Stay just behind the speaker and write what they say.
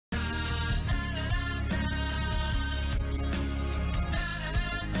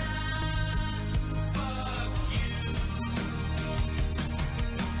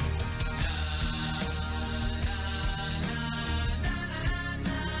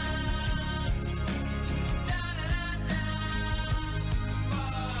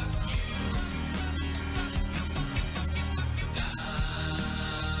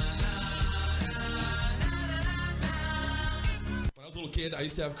kid, I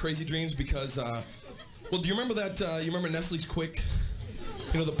used to have crazy dreams because, well, do you remember that, you remember Nestle's Quick?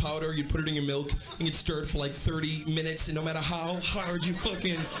 You know, the powder, you'd put it in your milk, and you'd stir it for like 30 minutes, and no matter how hard you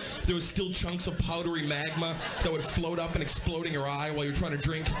there was still chunks of powdery magma that would float up and explode in your eye while you're trying to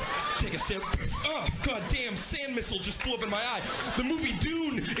drink. Take a sip. Oh, goddamn, sand missile just blew up in my eye. The movie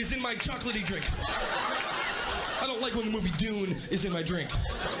Dune is in my chocolatey drink. I don't like when the movie Dune is in my drink.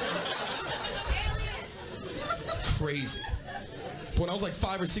 Crazy. When I was like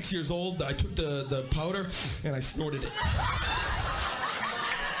 5 or 6 years old, I took the powder and I snorted it.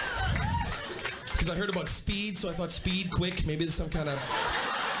 Because I heard about speed, so I thought speed, quick, maybe there's some kind of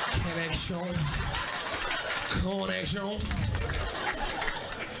connection.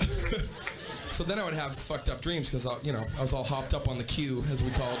 So then I would have fucked up dreams because, you know, I was all hopped up on the queue, as we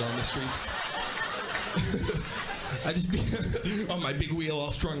call it on the streets. I'd just be on my big wheel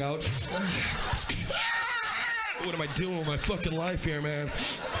all strung out. What am I doing with my fucking life here, man?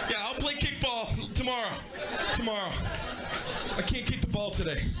 Yeah, I'll play kickball tomorrow. I can't kick the ball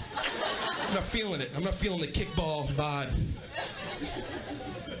today. I'm not feeling it. I'm not feeling the kickball vibe.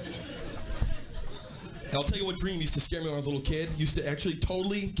 I'll tell you what dream used to scare me when I was a little kid. Used to actually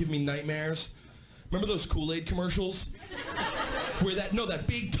totally give me nightmares. Remember those Kool-Aid commercials? Where that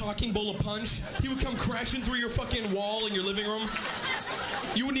big talking bowl of punch, he would come crashing through your fucking wall in your living room.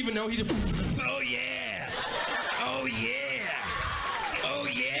 You wouldn't even know he'd just, oh yeah, oh yeah, oh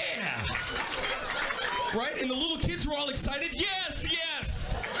yeah. Right? And the little kids were all excited, yes,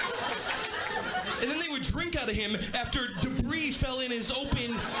 yes. And then they would drink out of him after debris fell in his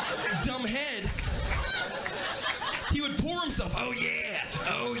open, dumb head. He would pour himself, oh yeah,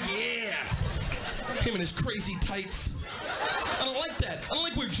 oh yeah. Him and his crazy tights. I don't like that. I don't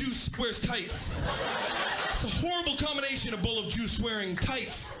like where Juice wears tights. It's a horrible combination, a bowl of Juice wearing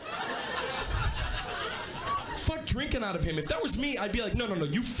tights. Fuck drinking out of him. If that was me, I'd be like, no,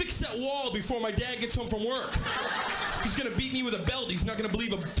 you fix that wall before my dad gets home from work. He's gonna beat me with a belt. He's not gonna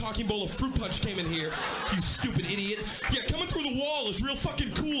believe a talking bowl of fruit punch came in here. You stupid idiot. Yeah, coming through the wall is real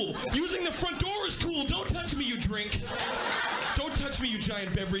fucking cool. Using the front door is cool. Don't touch me, you drink. Don't touch me, you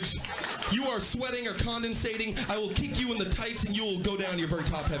giant beverage. You are sweating or condensating. I will kick you in the tights and you will go down. You're very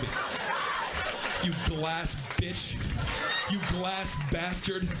top heavy. You glass bitch. You glass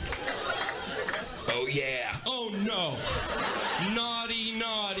bastard. Oh yeah. Oh no. Naughty,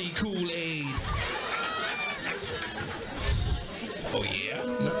 naughty Kool-Aid. Oh yeah.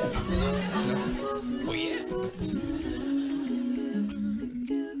 No. Oh yeah.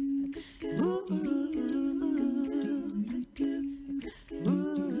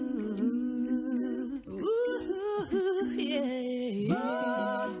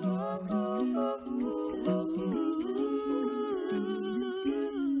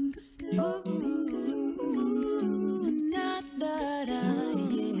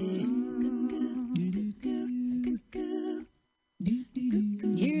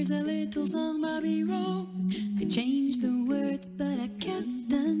 Here's a little song Bobby wrote. Could change the words, but I kept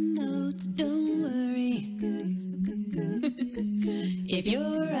the notes. Don't worry. If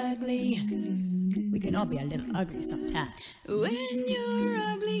you're ugly, we can all be a little ugly sometimes. When you're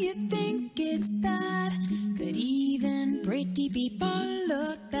ugly, you think it's bad. But even pretty people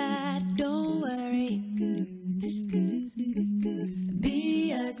look bad. Don't worry.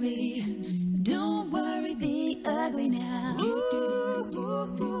 Be ugly. Don't worry, be ugly now.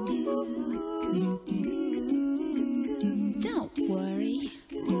 Don't worry.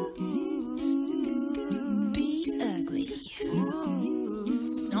 Be ugly.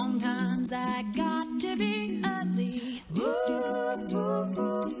 Sometimes I got to be ugly.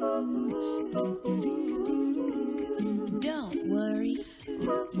 Don't worry.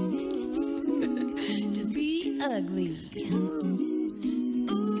 Just be ugly.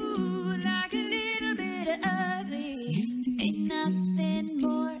 Ooh, like a little bit of ugly. Ain't nothing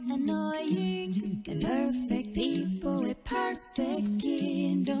more annoying than perfect people with perfect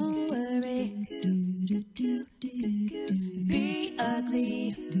skin. Don't worry. Be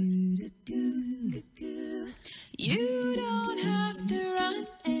ugly. You don't have to run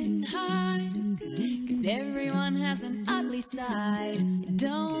and hide, 'cause everyone has an ugly side.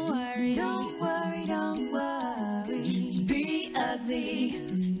 Don't worry, don't worry, don't worry. Just be ugly.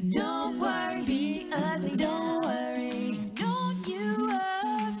 Don't worry, be ugly. Don't worry. Don't you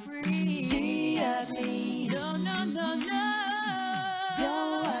worry. Be ugly. No, no, no, no.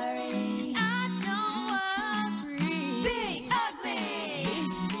 Don't worry. I don't worry. Be ugly.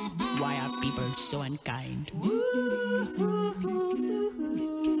 Why are people so unkind?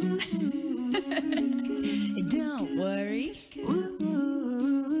 Don't worry.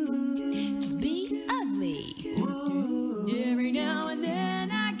 Just be ugly. Every now and then.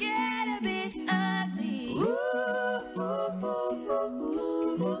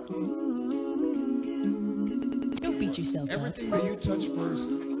 Everything that you touch first,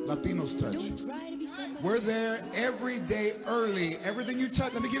 Latinos touch. We're there every day early. Everything you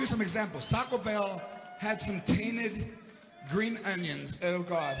touch. Let me give you some examples. Taco Bell had some tainted green onions. Oh,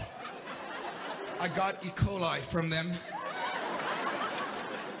 God. I got E. coli from them.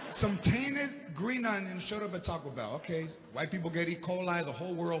 Some tainted green onions showed up at Taco Bell. Okay, white people get E. coli, the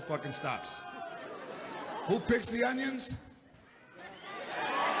whole world fucking stops. Who picks the onions?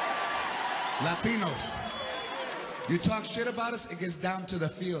 Latinos. You talk shit about us, it gets down to the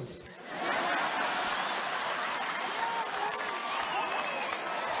fields.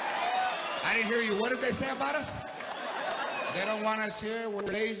 I didn't hear you. What did they say about us? They don't want us here. We're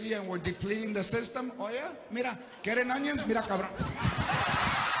lazy and we're depleting the system. Oh, yeah? Mira, ¿quieren onions? Mira, cabrón.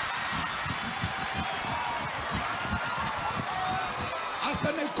 Hasta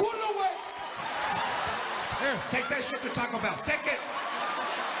en el culo, güey. Here, take that shit to Taco Bell. Take it.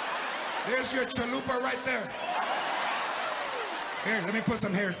 There's your chalupa right there. Here, let me put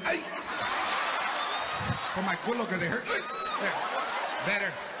some hairs. Ay. For my culo, because they hurt. There.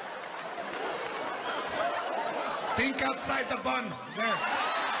 Better. Think outside the bun. There.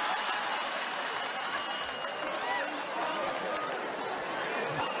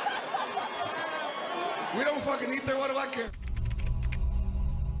 We don't fucking eat there. What do I care?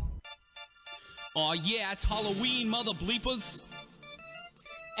 Aw, yeah, it's Halloween, mother bleepers.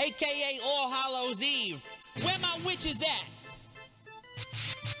 AKA All Hallows Eve. Where my witches at?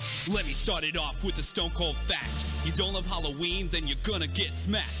 Let me start it off with a stone cold fact. You don't love Halloween, then you're gonna get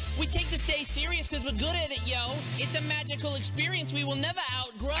smacked. We take this day serious because we're good at it, yo. It's a magical experience we will never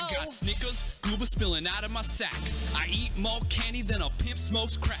outgrow. I got Snickers, goober spilling out of my sack. I eat more candy than a pimp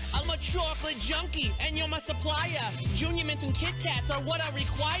smokes crack. I'm a chocolate junkie, and you're my supplier. Junior Mints and Kit Kats are what I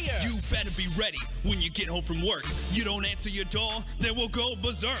require. You better be ready when you get home from work. You don't answer your door, then we'll go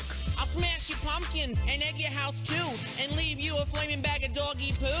berserk. I'll smash your pumpkins and egg your house too, and leave you a flaming bag of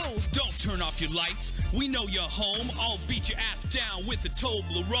doggy poo. Don't turn off your lights, we know you're home. I'll beat your ass down with the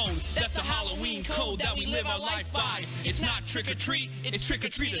Toblerone. That's the Halloween code that we live our life by. It's not trick or treat, it's trick or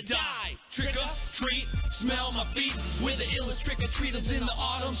treat or die. Trick or treat, smell my feet. We're the illest trick or treaters in the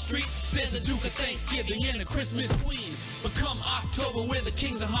autumn street. There's a Duke of Thanksgiving and a Christmas Queen. But come October, we're the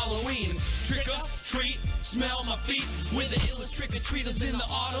kings of Halloween. Trick or treat, smell my feet. We're the illest trick or treaters in the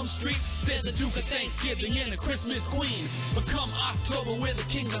autumn street. There's a Duke of Thanksgiving and a Christmas Queen. But come October, we're the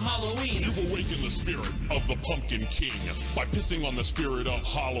kings of Halloween. You've awakened the spirit of the Pumpkin King by pissing on the spirit of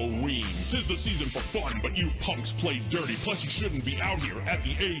Halloween. 'Tis the season for fun, but you punks play dirty. Plus, you shouldn't be out here at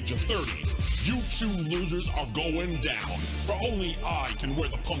the age of 30. You two losers are going down, for only I can wear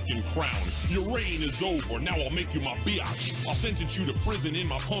the pumpkin crown. Your reign is over, now I'll make you my biatch. I'll sentence you to prison in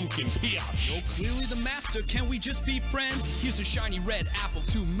my pumpkin piatch. You're clearly the master, can we just be friends? Here's a shiny red apple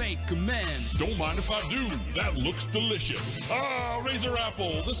to make amends. Don't mind if I do, that looks delicious. Ah, Razor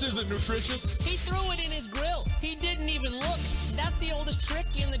Apple, this isn't nutritious. He threw it in his grill. He didn't even look. That's the oldest trick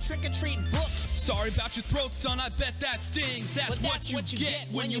in the trick-or-treat book. Sorry about your throat, son, I bet that stings. That's what you get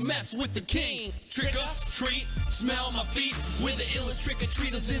when you mess with the king. Trick or treat, smell my feet. We're the illest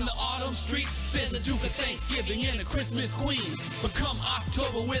trick-or-treaters in the autumn street. There's a Duke of Thanksgiving and a Christmas Queen. But come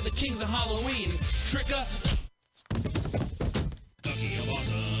October, we're the kings of Halloween. Trick or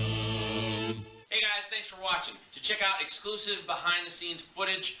Hey guys, thanks for watching. To check out exclusive behind-the-scenes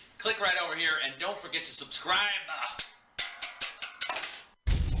footage, click right over here and don't forget to subscribe.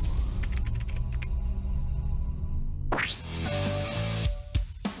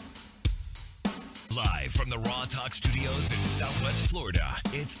 Live from the Raw Talk Studios in Southwest Florida,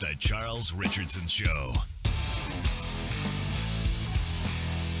 it's the Charles Richardson Show.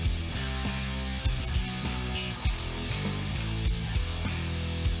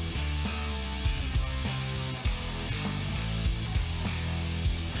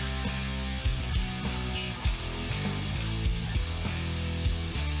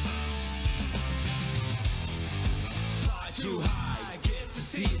 Too high, get to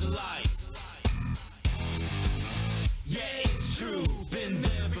see the light. Yeah, it's true, been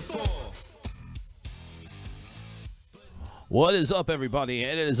there before. What is up, everybody?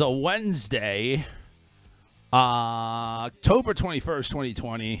 It is a Wednesday, October 21st,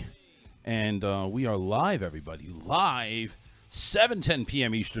 2020, and we are live, everybody. Live, 7:10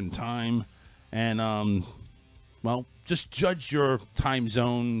 p.m. Eastern Time, and, well, just judge your time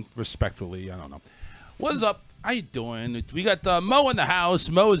zone respectfully. I don't know. What is up? How you doing? We got Mo in the house.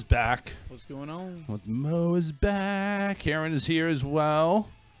 Mo is back. What's going on? Mo is back. Karen is here as well.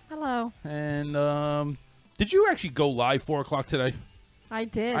 Hello. And did you actually go live 4 o'clock today? I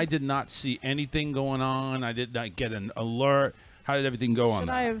did. I did not see anything going on. I did not get an alert. How did everything go on? Should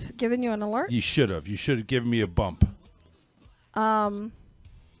I have given you an alert? You should have. You should have given me a bump.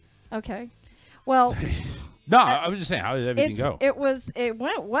 Okay. Well. No, I was just saying, how did everything go? It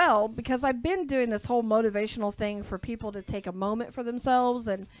went well because I've been doing this whole motivational thing for people to take a moment for themselves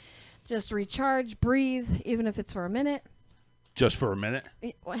and just recharge, breathe, even if it's for a minute. Just for a minute?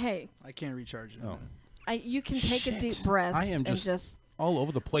 Well, hey. I can't recharge. Oh. You can take a deep breath. I am just all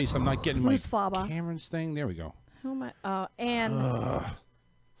over the place. I'm not getting my Cameron's thing. There we go. Oh my!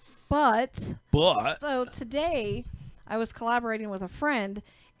 But so today, I was collaborating with a friend,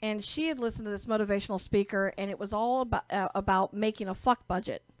 and she had listened to this motivational speaker, and it was all about making a fuck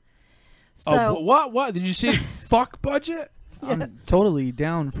budget. So what? Did you say fuck budget? Yes. I'm totally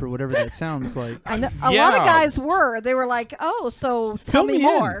down for whatever that sounds like. I know, a lot of guys were. They were like, "Oh, so tell me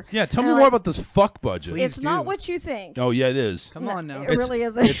more." Yeah, tell me more about this fuck budget. It's not what you think. Oh yeah, it is. Come on now. It really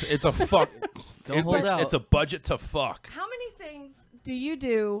isn't. It's a fuck. Don't hold out. It's a budget to fuck. How many things do you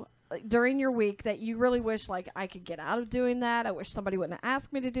do during your week that you really wish, like, I could get out of doing that? I wish somebody wouldn't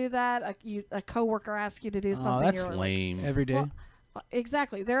ask me to do that. A coworker asked you to do something. Oh, that's lame. Like, every day. Well,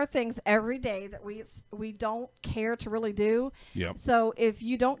 exactly. There are things every day that we don't care to really do. Yep. So if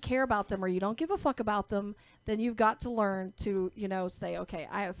you don't care about them or you don't give a fuck about them, then you've got to learn to, say, okay,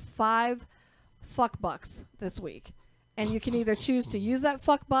 I have 5 fuck bucks this week. And you can either choose to use that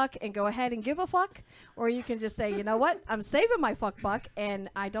fuck buck and go ahead and give a fuck, or you can just say, you know what, I'm saving my fuck buck and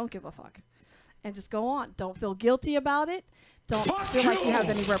I don't give a fuck. And just go on. Don't feel guilty about it. Don't feel like you have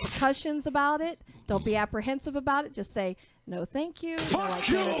any repercussions about it. Don't be apprehensive about it. Just say, no, thank you. No, I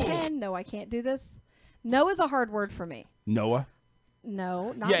can't attend. No, I can't do this. No is a hard word for me. Noah?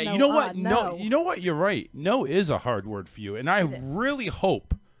 No, not yeah, no. You know what? No. You know what? You're right. No is a hard word for you. And I really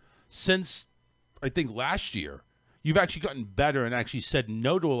hope since, I think, last year, you've actually gotten better and actually said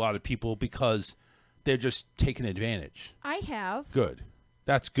no to a lot of people because they're just taking advantage. I have. Good.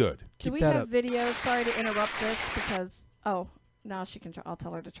 That's good. Do we have video? Sorry to interrupt this because, now she can try. I'll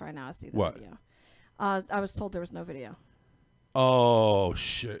tell her to try now. I see the video. I was told there was no video. Oh,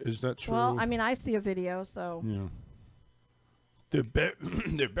 shit. Is that true? Well, I mean, I see a video, so. Yeah. There better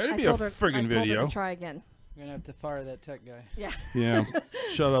be a friggin' I told video. her to try again. You're going to have to fire that tech guy. Yeah. Yeah.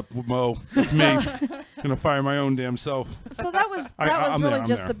 Shut up, Mo. It's me. I'm going to fire my own damn self. So that was really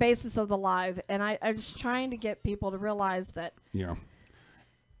just the basis of the live. And I was trying to get people to realize that. Yeah.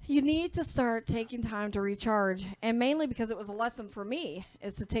 You need to start taking time to recharge. And mainly because it was a lesson for me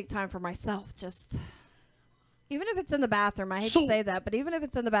is to take time for myself. Just, even if it's in the bathroom, I hate to say that, but even if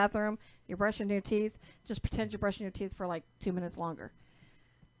it's in the bathroom, you're brushing your teeth, just pretend you're brushing your teeth for like 2 minutes longer.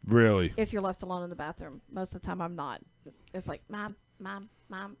 Really? If you're left alone in the bathroom. Most of the time I'm not. It's like, Mom.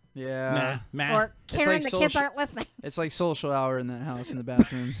 Yeah. Or Karen, the kids aren't listening. It's like social hour in that house in the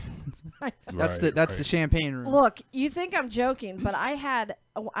bathroom. That's the champagne room. Look, you think I'm joking, but I had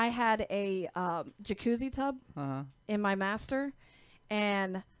a jacuzzi tub in my master,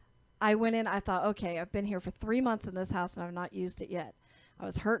 and I went in. I thought, okay, I've been here for 3 months in this house, and I've not used it yet. I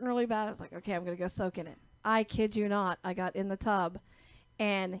was hurting really bad. I was like, okay, I'm gonna go soak in it. I kid you not. I got in the tub,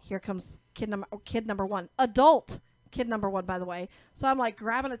 and here comes kid number one, adult. Kid number one, by the way. So I'm like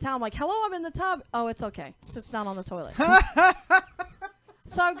grabbing a towel. I'm like, hello, I'm in the tub. Oh, it's okay. Sits down on the toilet.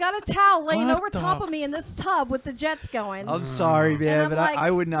 So I've got a towel laying over top of me in this tub with the jets going. I'm sorry, man, but like, I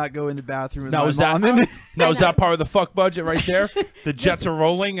would not go in the bathroom with now, my was mom that, in it. Now, was that part of the fuck budget right there? The jets are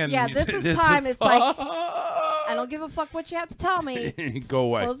rolling and... Yeah, this is time. It's like, I don't give a fuck what you have to tell me. Go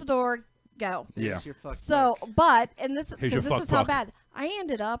away. Close the door. Go. Yeah. So, but, and this is how buck. bad. I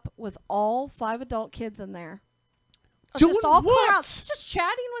ended up with all 5 adult kids in there. Doing just all what? just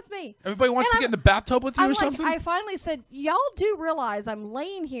chatting with me. Everybody wants to get in the bathtub with you or something? I finally said, y'all do realize I'm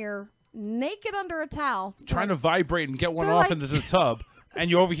laying here naked under a towel. Trying to vibrate and get one off into the tub,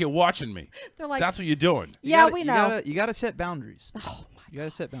 and you're over here watching me. They're like, that's what you're doing. Yeah, we know. You gotta set boundaries. Oh my You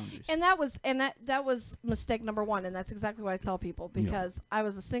gotta set boundaries. And that was mistake number 1, and that's exactly what I tell people because I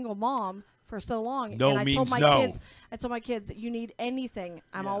was a single mom for so long. No and I means told no. I told my kids that you need anything.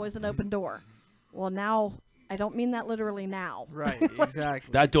 I'm always an open door. Well, now I don't mean that literally now. Right,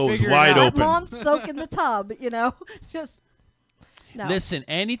 exactly. That door is wide open. Mom's soaking the tub, just. No. Listen,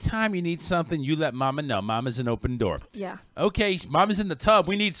 anytime you need something, you let Mama know. Mama's an open door. Yeah. Okay, Mama's in the tub.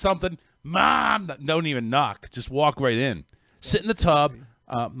 We need something. Mom, don't even knock. Just walk right in. Sit in the tub.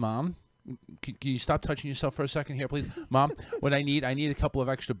 Mom, can you stop touching yourself for a second here, please? Mom, what I need a couple of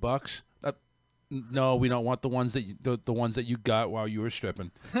extra bucks. No, we don't want the ones that the ones that you got while you were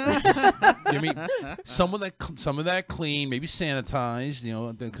stripping. Give me some of that clean, maybe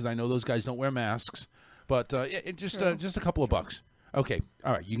sanitized, because I know those guys don't wear masks. But just a couple of bucks. Okay,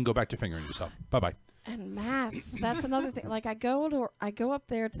 all right, you can go back to fingering yourself. Bye-bye. And masks, that's another thing. Like I go up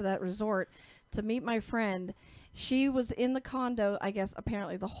there to that resort to meet my friend, She was in the condo, I guess,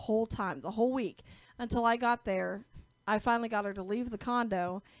 apparently the whole time, the whole week, until I got there. I finally got her to leave the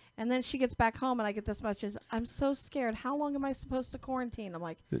condo, and then she gets back home, and I get this message, I'm so scared. How long am I supposed to quarantine? I'm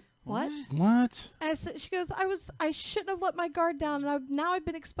like, what? What? And I said, she goes, I shouldn't have let my guard down, and now I've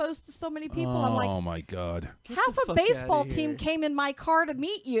been exposed to so many people. I'm like, oh my God. Half a baseball team came in my car to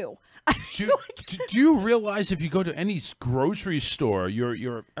meet you. Do you realize if you go to any grocery store,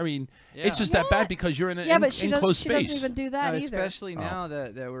 I mean, it's just that bad because you're in an enclosed space. She doesn't even do that either. Especially now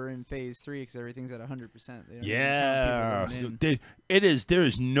that we're in phase 3 because everything's at 100%. Yeah. There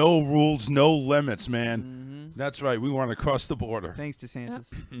is no rules, no limits, man. That's right. We want to cross the border. Thanks to Santas.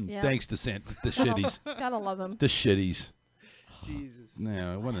 Yep. Thanks to the shitties. Gotta love him. The shitties. Jesus.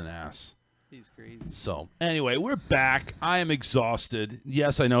 Yeah, what an ass. He's crazy. So, anyway, we're back. I am exhausted.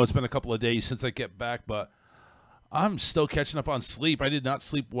 Yes, I know it's been a couple of days since I get back, but I'm still catching up on sleep. I did not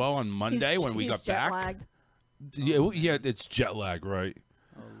sleep well on Monday when we got back. Lagged. Yeah, it's jet lag, right?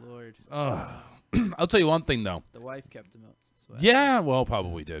 Oh, Lord. I'll tell you one thing, though. The wife kept him up. Yeah, well,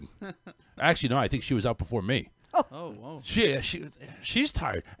 probably did. Actually, no, I think she was out before me. Oh, whoa. She's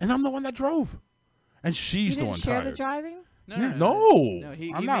tired, and I'm the one that drove. And she's the one tired. You didn't share tired. the driving? No,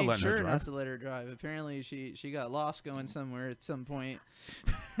 he I'm not made letting sure her drive. not to let her drive. Apparently, she got lost going somewhere at some point.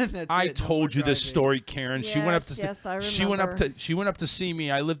 I told you this story, Karen. Yes, she went up to yes, I remember. she went up to see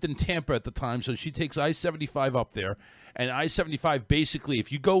me. I lived in Tampa at the time, so she takes I-75 up there, and I-75 basically,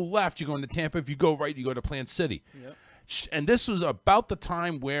 if you go left, you go into Tampa. If you go right, you go to Plant City. Yep. And this was about the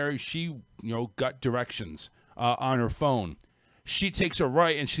time where she, got directions on her phone. She takes a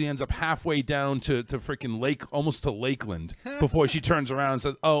right, and she ends up halfway down to freaking almost to Lakeland, before she turns around and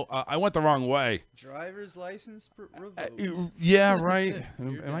says, "Oh, I went the wrong way." Driver's license revoked. Yeah, right.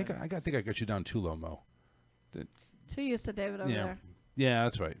 I think I got you down too low, Mo. Too used to David over there. Yeah,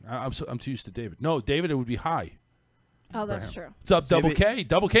 that's right. I'm too used to David. No, David, it would be high. Oh, that's true. What's up, Double K?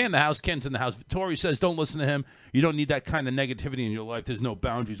 Double K in the house. Ken's in the house. Tori says, don't listen to him. You don't need that kind of negativity in your life. There's no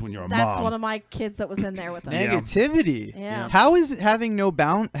boundaries when you're a mom. That's one of my kids that was in there with us. Negativity. Yeah. How is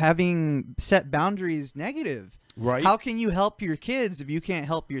having set boundaries negative? Right. How can you help your kids if you can't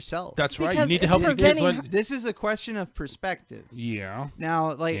help yourself? That's right. You need to help your kids. This is a question of perspective. Yeah.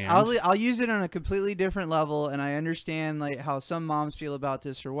 Now, I'll use it on a completely different level, and I understand how some moms feel about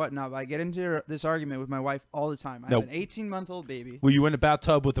this or whatnot. But I get into this argument with my wife all the time. I have an 18-month-old baby. Were you in a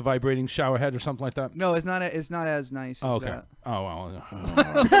bathtub with a vibrating shower head or something like that? No, it's not. It's not as nice as that. Oh well.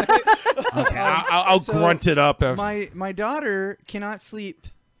 Okay. I'll grunt it up. My daughter cannot sleep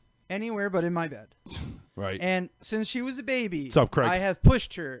anywhere but in my bed. Right. And since she was a baby, what's up, Craig? I have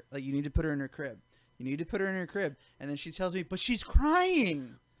pushed her, you need to put her in her crib. You need to put her in her crib. And then she tells me, but she's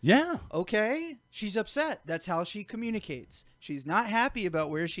crying. Yeah. Okay. She's upset. That's how she communicates. She's not happy about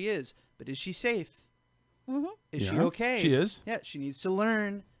where she is, but is she safe? Mm-hmm. Is she okay? She is. Yeah. She needs to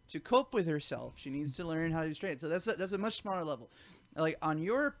learn to cope with herself. She needs to learn how to be straight. So that's a much smaller level. On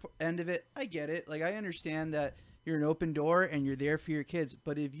your end of it, I get it. I understand that you're an open door and you're there for your kids.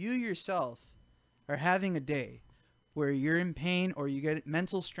 But if you yourself are having a day where you're in pain or you get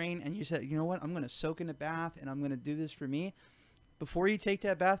mental strain and you say, you know what, I'm going to soak in a bath and I'm going to do this for me. Before you take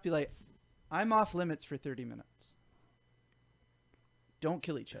that bath, be like, I'm off limits for 30 minutes. Don't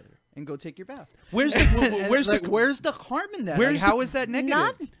kill each other and go take your bath. Where's the harm in that? How is that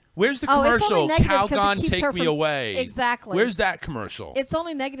negative? Where's the commercial? Calgon, take me from, away. Exactly. Where's that commercial? It's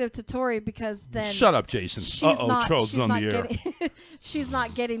only negative to Tori because then. Shut up, Jason. Charles is on the air. She's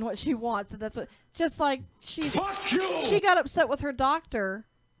not getting what she wants, and that's what. Just like she got upset with her doctor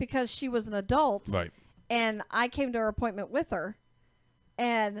because she was an adult, right? And I came to her appointment with her,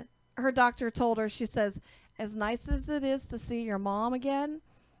 and her doctor told her, she says, as nice as it is to see your mom again,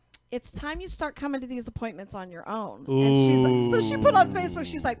 it's time you start coming to these appointments on your own. Ooh. And she's like, so she put on Facebook,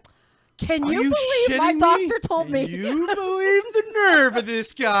 she's like, can you believe my doctor told me? You believe the nerve of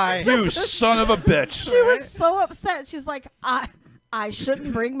this guy. You son of a bitch. She was so upset. She's like, I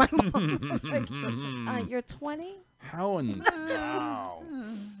shouldn't bring my mom. Like, you're 20? How in wow.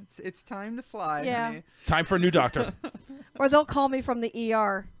 It's time to fly. Yeah. Honey. Time for a new doctor. Or they'll call me from the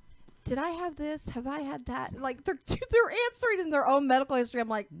ER. Did I have this? Have I had that? Like they're answering in their own medical history. I'm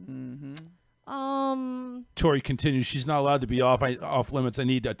like, Tori continues. She's not allowed to be off limits. I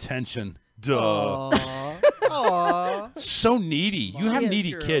need attention. Duh. Aww. So needy. You have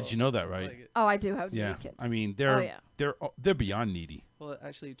needy kids. You know that, right? Oh, I do have needy kids. I mean, they're beyond needy. Well,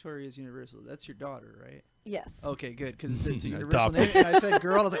 actually, Tori is universal. That's your daughter, right? Yes. Okay, good, because it's a universal name. And I said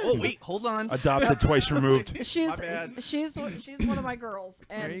girl. I was like, oh wait, hold on. Adopted, twice removed. She's one of my girls.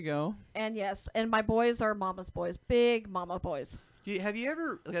 And, there you go. And yes, and my boys are mama's boys, big mama boys. Have you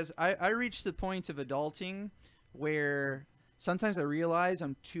ever? Because I reached the point of adulting where sometimes I realize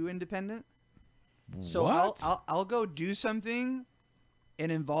I'm too independent. So What? I'll go do something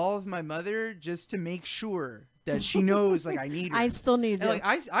and involve my mother just to make sure that she knows like I need her. I still need and, you.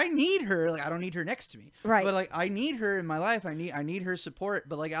 like I need her. Like I don't need her next to me. Right. But like I need her in my life. I need her support.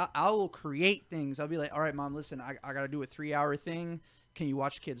 But like I will create things. I'll be like, all right, Mom, listen, I got to do a 3-hour thing. Can you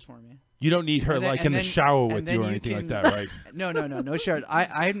watch kids for me? You don't need her like in the shower with you or anything like that, right? No shower.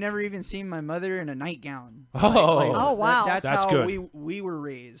 I've never even seen my mother in a nightgown. Oh, oh wow, that's how good. we were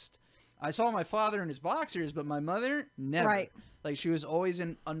raised. I saw my father in his boxers, but my mother never. Right. Like she was always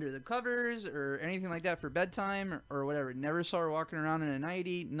in under the covers or anything like that for bedtime or whatever. Never saw her walking around in a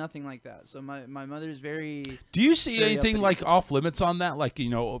nightie, nothing like that. So my mother's very. Do you see very anything uppity. like off limits on that? Like, you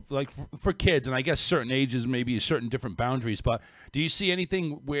know, like for kids, and I guess certain ages, maybe certain different boundaries, but do you see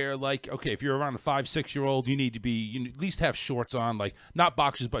anything where like, okay, if you're around a 5-6-year-old, you need to be, you at least have shorts on, like not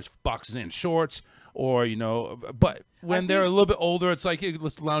boxers, but boxers and shorts, or, you know, but when they're a little bit older, it's like, hey,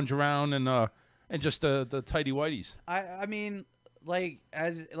 let's lounge around and just the tighty whities. I mean, like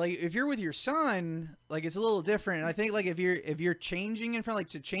if you're with your son, like it's a little different. I think like if you're changing in front, like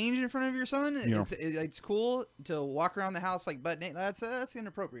to change in front of your son, it's cool to walk around the house like butt naked. That's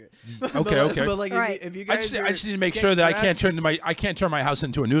inappropriate. Okay. But like Right. if you guys, I just need to make sure that I can't turn my house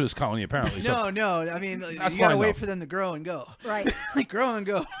into a nudist colony. Apparently, so. No. I mean, That's you gotta fine, wait though. for them to grow and go. right. Like grow and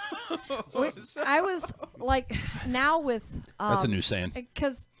go. I was like, now with That's a new saying.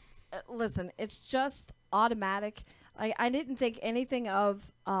 because listen, it's just automatic. I didn't think anything of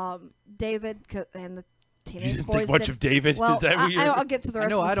David and the You teenage didn't boys. think much did. of David? Well, Is that what you're? I'll get to the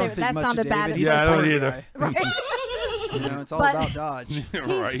rest. I know of I don't David. think That much sounded of bad. David. It He's Yeah, I a don't Florida either. guy. Right. You know, it's all But- about Dodge.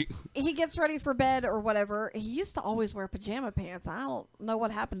 Right. He gets ready for bed or whatever. He used to always wear pajama pants. I don't know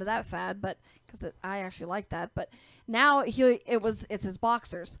what happened to that fad, but because I actually like that. But now it's his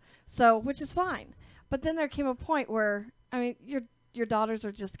boxers, so which is fine. But then there came a point where I mean your daughters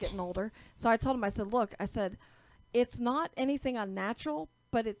are just getting older. So I told him, I said, look, I said, it's not anything unnatural,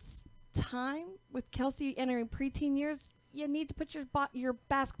 but it's time with Kelsey entering preteen years. You need to put your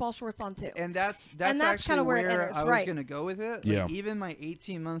basketball shorts on too. And that's that's kinda actually where it where enters, I was right. gonna go with it. Like, Yeah. even my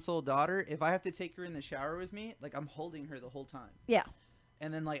 18-month-old daughter, if I have to take her in the shower with me, like I'm holding her the whole time. Yeah.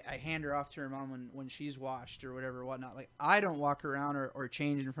 And then like I hand her off to her mom when she's washed or whatnot. Like I don't walk around or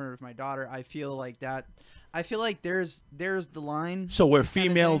change in front of my daughter. I feel like that. I feel like there's the line. So we're kinda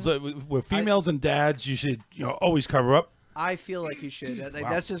females, thing. and dads, you should always cover up. I feel like you should. Like, Wow.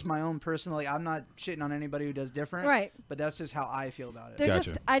 That's just my own personal. Like I'm not shitting on anybody who does different. Right. But that's just how I feel about it. They're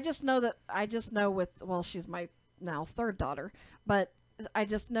Gotcha. I just know with she's my now third daughter, but I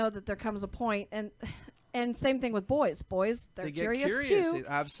just know that there comes a point and same thing with boys. Boys, they're They get curious too.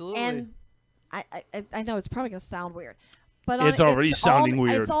 Absolutely. And I know it's probably gonna sound weird, but It's already sounding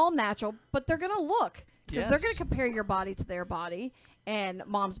weird. It's all natural, but they're gonna look because they're Yes. gonna compare your body to their body and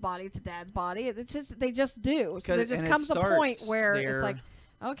mom's body to dad's body. It's just they just do. So there just and it comes a point starts where it's there like,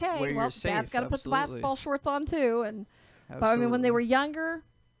 okay, where well, you're safe, dad's got to put the absolutely. basketball shorts on too. And but I mean, when they Absolutely. were younger,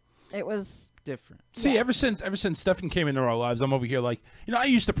 it was different. See, ever since Stefan came into our lives, I'm over here like, I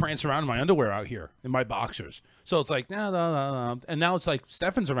used to prance around in my underwear out here in my boxers. So it's like, no. And now it's like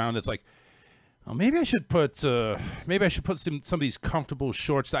Stefan's around. It's like, oh, maybe I should put some of these comfortable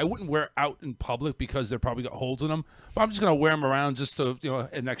shorts that I wouldn't wear out in public because they're probably got holes in them. But I'm just gonna wear them around just to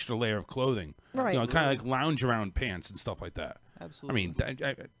an extra layer of clothing. Right. Kind of like lounge around pants and stuff like that. Absolutely. I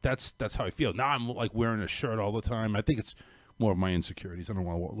mean, that's how I feel. Now I'm like wearing a shirt all the time. I think it's more of my insecurities. I don't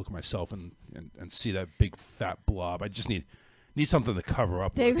want to look at myself and see that big fat blob. I just need something to cover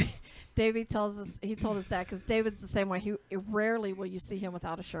up. with. Davey tells us he told his dad because David's the same way. He rarely will you see him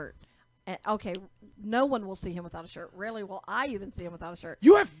without a shirt. And, okay, no one will see him without a shirt. Rarely will I even see him without a shirt.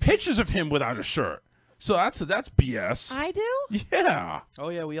 You have pictures of him without a shirt, so that's BS. I do. Yeah, Oh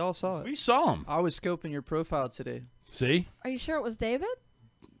yeah, we all saw it. we saw him. I was scoping your profile today. See? Are you sure it was David?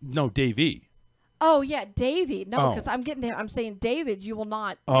 No, Davey. Oh yeah, Davey. No, Oh. because I'm saying David. You will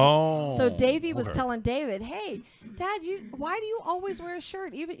not. Oh. So Davey was okay. telling David, "Hey, Dad, why do you always wear a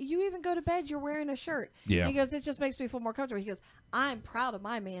shirt? You even go to bed, you're wearing a shirt." Yeah. He goes, "It just makes me feel more comfortable." He goes, "I'm proud of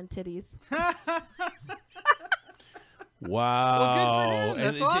my man titties." Wow. Well, good for him.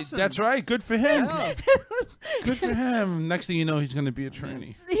 That's awesome. That's right. Good for him. Yeah. Good for him. Next thing you know, he's going to be a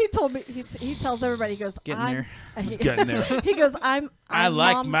tranny. He told me. He tells everybody. He goes, Getting "I'm." there. Getting there. He goes, "I'm I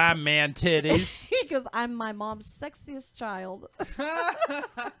like mom's-" my man titties. He goes, "I'm my mom's sexiest child."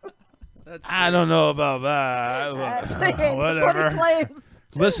 That's I don't know about that. That's what he Whatever. claims.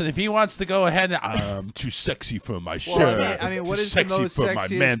 Listen, if he wants to go ahead, I'm too sexy for my shirt. I mean, what too is the sexy most for my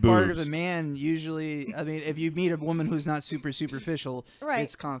man sexiest part of boobs. a man usually? I mean, if you meet a woman who's not super superficial, Right.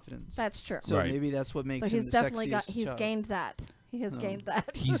 it's confidence. That's true. So Right. maybe that's what makes So him he's the definitely sexiest he's child. gained that. He has gained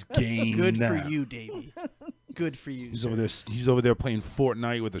that. He's gained. Good that. for you, Davey. Good for you. He's sir. over there. He's over there playing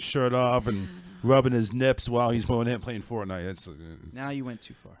Fortnite with the shirt off and rubbing his nips while he's going in playing Fortnite. That's, Now you went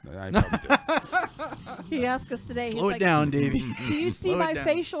too far. I probably did. He asked us today. Slow he's it like, down, Davey. Do you see Slow it my down.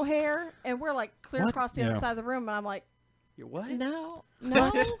 facial hair? And we're like clear What? across the Yeah. other side of the room, and I'm like, Your what? no. He's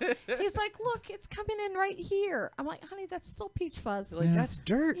like, look, it's coming in right here. I'm like, honey, that's still peach fuzz. Like that's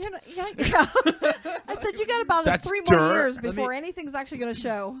dirt. You know, yeah. I said, you got about That's 3 more dirt. years Let me- before anything's actually going to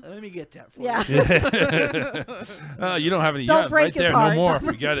show. Let me get that for Yeah. you. You don't have any. Don't yeah, break right his there. heart. No more. Don't-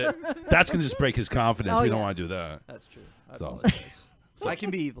 Forget it. That's gonna just break his confidence. Oh, we don't yeah. want to do that. That's true. I So- apologize. So I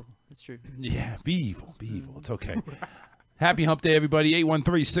can be evil. That's true. Yeah, be evil. Be evil. It's okay. Happy Hump Day, everybody.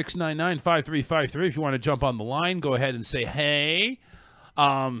 813-699-5353. If you want to jump on the line, go ahead and say hey.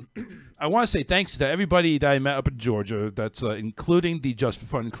 I want to say thanks to everybody that I met up in Georgia. That's including the Just for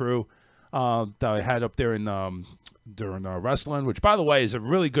Fun crew that I had up there in during wrestling, which, by the way, is a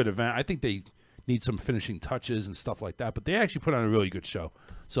really good event. I think they need some finishing touches and stuff like that, but they actually put on a really good show.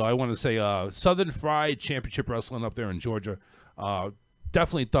 So I want to say Southern Fried Championship Wrestling up there in Georgia.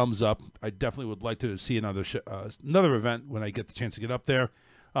 Definitely thumbs up. I definitely would like to see another event when I get the chance to get up there.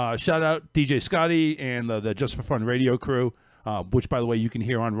 Shout out DJ Scotty and the Just for Fun radio crew, which, by the way, you can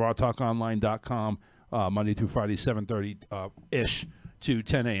hear on rawtalkonline.com Monday through Friday, 7:30-ish to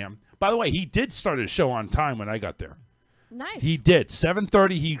 10 a.m. By the way, he did start his show on time when I got there. Nice. He did.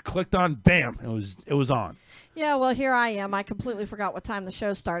 7:30, he clicked on, bam, it was on. Yeah, well, here I am. I completely forgot what time the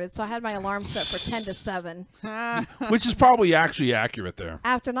show started, so I had my alarm set for 10 to 7. Which is probably actually accurate there.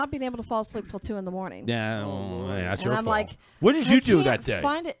 After not being able to fall asleep till 2 in the morning. Yeah, well, yeah, that's And your I'm fault. like, What did you I do can't that day?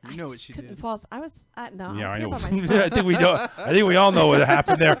 Find it. You know I what just she couldn't did. fall. I was no. Yeah, I was I here know. by myself. I think we know. I think we all know what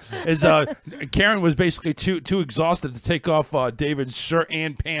happened there. Is Karen was basically too exhausted to take off David's shirt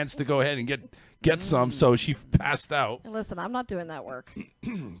and pants to go ahead and get some, so she passed out. And listen, I'm not doing that work.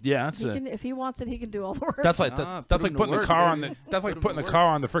 Yeah, that's He it. can, if he wants it, he can do all the work. That's like put that's like him to putting the work, car on baby. the that's like Put him putting to the work. car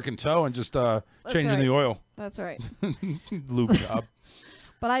on the freaking toe and just changing right. the oil. That's right. Lube job.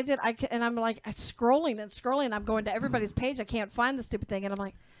 But I did. And I'm like scrolling and scrolling. I'm going to everybody's page. I can't find the stupid thing, and I'm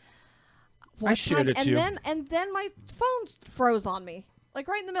like, what shared time? it to and you. then my phone froze on me. Like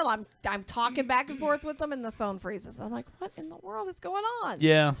right in the middle, I'm talking back and forth with them, and the phone freezes. I'm like, what in the world is going on?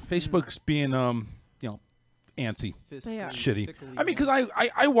 Yeah, Facebook's being antsy. They are. Shitty. I mean, because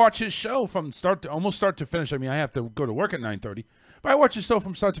I watch his show from start to finish. I mean, I have to go to work at 9:30, but I watch his show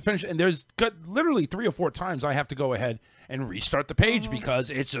from start to finish, and there's literally 3 or 4 times I have to go ahead and restart the page because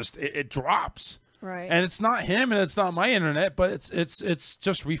it's just it drops. Right. And it's not him, and it's not my internet, but it's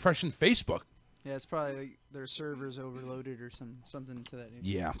just refreshing Facebook. Yeah, it's probably like their servers overloaded or something to that.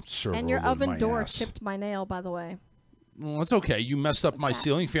 Yeah, sure. And your oven door chipped my nail, by the way. Well, it's okay. You messed up my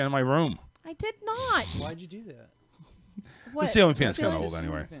ceiling fan in my room. I did not. Why'd you do that? What? The ceiling fan's kind of ceiling-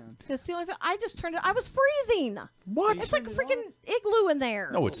 old anyway. The ceiling fan. I just turned it. I was freezing. What? It's like a freaking igloo in there.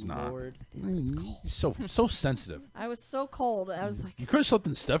 No, it's not. So sensitive. I was so cold. I was like, You could have slept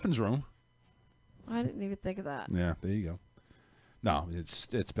in Stefan's room. I didn't even think of that. Yeah, there you go. No, it's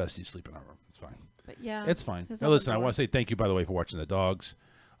best you sleep in our room. It's fine. But yeah, It's fine. his Now, oven listen, I door. want to say thank you, by the way, for watching the dogs.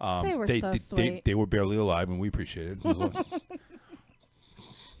 They were so sweet. They were barely alive, and we appreciate it.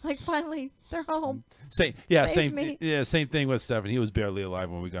 Like finally, they're home. Same Saved me. same thing with Stefan. He was barely alive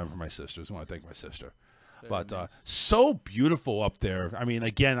when we got him for my sisters. I want to thank my sister. But so beautiful up there. I mean,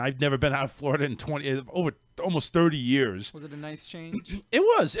 again, I've never been out of Florida in over almost 30 years. Was it a nice change? It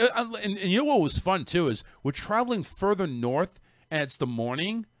was. And you know what was fun, too, is we're traveling further north, and it's the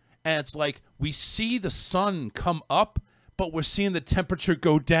morning, and it's like we see the sun come up, but we're seeing the temperature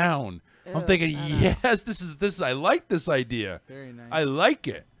go down. I'm thinking, yes, this is. I like this idea. Very nice. I like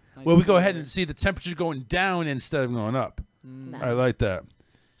it. Well, we go ahead and see the temperature going down instead of going up. I like that.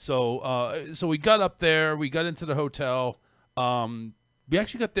 So we got up there. We got into the hotel. We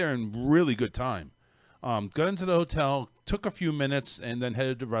actually got there in really good time. Got into the hotel, took a few minutes, and then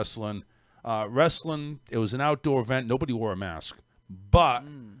headed to wrestling. Wrestling, it was an outdoor event. Nobody wore a mask. But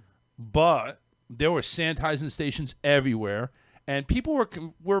there were sanitizing stations everywhere, and people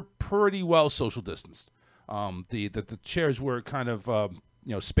were pretty well social distanced. The chairs were kind of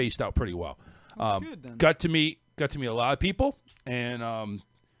spaced out pretty well. good, then. Got to meet a lot of people, and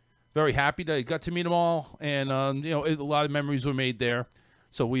very happy that I got to meet them all, and a lot of memories were made there,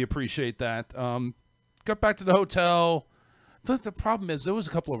 so we appreciate that. Got back to the hotel. The problem is there was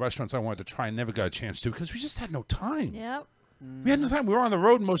a couple of restaurants I wanted to try and never got a chance to because we just had no time. Yep. We had no time. We were on the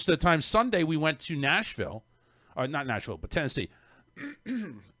road most of the time. Sunday we went to Nashville, or not Nashville, but Tennessee.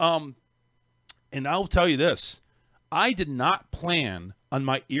 And I'll tell you this: I did not plan on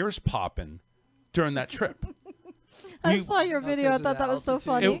my ears popping during that trip. I saw your video. I thought that was so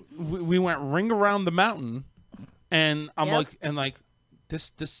funny. We went ring around the mountain, and I'm like,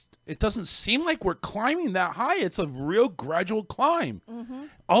 this. It doesn't seem like we're climbing that high. It's a real gradual climb.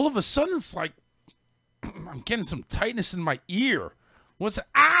 All of a sudden, it's like I'm getting some tightness in my ear. Motherfucker!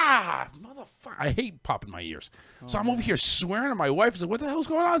 I hate popping my ears. So I'm over here swearing at my wife. It's like, what the hell's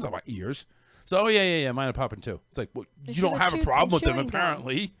going on? It's like, my ears. So yeah, mine are popping too. It's like, well, you don't have a problem with them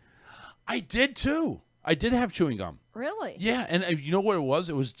apparently. I did too. I did have chewing gum. Really? Yeah, and you know what it was?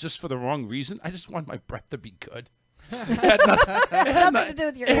 It was just for the wrong reason. I just wanted my breath to be good. It had nothing to do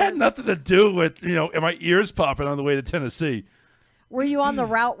with your ears. It had nothing to do with, my ears popping on the way to Tennessee. Were you on the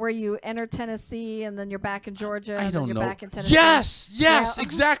route where you enter Tennessee and then you're back in Georgia and then you're back in Tennessee? Yes,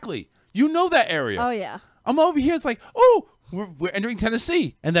 exactly. You know that area. Oh, yeah. I'm over here. It's like, oh, we're entering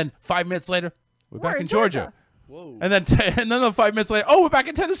Tennessee. And then 5 minutes later, we're back in Georgia. Whoa. And then 5 minutes later, we're back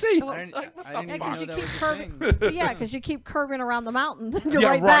in Tennessee. I didn't even know that was a curving. thing. Yeah, because you keep curving around the mountain, then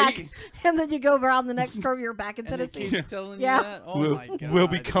you're back, and then you go around the next curve, you're back in Tennessee. And it keeps telling you that? Oh my God. We'll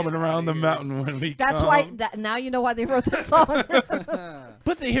be coming around the mountain when we That's come. why. Now you know why they wrote this song. But here's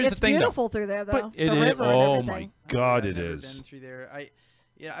the thing, it's beautiful through there, though. But it is. Oh my God, it is. Been through there.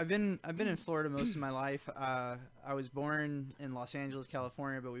 I've been in Florida most of my life. I was born in Los Angeles,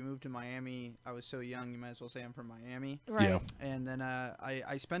 California, but we moved to Miami. I was so young, you might as well say I'm from Miami. Right. Yeah. And then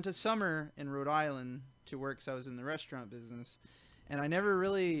I spent a summer in Rhode Island to work, because I was in the restaurant business, and I never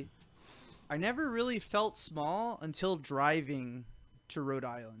really felt small until driving to Rhode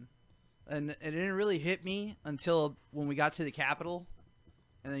Island, and it didn't really hit me until when we got to the Capitol.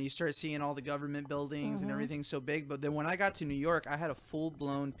 And then you start seeing all the government buildings and everything so big. But then when I got to New York, I had a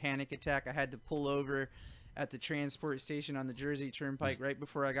full-blown panic attack. I had to pull over at the transport station on the Jersey Turnpike right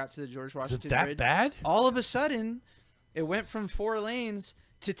before I got to the George Washington Bridge. Is it that bad? All of a sudden, it went from 4 lanes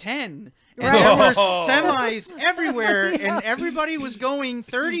to 10. And there were semis everywhere, and everybody was going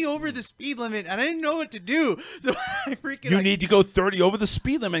 30 over the speed limit, and I didn't know what to do. So you need to go 30 over the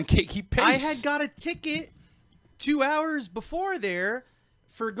speed limit and keep pace. I had got a ticket 2 hours before there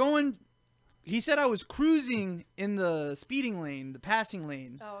for going. He said I was cruising in the speeding lane, the passing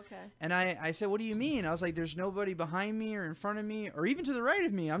lane. Oh, okay. And I said, what do you mean? I was like, there's nobody behind me or in front of me or even to the right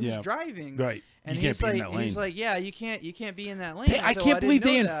of me. I'm just driving. Right. And you can't be in that lane. He's like, yeah, you can't be in that lane. I can't believe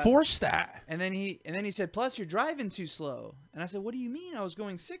they enforced that. And then he said, plus you're driving too slow. And I said, what do you mean? I was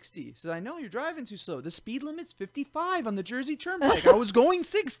going 60. He said, I know you're driving too slow. The speed limit's 55 on the Jersey Turnpike. I was going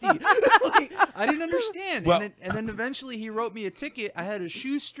 60. I didn't understand. Well, and then eventually he wrote me a ticket. I had a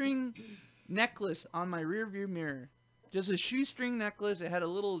shoestring necklace on my rear view mirror. Just a shoestring necklace. It had a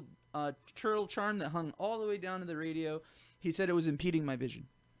little turtle charm that hung all the way down to the radio. He said it was impeding my vision.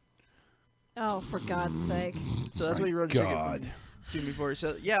 Oh, for God's sake. So that's what he wrote a ticket to me for.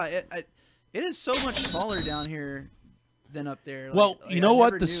 So, yeah, it is so much smaller down here than up there. Well, you know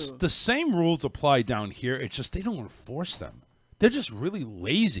what? The same rules apply down here. It's just they don't enforce them. They're just really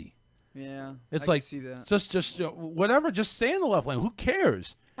lazy. Yeah, it's I like can see that. just whatever. Just stay in the left lane. Who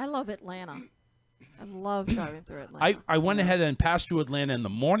cares? I love Atlanta. I love driving through Atlanta. I went ahead and passed through Atlanta in the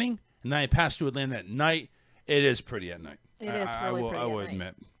morning, and then I passed through Atlanta at night. It is pretty at night. It is really pretty. I will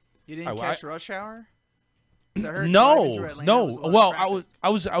admit. You didn't catch rush hour? No. Well, I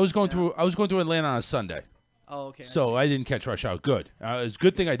was going through Atlanta on a Sunday. Oh, okay. So I didn't catch rush hour. Good. It's a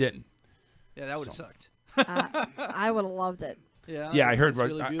good thing I didn't. Yeah, that would have sucked. I would have loved it. Yeah, I heard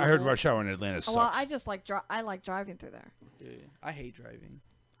rush hour in Atlanta sucks. Well, I just like driving through there. Yeah, I hate driving.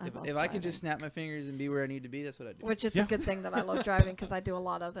 If I could just snap my fingers and be where I need to be, that's what I do. Which is a good thing that I love driving because I do a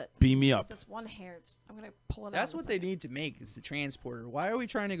lot of it. Beam me up. It's just one hair. I'm going to pull it out. That's what they need to make is the transporter. Why are we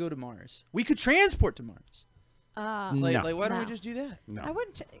trying to go to Mars? We could transport to Mars. Like why don't we just do that? No. I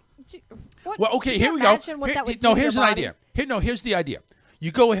wouldn't. Well, okay, here we go. Here's an idea. Here's the idea.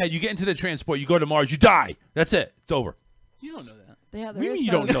 You go ahead, you get into the transport, you go to Mars, you die. That's it. It's over. You don't know that. Yeah, you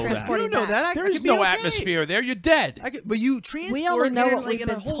don't know that. You don't know that. There's no atmosphere there. You're dead. But you transport we only know what in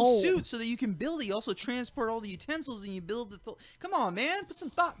a whole suit so that you can build it. You also transport all the utensils and you build the. Come on, man, put some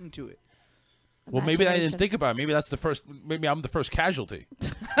thought into it. Well, maybe I didn't think about it. Maybe that's the first. Maybe I'm the first casualty.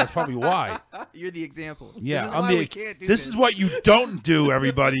 That's probably why. You're the example. Yeah, this is why we can't do this. This is what you don't do,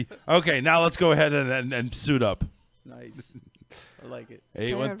 everybody. Okay, now let's go ahead and suit up. Nice. I like it.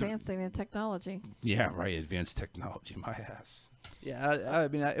 Hey, they're advancing in technology. Yeah, right. Advanced technology. My ass. Yeah, I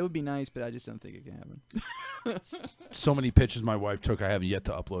mean, it would be nice, but I just don't think it can happen. So many pictures my wife took. I haven't yet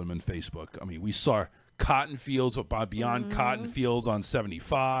to upload them on Facebook. I mean, we saw cotton fields, beyond cotton fields on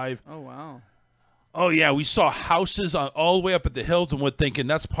 75. Oh, wow. Oh, yeah, we saw houses all the way up at the hills, and we're thinking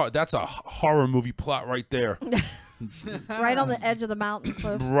that's a horror movie plot right there. Right on the edge of the mountain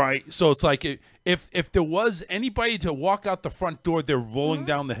cliff. Right. So it's like if there was anybody to walk out the front door, they're rolling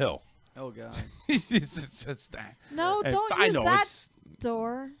down the hill. Oh, God. It's just that. No, And don't I use know, that it's-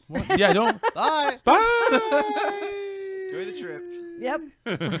 door. What? Yeah, don't. Bye. Bye. Enjoy the trip. Yep.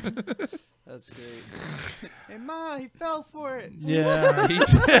 That's great. Hey, Ma, he fell for it. Yeah.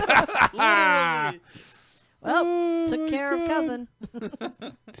 Literally. Well, took care of cousin.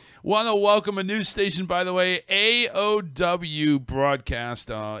 Want to welcome a news station, by the way, AOW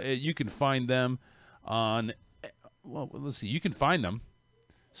Broadcast. You can find them on, well, let's see. You can find them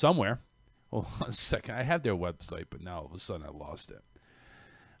somewhere. Hold on a second. I have their website, but now all of a sudden I lost it.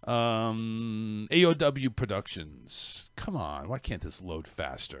 AOW Productions. Come on. Why can't this load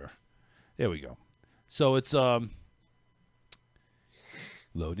faster? There we go. So it's loading.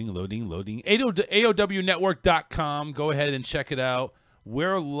 AOWnetwork.com. Go ahead and check it out.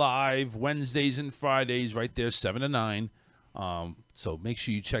 We're live Wednesdays and Fridays right there, 7 to 9. So make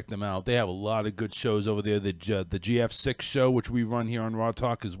sure you check them out. They have a lot of good shows over there. The GF6 show, which we run here on Raw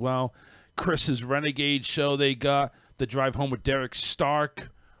Talk as well. Chris's Renegade show they got. The Drive Home with Derek Stark.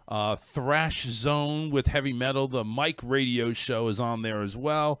 Thrash Zone with Heavy Metal. The Mike Radio show is on there as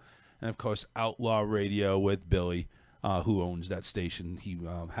well. And, of course, Outlaw Radio with Billy, who owns that station. He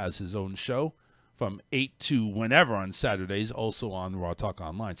has his own show from 8 to whenever on Saturdays, also on Raw Talk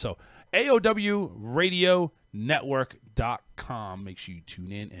Online. So, AOWRadioNetwork.com. Make sure you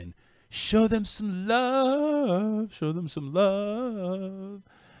tune in and show them some love. Show them some love.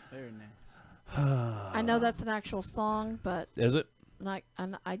 Very nice. I know that's an actual song, but Is it?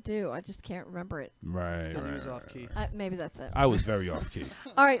 and I do. I just can't remember it. Right. Because he was off key. Maybe that's it. I was very off key.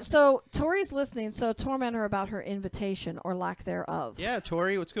 All right, so Tori's listening, so torment her about her invitation or lack thereof. Yeah,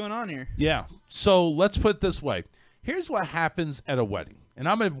 Tori, what's going on here? Yeah. So let's put it this way. Here's what happens at a wedding. And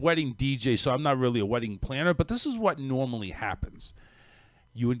I'm a wedding DJ, so I'm not really a wedding planner, but this is what normally happens.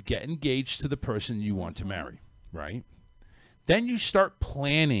 You would get engaged to the person you want to marry, right? Then you start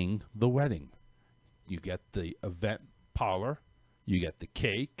planning the wedding. You get the event parlor. You get the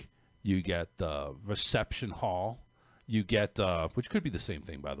cake. You get the reception hall. You get, which could be the same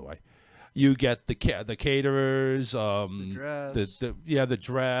thing, by the way. You get the caterers, the dress, the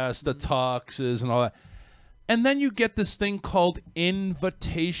dress, the tuxes, and all that. And then you get this thing called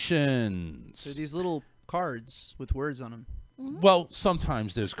invitations. So these little cards with words on them. Well,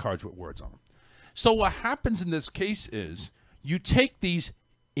 sometimes there's cards with words on them. So what happens in this case is you take these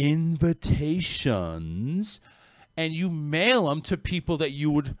invitations and you mail them to people that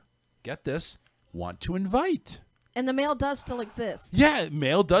you would, get this, want to invite. And the mail does still exist. Yeah,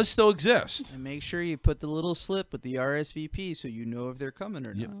 mail does still exist. And make sure you put the little slip with the RSVP so you know if they're coming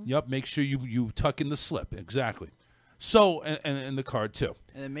or not. Yep, make sure you tuck in the slip. Exactly. So, and the card too.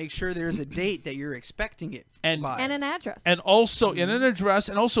 And then make sure there's a date that you're expecting it by. And an address. And also, in an address,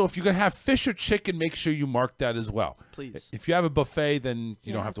 and also if you're going to have fish or chicken, make sure you mark that as well. Please. If you have a buffet, then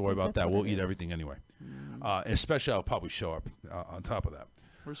you don't have to worry about that's that. what We'll it eat is. everything anyway. Especially, I'll probably show up on top of that.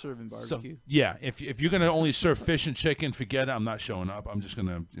 We're serving So, barbecue. yeah, if you're going to only serve fish and chicken, forget it. I'm not showing up. I'm just going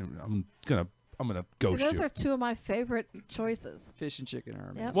to, I'm going to ghost Those you. are two of my favorite choices. Fish and chicken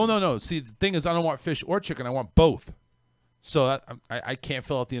are amazing. Yep. Well, no. See, the thing is, I don't want fish or chicken. I want both. So I can't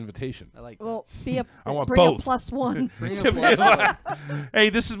fill out the invitation. I like that. Well, I want bring both. a +1. Bring a plus one.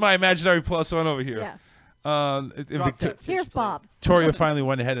 Hey, this is my imaginary +1 over here. Yeah. Drop that fish Here's plate. Bob. Victoria finally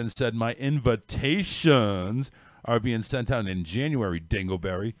went ahead and said, my invitations are being sent out in January,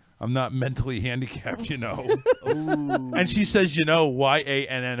 Dingleberry. I'm not mentally handicapped, you know. And she says,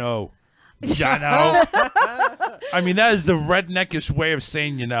 YANNO. You know. I mean, that is the redneckish way of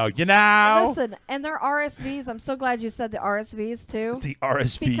saying, you know. Listen, and their RSVs, I'm so glad you said the RSVs too. The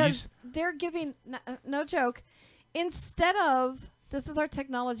RSVs. Because they're giving, no joke, instead of, this is our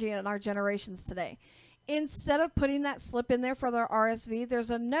technology and our generations today, instead of putting that slip in there for their RSV, there's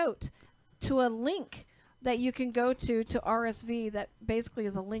a note to a link that you can go to RSV that basically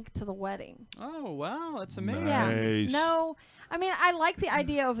is a link to the wedding. Oh, wow. That's amazing. Nice. Yeah. No, I mean, I like the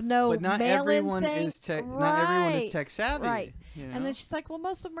idea of no But not mail-in everyone thing. is tech. Not everyone is Right. tech savvy. Right. you know? And then she's like, well,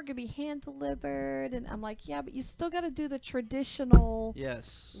 most of them are going to be hand delivered. And I'm like, yeah, but you still got to do the traditional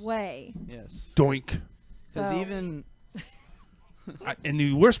Yes. way. Yes. Doink. Because So- even And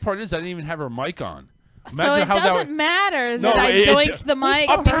the worst part is I didn't even have her mic on. So it doesn't matter that I it- doinked the mic.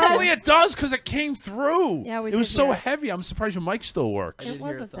 Apparently it does because it came through. Yeah, we It was did so hear it. heavy. I'm surpurped your mic still works. It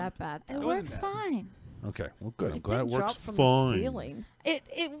wasn't that bad. It works fine. Okay. Well, good. I'm It glad it didn't works drop from fine. the ceiling.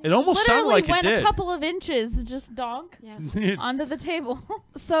 It almost sounded like it went did. a couple of inches, just donk onto the table.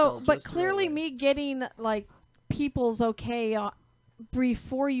 So, but clearly me getting like people's okay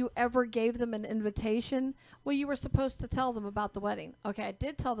before you ever gave them an invitation, well, you were supposed to tell them about the wedding. Okay, I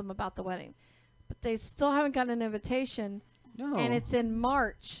did tell them about the wedding, but they still haven't gotten an invitation. No. And it's in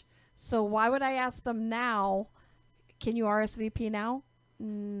March. So why would I ask them now, can you RSVP now?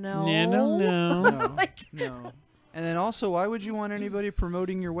 No. No. No. And then also, why would you want anybody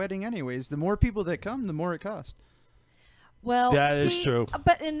promoting your wedding anyways? The more people that come, the more it costs. Well, that is see, true.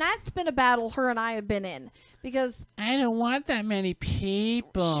 And that's been a battle her and I have been in because I don't want that many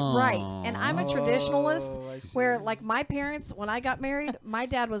people. Right. And I'm a traditionalist where, like, my parents, when I got married, my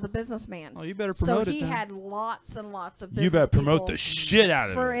dad was a businessman. Oh, you better promote it. So he then. had lots and lots of business. You better promote people. the shit out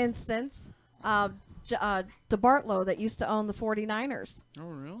of For it. instance, DeBartolo that used to own the 49ers. Oh,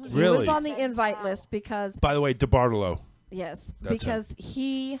 really? He was on the invite list because. By the way, DeBartolo. Yes, That's because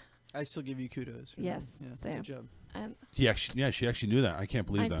he. I still give you kudos. For Yes, that. Yeah, Sam. Good job. And She actually knew that. I can't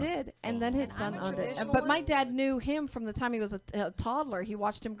believe that. I did, and then his son owned it. But my dad knew him from the time he was a toddler. He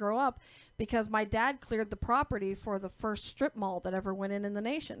watched him grow up because my dad cleared the property for the first strip mall that ever went in the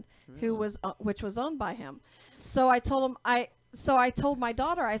nation, which was owned by him. So I told him I told my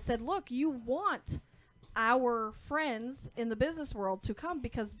daughter, I said, look, you want our friends in the business world to come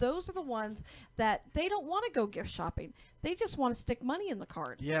because those are the ones that they don't want to go gift shopping. They just want to stick money in the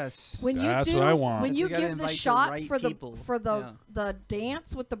card. Yes. When That's you do, what I want. When you gotta give the invite the shot right for people. the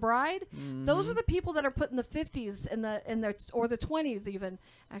dance with the bride, those are the people that are put in the 50s or the 20s even.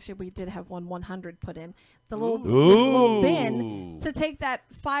 Actually, we did have 100 put in the little bin to take that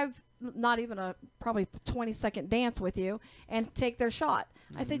not even probably 20-second dance with you and take their shot.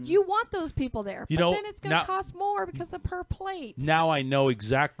 I said, you want those people there, but then it's going to cost more because of per plate. Now I know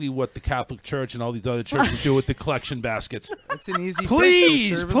exactly what the Catholic Church and all these other churches do with the collection baskets. It's an easy.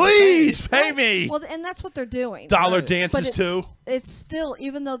 Please pay me. Well, and that's what they're doing. Dollar dances too. It's still,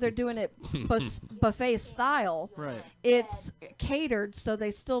 even though they're doing it buffet style, right? It's catered, so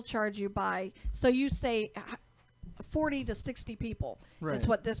they still charge you by. So you say 40 to 60 people is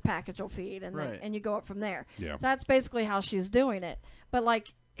what this package will feed, and then, and you go up from there. Yeah. So that's basically how she's doing it. But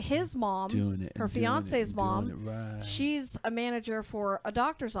like his mom, her fiance's mom, she's a manager for a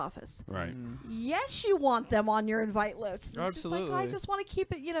doctor's office. Right. Yes, you want them on your invite list. It's Absolutely. just like, I just want to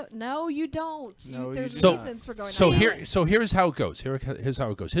keep it. No, you don't. No, there's you don't. reasons for going. Here's how it goes. Here's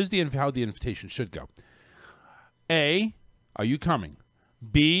how it goes. Here's how the invitation should go. A, are you coming?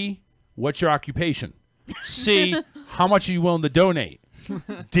 B, what's your occupation? C, how much are you willing to donate?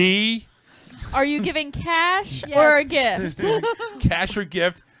 D, are you giving cash or a gift? Cash or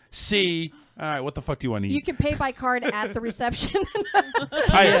gift. C, all right, what the fuck do you want to eat? You can pay by card at the reception.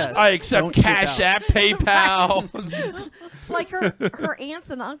 I accept Cash App, PayPal. Like her aunts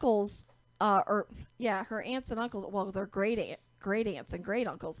and uncles, her aunts and uncles. Well, they're great aunts and great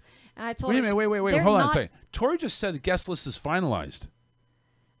uncles. And I told her, wait, hold on a second. Tori just said the guest list is finalized.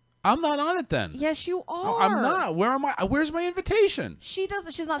 I'm not on it then. Yes, you are. I'm not. Where am I? Where's my invitation? She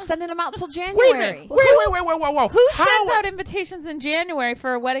doesn't. She's not sending them out till January. Wait a minute. Whoa. Who sends out invitations in January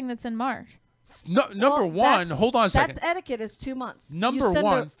for a wedding that's in March? Number one, hold on a second. That's etiquette. It's 2 months. Number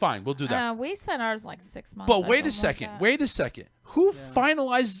one, fine, we'll do that. We sent ours like 6 months. But wait a second. Who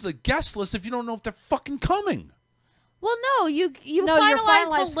finalizes the guest list if you don't know if they're fucking coming? Well, no, you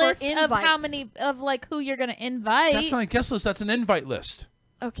finalize the list of how many of like who you're going to invite. That's not a guest list. That's an invite list.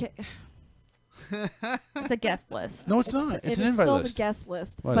 Okay. It's a guest list. No, it's not. It's an invite list. It's still the guest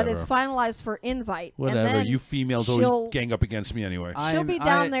list, but it's finalized for invite. Whatever. And then you females always gang up against me anyway. She'll be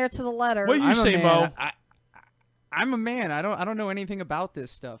down there to the letter. What do you say, Mo? I'm a man. I don't know anything about this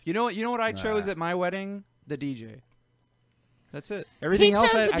stuff. You know what I chose at my wedding? The DJ. That's it. Everything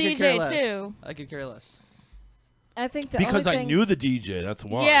else I could care less. Too. I could care less. I think because I knew the DJ. That's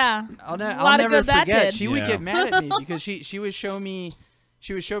why. Yeah. I'll never forget. She would get mad at me because she would show me.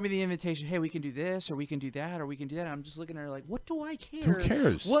 She would show me the invitation. Hey, we can do this, or we can do that, or we can do that. And I'm just looking at her like, what do I care? Who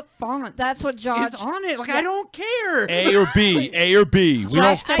cares? What font? That's what Josh is on it. Like, I don't care. A or B. A or B. We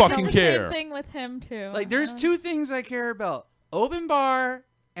don't fucking care. I did the same thing with him too. Like, there's two things I care about: open bar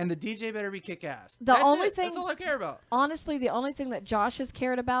and the DJ better be kick ass. That's all I care about. Honestly, the only thing that Josh has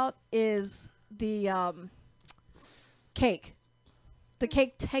cared about is the cake. The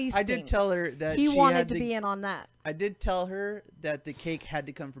cake tasting. I did tell her that he wanted to be in on that. I did tell her that the cake had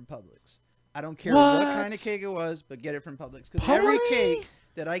to come from Publix. I don't care what kind of cake it was, but get it from Publix. Because every cake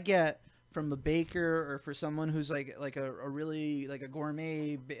that I get from a baker or for someone who's like a really like a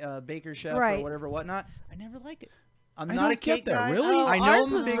gourmet baker chef or whatever whatnot, I never like it. I'm I not don't a cake get that. guy. Really? Oh, I know ours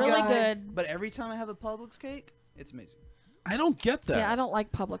I'm a was big really guy, good. but every time I have a Publix cake, it's amazing. I don't get that. Yeah, I don't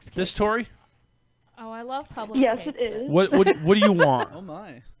like Publix cakes. This Tori? Oh, I love Publix Yes, cakes. it is. What do you want? Oh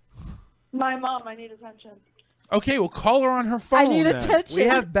my. My mom, I need attention. Okay, well, call her on her phone. I need then. attention. We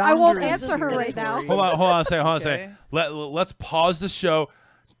have I won't boundaries answer her here, right now. Tori. Hold on a second. Hold on a second. Let's pause the show.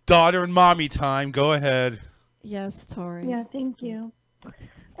 Daughter and mommy time. Go ahead. Yes, Tori. Yeah, thank you.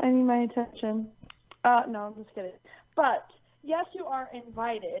 I need my attention. No, I'm just kidding. But, yes, you are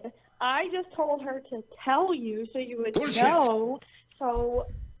invited. I just told her to tell you so you would know, so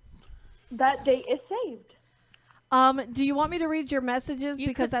that date is saved. Do you want me to read your messages? You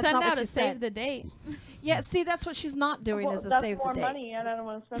because could that's send not out what you a save said. the date. Yeah, see, that's what she's not doing Well, is a that's save more the date. money, and I don't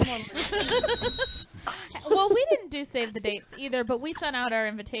want to spend more money. Well, we didn't do save the dates either, but we sent out our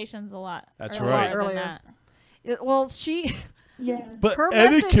invitations a lot. That's earlier right. than Earlier. that. Well, she. Yeah. But Her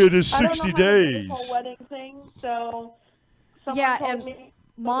etiquette is I don't know 60 how to do days. this whole wedding thing, so someone Yeah, told and me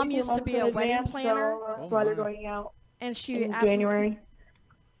Mom a few used to months be in a wedding advance, planner. So that's why they're going out And she in January.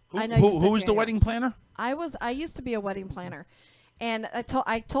 I know. you Who said was the January. wedding planner? I used to be a wedding planner, and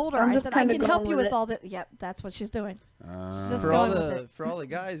I told her I'm I just said I kinda can help going you with with it. all the. Yep, that's what she's doing. She's just For all going with the it. for all the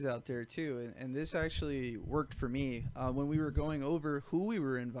guys out there too, and this actually worked for me when we were going over who we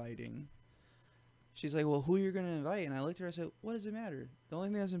were inviting. She's like, "Well, who you're gonna invite?" And I looked at her. I said, "What does it matter? The only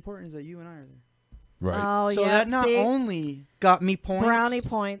thing that's important is that you and I are there." Right. Oh So yeah. that not see? only got me points, Brownie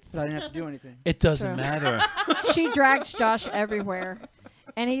points. but I didn't have to do anything. It doesn't True. matter. She drags Josh everywhere,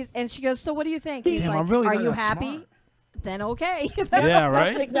 and she goes, "So what do you think?" He's Damn, like, I'm really "Are not you that happy?" smart. Then okay. Yeah,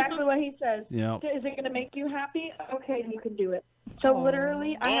 right? That's exactly what he says. Yeah. Is it going to make you happy? Okay, you can do it. So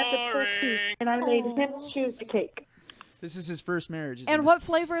literally, I had to push teeth, and I made him choose the cake. This is his first marriage. isn't And it? what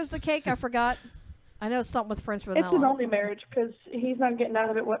flavor is the cake? I forgot. I know something with French It's his vanilla. only marriage because he's not getting out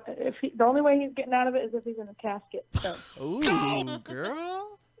of it. The only way he's getting out of it is if he's in a casket. So Ooh,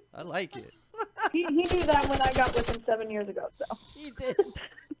 girl, I like it. he knew that when I got with him 7 years ago. So He did.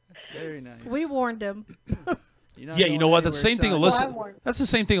 Very nice. We warned him. You're not Yeah, you going know what? That's the anywhere, same thing. son. Well, I Alyssa. warned. That's the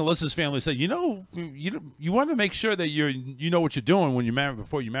same thing. Alyssa's family said. You want to make sure that you know what you're doing when you marry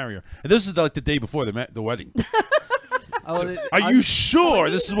before you marry her. And this is like the day before the wedding. Oh, Are you sure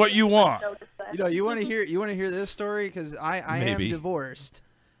this is what you want? You want to hear this story because I am Maybe. divorced.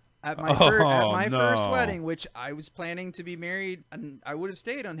 At my, Oh, first no. wedding, which I was planning to be married, and I would have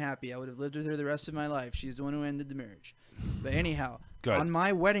stayed unhappy. I would have lived with her the rest of my life. She's the one who ended the marriage. But anyhow, Good. on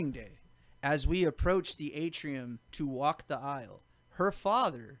my wedding day, as we approached the atrium to walk the aisle, her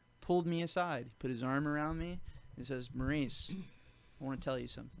father pulled me aside, put his arm around me, and says, "Maurice, I want to tell you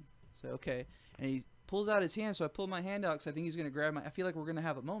something." I said, "Okay." And he pulls out his hand, so I pull my hand out because I think he's going to grab my... I feel like we're going to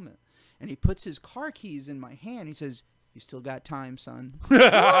have a moment. And he puts his car keys in my hand. He says, "You still got time, son."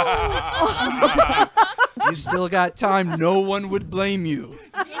 You still got time. No one would blame you.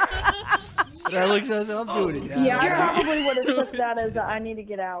 And I looked at him and said, "I'm doing it, Dad." yeah, I probably would have took that as I need to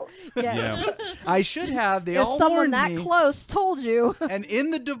get out. Yes. Yeah. I should have. They If all someone warned that me. close told you. And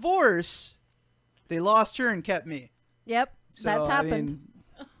in the divorce, they lost her and kept me. Yep. So, That's I happened.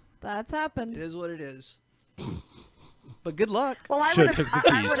 mean, That's happened. it is what it is. But good luck. Well, I Should've would have. took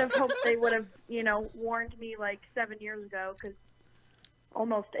the I keys. would have hoped they would have, warned me like 7 years ago because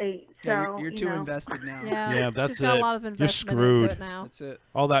almost 8. So Yeah, you're too you know. invested now. Yeah. Yeah, that's She's got it. a lot of You're investment screwed. into it now. That's it.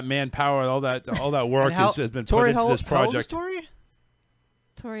 All that manpower, all that work And how- has been Tori, put into how, this how old is project. Tori?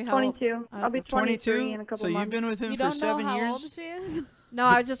 Tori, how old? 22. I was I'll be gonna say 23 22. in a couple So months. you've been with him You for don't know 7 how years. old she is? No,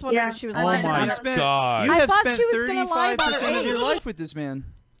 I just wondered Yeah. if she was Oh lying my about You it. spent, God. You I have thought spent she was gonna lie about her 35% of your age. life with this man.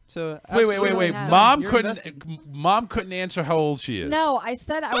 So Wait. absolutely. has. Mom You're couldn't. invested. Mom couldn't answer how old she is. No, I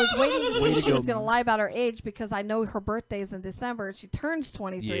said I was waiting to see Way if to she go, was going to Mom. lie about her age because I know her birthday is in December and she turns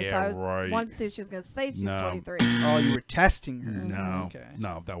 23. Yeah, so I right. wanted to see if she was going to say she's No. 23. Oh, you were testing her. No. Okay.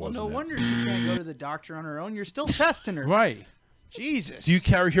 No, that Well, wasn't no it. wonder she can't go to the doctor on her own. You're still testing her. Right. Jesus. Do you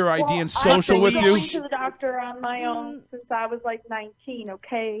carry her ID and I've social been with you? going to the doctor on my own since I was like 19.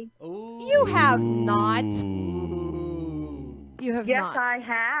 Okay. You have not. You have Yes, not. I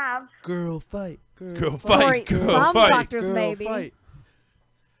have. Girl fight. Girl Tori, fight. Girl some fight. doctors Girl maybe. fight.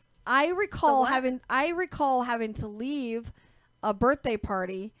 I recall what? having to leave a birthday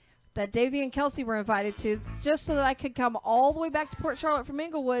party that Davey and Kelsey were invited to just so that I could come all the way back to Port Charlotte from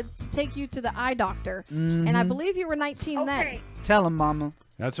Inglewood to take you to the eye doctor. And I believe you were 19 then. Okay. Tell him, Mama.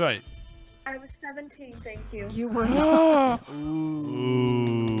 That's right. I was 17. Thank you. You were not.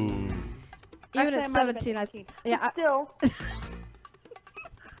 Ooh. Even Actually, at I might have been 17, 18. yeah, But still.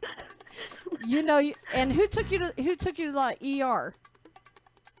 and who took you to the ER?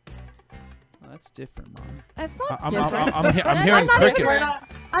 Oh, that's different, Mom. That's not I'm different. hearing not crickets. even-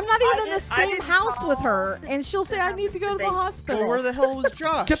 I'm not even in the same house with her, and she'll say I need to go to the hospital. Well, where the hell was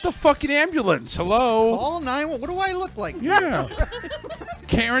Josh? Get the fucking ambulance. Hello. Call 911. What do I look like? Yeah.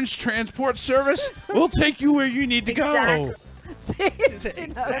 Karen's Transport Service. We'll take you where you need to go.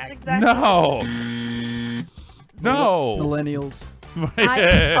 Exactly. No. No. Millennials. Oh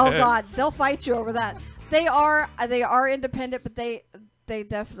God, they'll fight you over that. They are independent, but they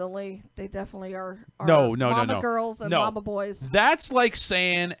definitely are mama girls and mama boys. That's like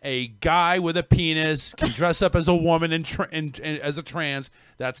saying a guy with a penis can dress up as a woman and as a trans.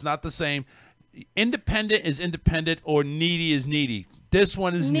 That's not the same. Independent is independent, or needy is needy. This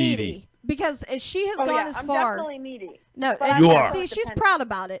one is needy. Because she has gone as far. I'm definitely needy. No, But you are. See, she's proud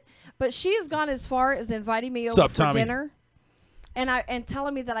about it, but she has gone as far as inviting me over for dinner, and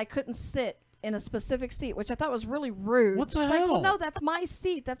telling me that I couldn't sit in a specific seat, which I thought was really rude. What the She's hell? like, well, no, that's my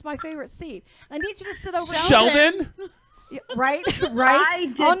seat. That's my favorite seat. I need you to sit over Sheldon? Yeah, right? I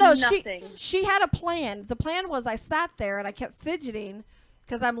did Oh no, nothing. she had a plan. The plan was I sat there and I kept fidgeting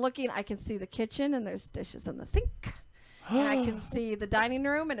because I'm looking. I can see the kitchen and there's dishes in the sink. And I can see the dining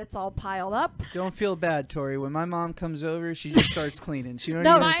room, and it's all piled up. Don't feel bad, Tori. When my mom comes over, she just starts cleaning. She don't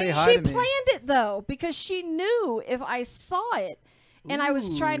even say hi to me. She planned it, though, because she knew if I saw it, and I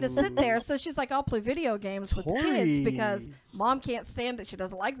was trying to sit there. So she's like, I'll play video games with the kids because Mom can't stand it. She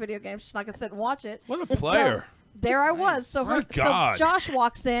doesn't like video games. She's not going to sit and watch it. What a player. So there I was. So, My God. so Josh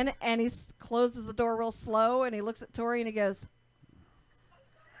walks in, and he closes the door real slow, and he looks at Tori, and he goes,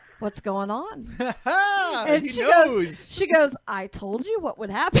 what's going on? And she goes, I told you what would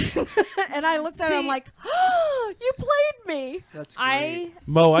happen. And I looked at her, I'm like, oh, you played me. That's great.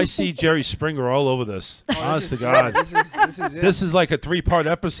 Mo, I see Jerry Springer all over this. Honest to God. This is it. This is like a 3-part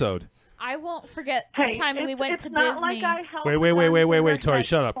episode. I won't forget the time we went to Disney. Wait, Tori,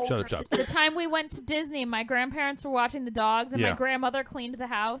 shut up. The time we went to Disney, my grandparents were watching the dogs, and my grandmother cleaned the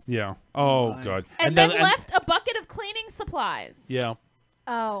house. Yeah. Oh, God. And then left a bucket of cleaning supplies. Yeah.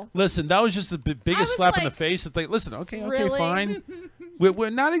 Oh. Listen, that was just the biggest slap in the face. It's like, listen, okay, really? Fine.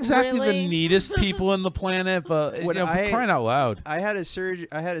 We're not exactly the neatest people on the planet, but for crying out loud. I had a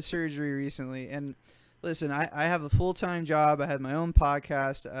surgery recently, and listen, I have a full-time job. I have my own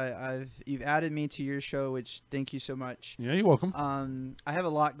podcast. You've added me to your show, which thank you so much. Yeah, you're welcome. I have a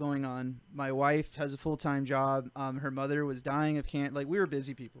lot going on. My wife has a full-time job. Her mother was dying of cancer. Like, we were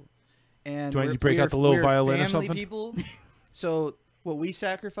busy people. And Do you break out the little violin or something? People. So what we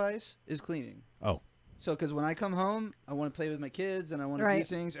sacrifice is cleaning. Oh. So, because when I come home, I want to play with my kids and I want to do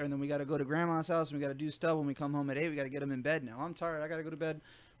things, and then we got to go to grandma's house and we got to do stuff. When we come home at 8, we got to get them in bed now. I'm tired. I got to go to bed.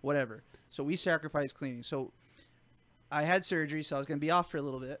 Whatever. So we sacrifice cleaning. So I had surgery, so I was going to be off for a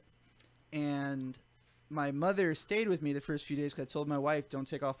little bit. And my mother stayed with me the first few days because I told my wife, don't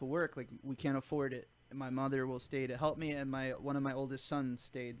take off of work. Like, we can't afford it. And my mother will stay to help me, and one of my oldest sons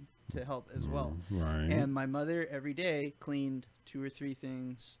stayed to help as well. Right. And my mother every day cleaned 2 or 3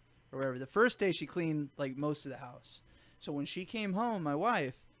 things or whatever. The first day she cleaned like most of the house. So when she came home, my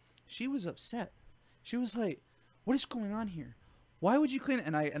wife, she was upset. She was like, what is going on here? Why would you clean it?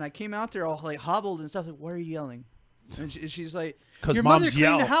 And I came out there all like hobbled and stuff. Like, why are you yelling? And she's like, your mother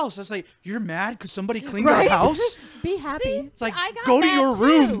cleaned the house. I was like, you're mad because somebody cleaned our house? Be happy. It's like, go to your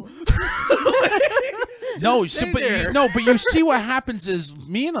room. No, but you see what happens is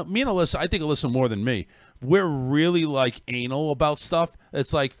me and Alyssa, I think Alyssa more than me, we're really like anal about stuff.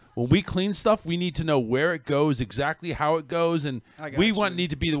 It's like when we clean stuff, we need to know where it goes, exactly how it goes, and we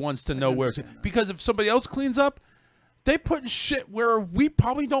need to be the ones to know where it's because if somebody else cleans up, they put shit where we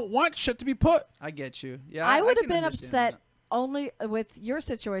probably don't want shit to be put. I get you. Yeah, I would have been upset only with your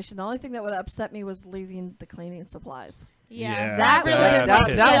situation. The only thing that would upset me was leaving the cleaning supplies. Yeah, that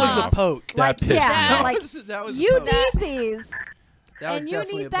was a poke. Like, That was you a poke. need these, and you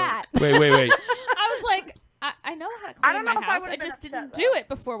need that. Wait. I was like, I know how to clean my house. I just didn't do it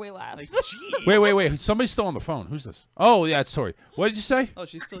before we left. Like, wait. Somebody's still on the phone. Who's this? Oh, yeah, it's Tori. What did you say? Oh,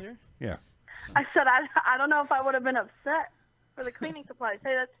 she's still here? Yeah. I said I don't know if I would have been upset for the cleaning supplies.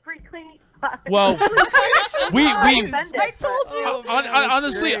 Hey, that's free cleaning supplies. Well, I told you.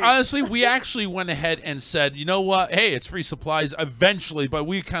 Honestly, we actually went ahead and said, you know what? Hey, it's free supplies eventually, but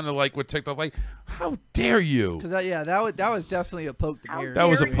we kind of like were ticked off, like, how dare you? Because that was definitely a poke to mirror. That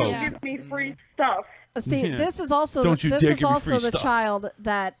was a poke. Give me free stuff. See, this is also the child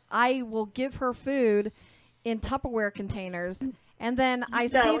that I will give her food in Tupperware containers. And then I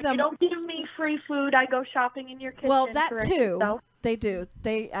see them. You don't give me free food. I go shopping in your kitchen. Well, that correct too. yourself. They do.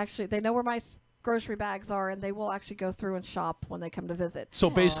 They know where my grocery bags are, and they will actually go through and shop when they come to visit. So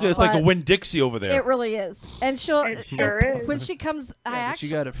basically, it's like a Winn-Dixie over there. It really is. And she'll is. when she comes, I But actually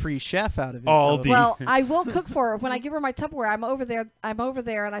you got a free chef out of it. Aldi. well, I will cook for her when I give her my Tupperware. I'm over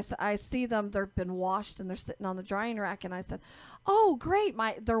there, and I see them. They've been washed and they're sitting on the drying rack. And I said, "Oh, great!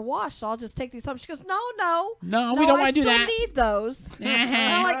 They're washed. So I'll just take these home." She goes, "No, we don't want to do that. I still need those."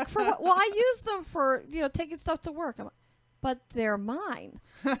 And I'm like, "For what?" Well, I use them for taking stuff to work. I'm like, but they're mine.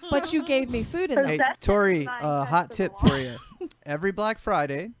 But you gave me food in them. Hey, Tori, hot tip for you. Every Black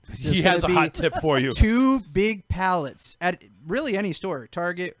Friday, He has a hot tip for you. 2 big pallets at really any store,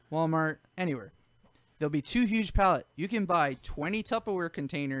 Target, Walmart, anywhere. There'll be 2 huge pallets. You can buy 20 Tupperware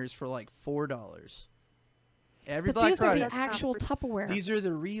containers for like $4. Every Black these Friday. are the actual Tupperware. These are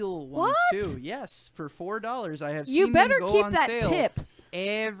the real ones What? too. Yes, for $4. I have You seen better them go keep on that sale tip.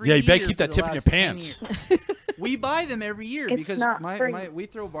 every Yeah, you better year keep for that the tip in your last 10 pants. years. We buy them every year It's because not free. we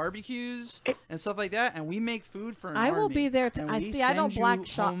throw barbecues and stuff like that, and we make food for an I will army, be there. and I we see. I don't send you black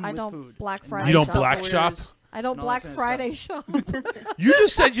shop. home I with don't food. Black And Friday. You don't shop. black shop? I don't and all Black that kind of Friday shop. You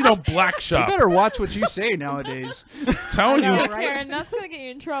just said you don't black shop. You better watch what you say nowadays. Telling you, Karen, that's gonna get you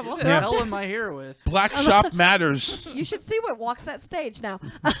in trouble. What the hell am I here with? black shop matters. You should see what walks that stage now.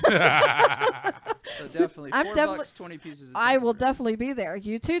 So definitely, I'm $4, definitely- 20 pieces. Of I will Tupperware. definitely be there.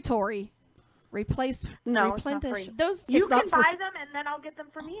 You too, Tori. No, it's not replenish. free. Those You It's not can free. buy them, and then I'll get them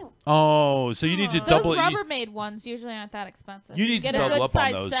from you. Oh, so you need to those double. Rubbermaid ones usually aren't that expensive. You need to get double a good up on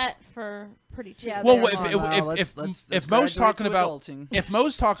size those. set for pretty cheap. Yeah, Well, they're if fine. let's Mo's graduate talking to about adulting. if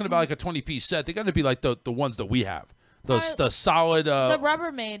Mo's talking about like a 20-piece set, they're gonna be like the ones that we have. The solid. The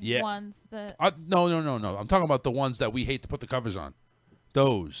Rubbermaid yeah. ones. That No. I'm talking about the ones that we hate to put the covers on.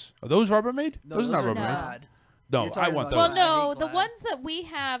 Those are those Rubbermaid? No, those are not are Rubbermaid. bad. No, You're I talking want about- those. well, no, hate the Glad. ones that we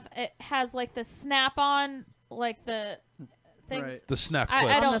have, it has like the snap-on, like the things. Right. The snap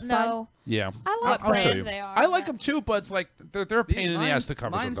I clips. don't know. Yeah, I what like I'll show brands you. they are. I like but- them too, but it's like they're a pain in the ass to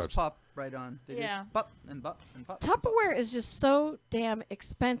cover Mine's sometimes. pop right on. They Yeah. just pop and pop and pop. Tupperware is just so damn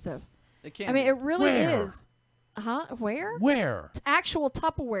expensive. It can I mean, be. it really Where? is. Where? Where? It's actual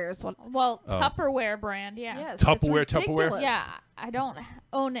Tupperware is what. Well, Oh. Tupperware brand, yeah. Yes, Tupperware, it's Tupperware? ridiculous. Yeah, I don't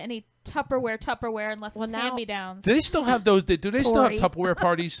own any Tupperware unless Well, it's now- hand-me-downs. Do they still have those? Do they still have Tori. Tupperware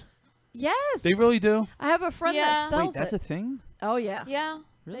parties? Yes. They really do. I have a friend Yeah. that sells Wait, that's it. a thing? Oh yeah. Yeah,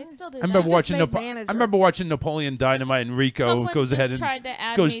 they still do. I remember that. watching. made I manager. remember watching Napoleon Dynamite, and Rico Someone goes just ahead and tried to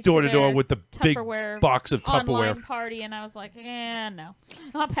add goes me to door to door their with the big Tupperware box of online Tupperware. party, and I was like, no,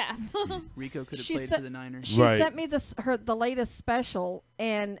 I'll pass. Rico could have She played said- for the Niners. She Right. sent me the latest special,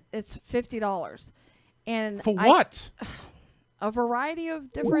 and it's $50. And For what? A variety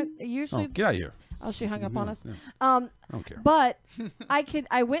of different. Usually. Oh, get out of here! Oh, she hung up on us. Yeah. I don't care. But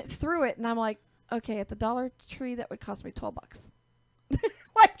I went through it, and I'm like, okay, at the Dollar Tree, that would cost me $12.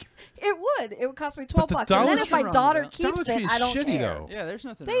 Like it would cost me $12. the And then Dollar if my Tree- daughter Dollar keeps Tree it, is I don't shitty, care. though. Yeah, there's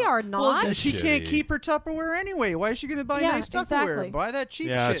nothing. They wrong. are not. Well, That's she can't shitty. keep her Tupperware anyway. Why is she going to buy Yeah, nice Tupperware? exactly. Buy that cheap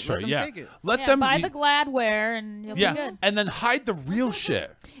Yeah, shit. that's Let right. them Yeah, take it. let yeah, them buy be. the Gladware, and you'll be Yeah, good. and then hide the real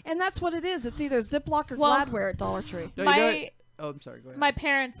shit. And that's what it is. It's either Ziploc or Well, Gladware at Dollar Tree. No, you know My what? Oh, I'm sorry. Go ahead. my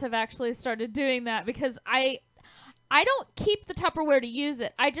parents have actually started doing that because I don't keep the Tupperware to use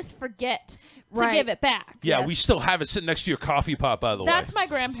it. I just forget to Right. give it back. Yeah, Yes. we still have it sitting next to your coffee pot, by the way. That's my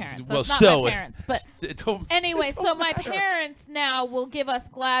grandparents. Well, That's not still, my parents. But Don't- anyway, so my parents now will give us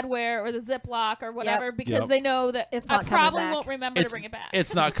Gladware or the Ziploc or whatever because Yep. they know that It's I not coming probably back. won't remember to bring it back.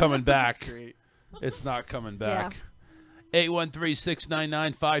 It's not coming back. great. It's not coming back.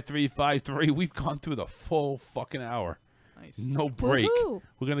 813-699-5353. We've gone through the full fucking hour. Nice. No break. Woohoo.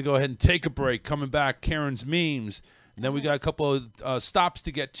 We're going to go ahead and take a break. Coming back, Karen's memes. And then we got a couple of stops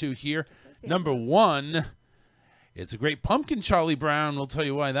to get to here. Number one, it's a great pumpkin, Charlie Brown. We'll tell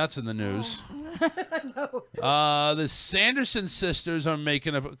you why that's in the news. The Sanderson sisters are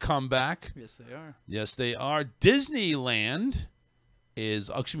making a comeback. Yes, they are. Yes, they are. Disneyland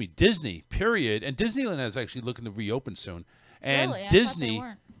is, Disney, period. And Disneyland is actually looking to reopen soon. And Really? I thought they Disney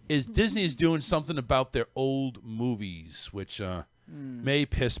weren't. Disney is doing something about their old movies, which may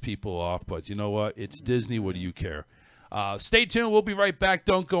piss people off, but you know what? It's Disney. What do you care? Stay tuned. We'll be right back.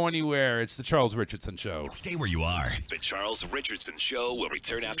 Don't go anywhere. It's the Charles Richardson Show. Stay where you are. The Charles Richardson Show will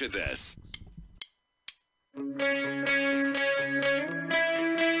return after this.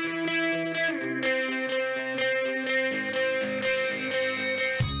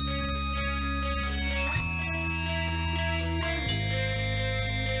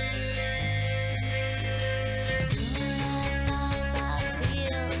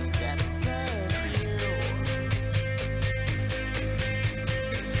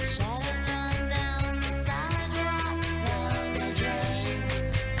 Shadows run down the sidewalk, down the drain.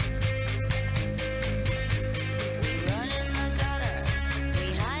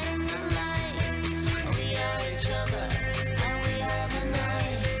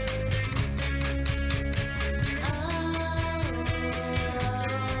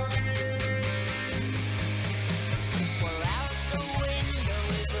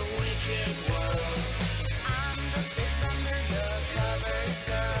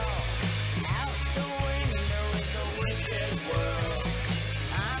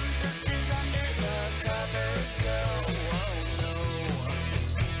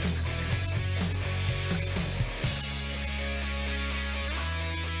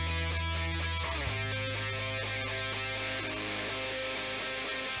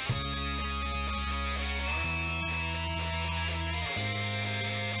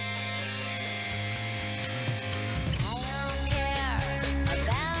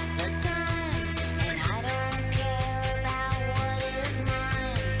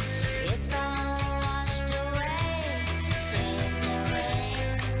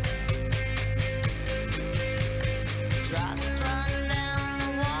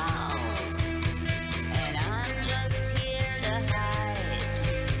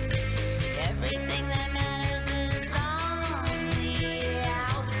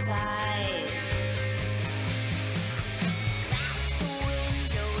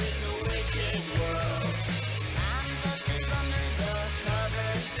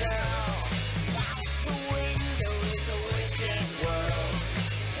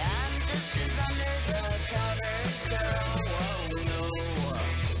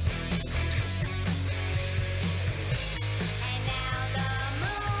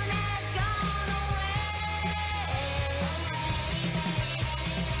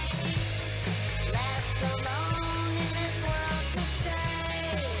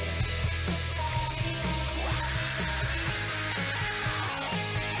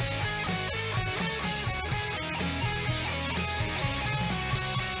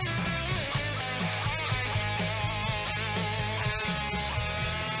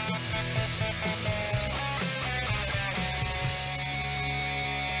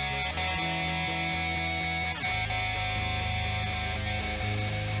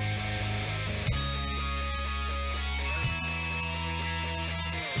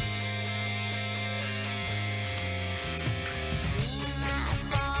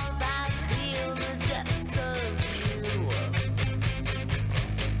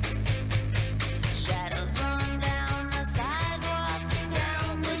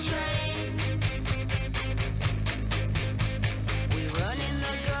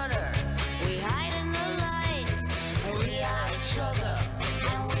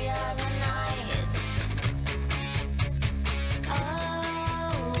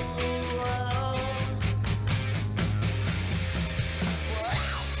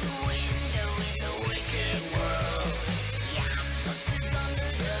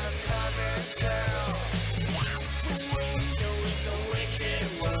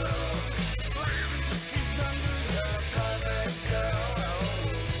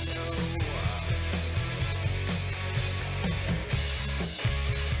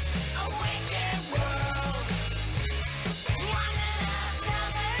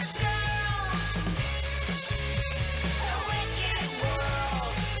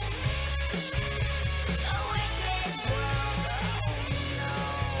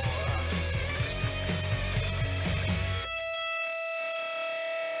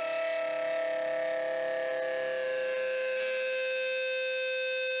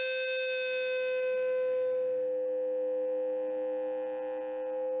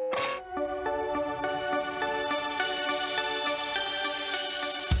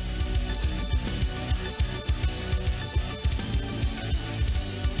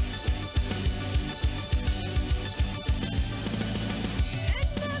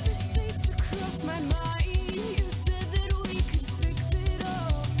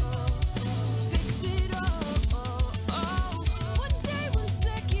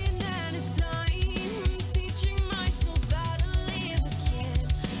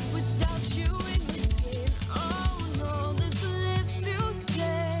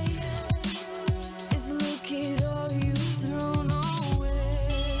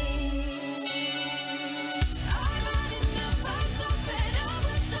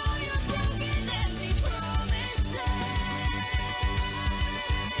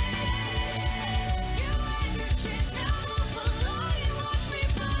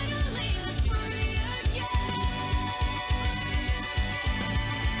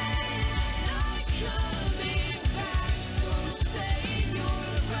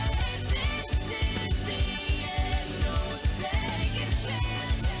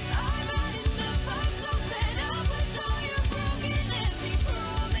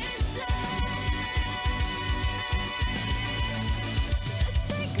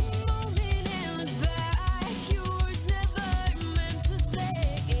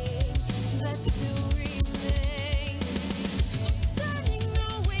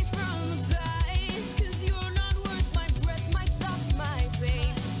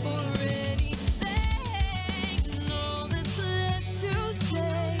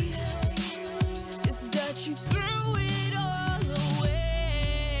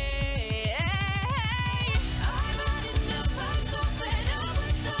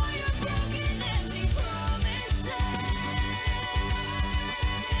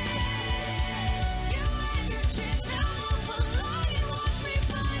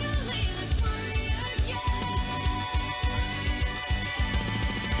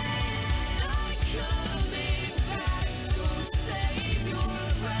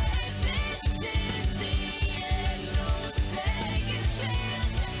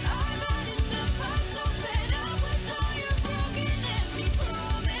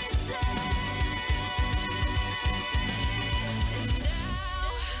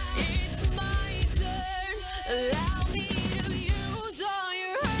 Allow me to use all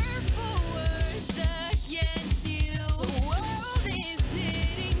your hurtful words against you. The world is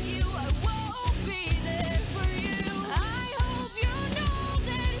hitting you. I won't be there for you. I hope you know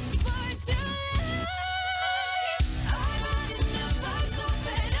that it's far too late. I'm not enough. I'm so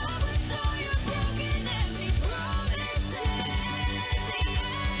fed up with all your broken, empty promises.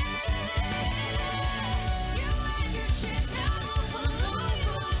 You had your chance, now move along.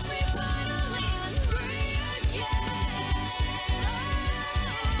 Push me finally and free again.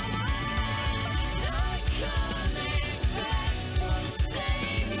 Not coming back, so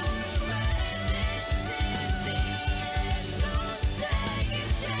save your breath. This is the end, no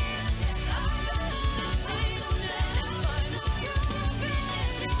second chance. I'm gonna find so that I find all your broken,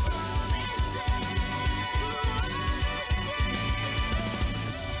 empty promises.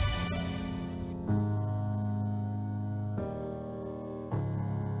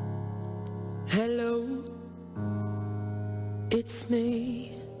 Hello, it's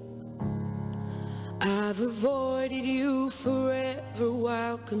me. I've avoided you forever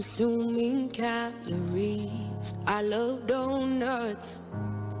while consuming calories. I love donuts,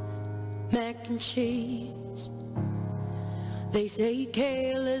 mac and cheese. They say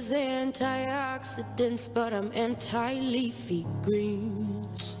kale is antioxidants, but I'm anti-leafy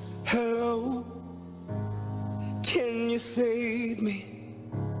greens. Hello, can you save me?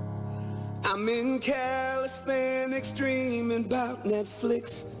 I'm in calisthenics dreaming about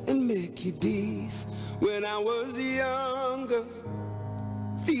Netflix and Mickey D's. When I was younger,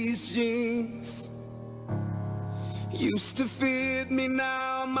 these jeans used to fit me,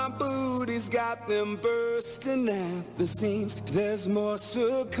 now my booty's got them bursting at the seams. There's more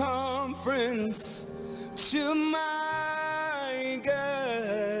circumference to my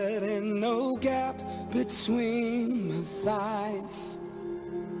gut and no gap between my thighs.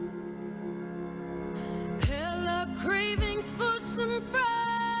 Hella cravings for some fries.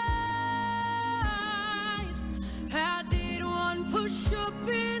 I did one push-up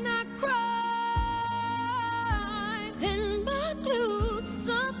and I cried, and my glutes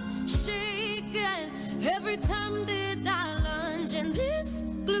up shaking every time that I lunge. And this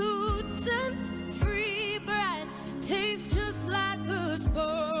gluten-free bread tastes just like a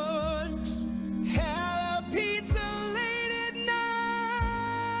sponge. Hella pizza late at night.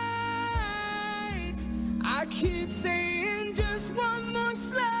 I keep saying just one more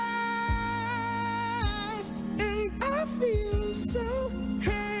slice, and I feel so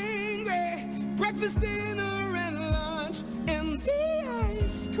hungry. Breakfast, dinner, and lunch, and the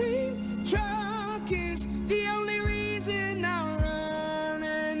ice cream truck is the only reason I run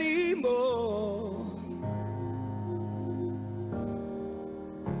anymore.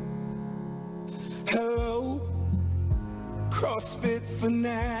 Hello, CrossFit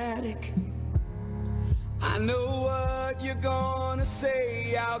fanatic. I know what you're gonna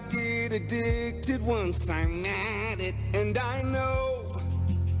say. I'll get addicted once I'm at it. And I know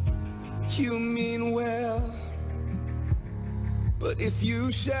you mean well, but if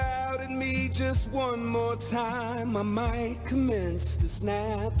you shout at me just one more time, I might commence to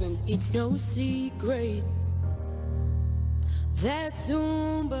snap. And it's no secret that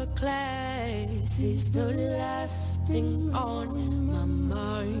Zumba class is the last thing on my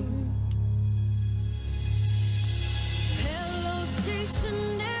mind. Hello,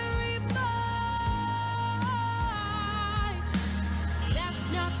 stationary boy. That's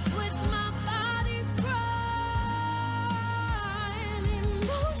not what my body's crying.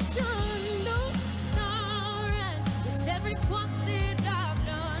 Emotion, no scarring with every squat that I've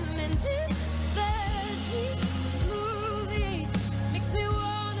done. And this veggie smoothie makes me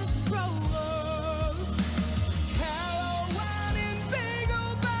wanna throw up. Hello, wine and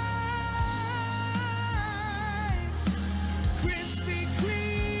bagel bites. Krispy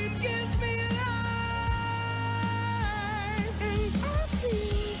Kreme gives me life, and I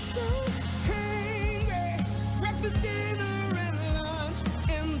feel so hungry. Breakfast, dinner, and lunch,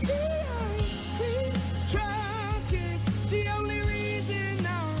 and the ice cream truck is the only reason I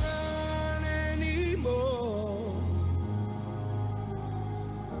run anymore.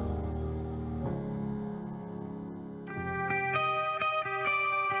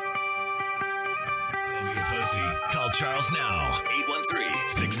 Don't be a pussy. Call Charles now.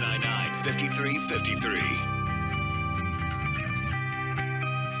 813-699-5353.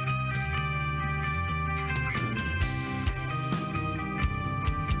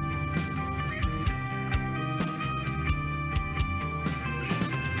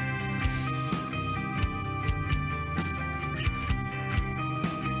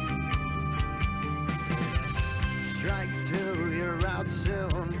 Strike through, you're out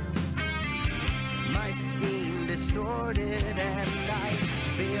soon. My scheme distorted, and I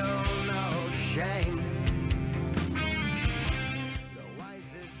feel no shame.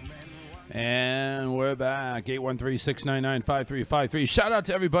 And we're back. 813-699-5353. Shout out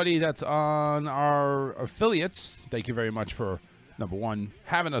to everybody that's on our affiliates. Thank you very much for, number one,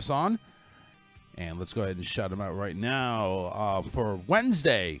 having us on. And let's go ahead and shout them out right now. For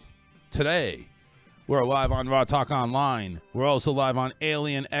Wednesday, today, we're live on Raw Talk Online. We're also live on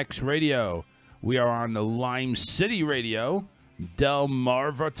Alien X Radio. We are on the Lime City Radio,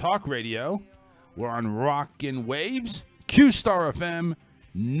 Delmarva Talk Radio. We're on Rockin' Waves, Q-Star FM,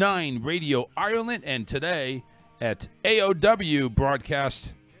 9 Radio Ireland, and today at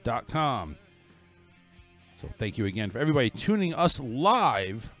AOWbroadcast.com. So thank you again for everybody tuning us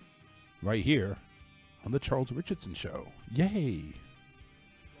live right here on the Charles Richardson Show. Yay.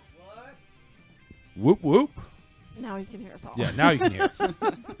 What? Whoop, whoop. Now you can hear us all. Yeah, now you can hear.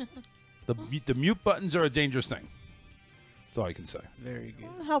 The mute buttons are a dangerous thing. That's all I can say. Very good.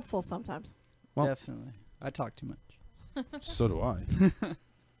 Helpful sometimes. Well, definitely. I talk too much. So do I. I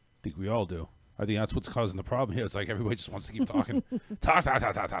think we all do. I think that's what's causing the problem here. It's like everybody just wants to keep talking. Talk. Oh,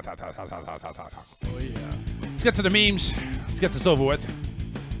 yeah. Let's get to the memes. Let's get this over with.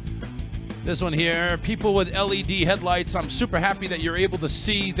 This one here, people with LED headlights. I'm super happy that you're able to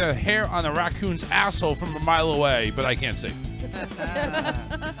see the hair on a raccoon's asshole from a mile away, but I can't see.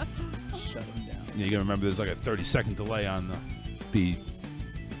 Shut them down. Yeah, you gotta remember there's like a 30-second delay on the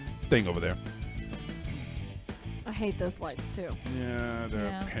thing over there. I hate those lights too. Yeah, they're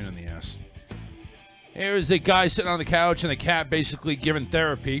a pain in the ass. Here's a guy sitting on the couch and a cat basically giving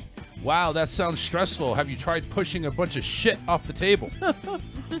therapy. Wow, that sounds stressful. Have you tried pushing a bunch of shit off the table?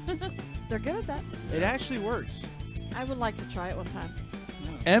 They're good at that. It actually works. I would like to try it one time.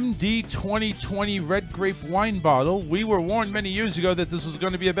 MD 2020 red grape wine bottle. We were warned many years ago that this was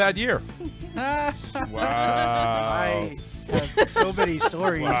going to be a bad year. Wow. I have so many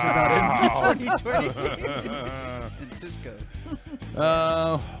stories about MD 2020 and Cisco.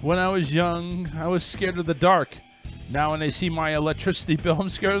 When I was young, I was scared of the dark. Now when I see my electricity bill, I'm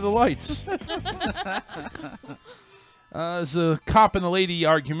scared of the lights. There's a cop and a lady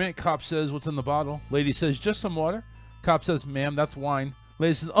argument. Cop says, what's in the bottle? Lady says, just some water. Cop says, ma'am, that's wine.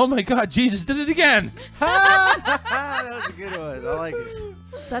 Lady says, oh my God, Jesus did it again. That was a good one. I like it.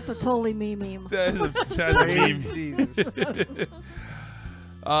 That's a totally me meme. That's a meme. Jesus.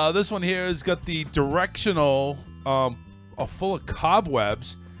 This one here has got the directional full of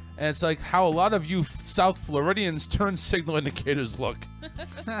cobwebs. And it's like how a lot of you South Floridians turn signal indicators look.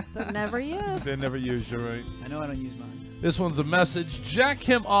 They're never used. They're never used, you're right. I know I don't use mine. This one's a message. Jack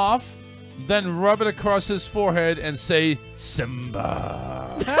him off, then rub it across his forehead and say,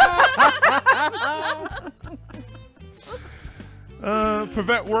 Simba.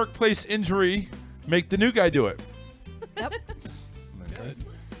 Prevent workplace injury. Make the new guy do it. Yep. Okay.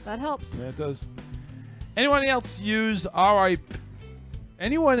 That helps. Yeah, it does. Anyone else use RIP?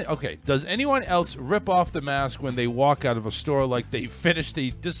 Does anyone else rip off the mask when they walk out of a store like they finished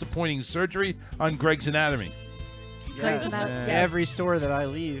a disappointing surgery on Greg's Anatomy? Yes. Every store that I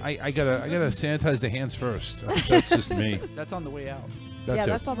leave. I gotta sanitize the hands first. That's just me. That's on the way out.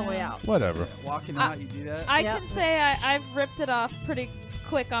 That's on the way out. Whatever. Walking out, you do that? I can say I've ripped it off pretty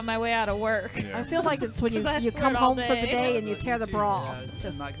quick on my way out of work. Yeah. I feel like it's when 'Cause I you wear come it all home for the day. day and you tear the bra off. Yeah,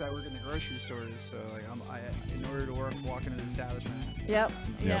 just not because I work in the grocery stores, so like in order to walk into the establishment. Yep.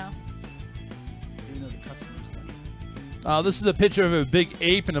 Yeah. Even though the customers don't. This is a picture of a big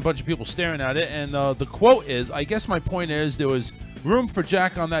ape and a bunch of people staring at it, and the quote is, I guess my point is there was room for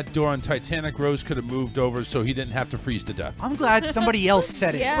Jack on that door and Titanic. Rose could have moved over so he didn't have to freeze to death. I'm glad somebody else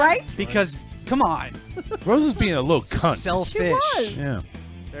said it. Yes. Right? Because, come on. Rose is being a little cunt. Selfish. She was. Yeah.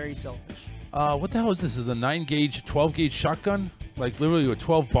 Very selfish. What the hell is this? Is a 9-gauge, 12-gauge shotgun? Like literally with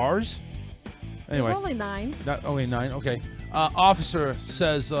 12 bars? Anyway. There's only 9. Only 9, okay. Officer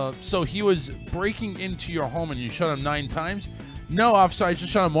says, so he was breaking into your home and you shot him 9 times? No, officer, I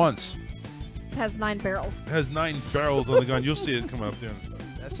just shot him once. It has 9 barrels. It has 9 barrels on the gun. You'll see it coming up there.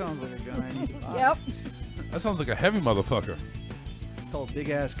 That sounds like a gun I need to buy. Yep. That sounds like a heavy motherfucker. It's called Big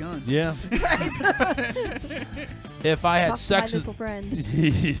Ass Gun. Yeah. If I had Talk to sex, my little friend.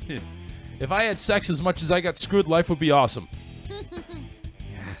 if I had sex as much as I got screwed, life would be awesome.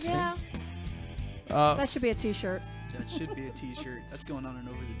 Yeah. That should be a T-shirt. That should be a T-shirt. That's going on an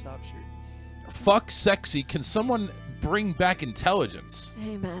over-the-top shirt. Fuck sexy. Can someone bring back intelligence?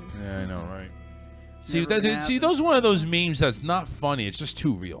 Amen. Yeah, I know, right? It's See, never gonna those happen. are one of those memes that's not funny. It's just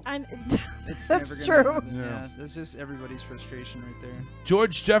too real. It's That's never gonna true. happen. Yeah. Yeah, that's just everybody's frustration right there.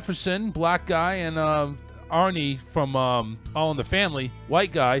 George Jefferson, black guy, and Arnie from All in the Family,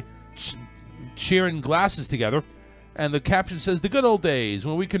 white guy, cheering glasses together. And the caption says, "The good old days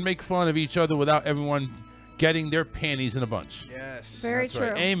when we could make fun of each other without everyone getting their panties in a bunch." Yes. Very That's true.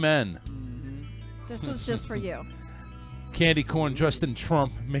 right. Amen. This was just for you. Candy corn dressed in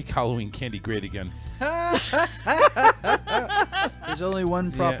Trump. Make Halloween candy great again. There's only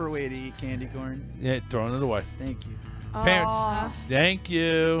one proper way to eat candy corn. Yeah, throwing it away. Thank you. Parents, Aw. thank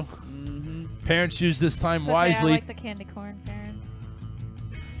you. Parents use this time It's okay, wisely. I like the candy corn, Karen.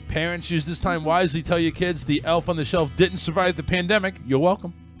 Parents use this time wisely. Tell your kids the elf on the shelf didn't survive the pandemic. You're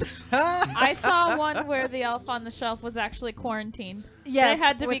welcome. I saw one where the elf on the shelf was actually quarantined. Yes, They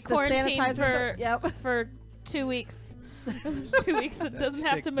had to be with the quarantined sanitizers. for 2 weeks. 2 weeks it doesn't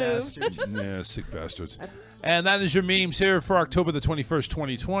have to move. Yeah, sick bastards. And that is your memes here for October the 21st,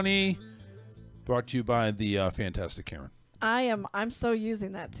 2020. Brought to you by the fantastic Karen. I'm so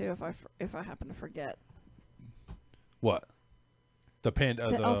using that too if I happen to forget. What? The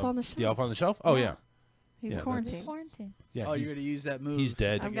elf on the shelf. The elf on the shelf? Oh, yeah. He's Yeah, quarantined. Yeah, oh, you're gonna use that move. He's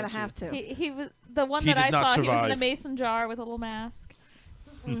dead. I'm gonna have to. He was the one He that I did not saw. He was in a survive. mason jar with a little mask.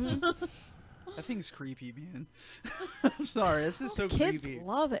 That thing's creepy, man. I'm sorry, this is so Kids creepy.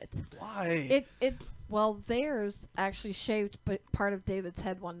 love it. Why? Well, theirs actually shaved part of David's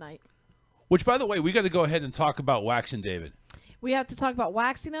head one night. Which, by the way, we got to go ahead and talk about waxing David. We have to talk about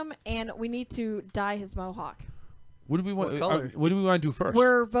waxing him, and we need to dye his mohawk. What do we want? What color? What do we want to do first?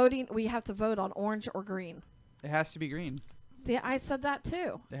 We're voting. We have to vote on orange or green. It has to be green. See, I said that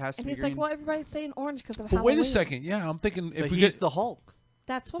too. It has to and be he's green. like, "Well, everybody's saying orange because of But Halloween." wait a second. Yeah, I'm thinking if But we he's get the Hulk.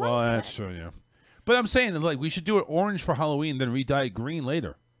 That's what well, I said. that's true. Yeah, but I'm saying like we should do it orange for Halloween, then re-dye it green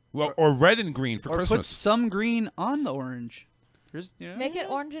later. Well, or red and green for Or put Christmas. some green on the orange. There's, you know, Make it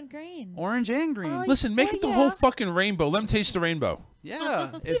orange and green. orange and green. Listen, make it the whole fucking rainbow. Let them taste the rainbow.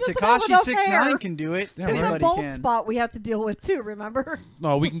 Yeah, if doesn't have Takashi enough 69 hair. can do it, Yeah, There's right. a anybody bald can. spot we have to deal with too. Remember?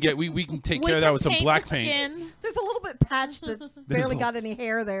 No, we can get we can take We care of that can with some paint black the paint. skin. There's a little bit patch that's barely a- got any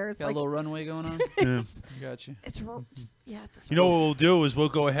hair there. It's Got like a little runway going on. it's, Gotcha. it's yeah. It's just You know what we'll do is we'll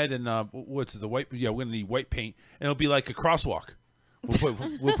go ahead and what's it, the white? Yeah, we're gonna need white paint, and it'll be like a crosswalk.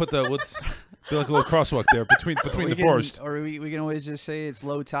 We'll put the be like a little crosswalk there between the forest. Or we can always just say it's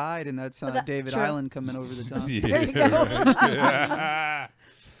low tide, and that's David sure. Island coming over the top. There you go.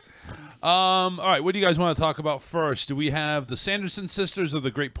 All right, what do you guys want to talk about first? Do we have the Sanderson sisters or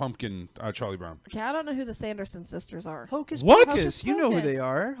the Great Pumpkin, Charlie Brown? Okay, I don't know who the Sanderson sisters are. Hocus What? Pocus. Hocus You know who they Pocus.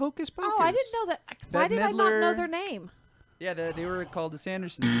 are. Hocus Pocus. Oh, I didn't know that. Why Bette did I not know Midler. their name? Yeah, they were called the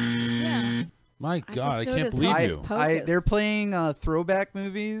Sandersons. Yeah. My I God, just I knew it can't as believe Hocus you. Pocus. They're playing throwback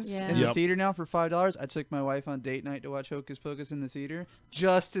movies Yeah. in the Yep. theater now for $5. I took my wife on date night to watch Hocus Pocus in the theater.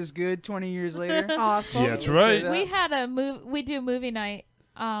 Just as good 20 years later. Awesome. Yeah, that's We'll say right. that. We had a we do movie night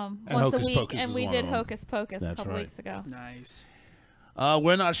once a Hocus week, Pocus and is we one did of them. Hocus Pocus a That's couple right. weeks ago. Nice.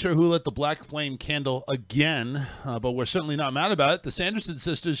 We're not sure who lit the black flame candle again, but we're certainly not mad about it. The Sanderson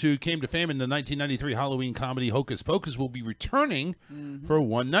sisters, who came to fame in the 1993 Halloween comedy Hocus Pocus, will be returning for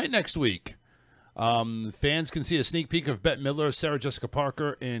one night next week. Fans can see a sneak peek of Bette Midler, Sarah Jessica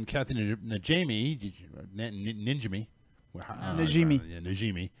Parker, and Kathy Najimy,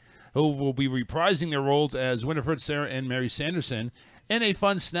 Najimy, who will be reprising their roles as Winifred, Sarah, and Mary Sanderson in a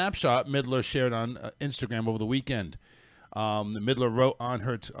fun snapshot Midler shared on Instagram over the weekend. Midler wrote on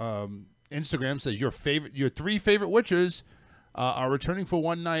her Instagram, says, your three favorite witches are returning for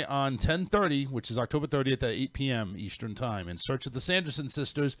one night on 10:30, which is October 30th at 8 p.m. Eastern Time. In Search of the Sanderson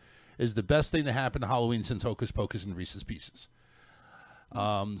Sisters is the best thing to happen to Halloween since Hocus Pocus and Reese's Pieces.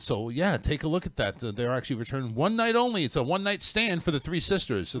 So, yeah, take a look at that. They're actually returning one night only. It's a one-night stand for the three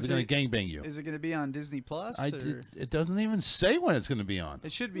sisters, so they're going to gangbang you. Is it going to be on Disney Plus? It doesn't even say when it's going to be on.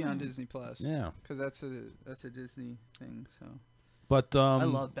 It should be on Disney Plus. Yeah. Because that's a Disney thing. So. But I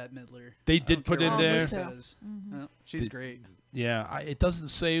love Bette Midler. They I did don't put care in what there. anyone says. No, she's great. Yeah, it doesn't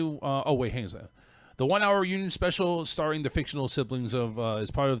say. Oh wait, hang on a second. The 1 hour reunion special starring the fictional siblings of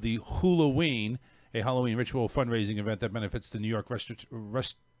is part of the Halloween, a Halloween ritual fundraising event that benefits the New York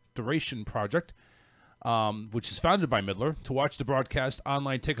Restoration Project, which is founded by Midler. To watch the broadcast,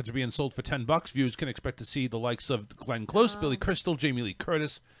 online tickets are being sold for $10. Viewers can expect to see the likes of Glenn Close, Billy Crystal, Jamie Lee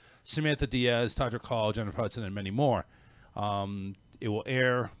Curtis, Samantha Diaz, Todrick Hall, Jennifer Hudson, and many more. It will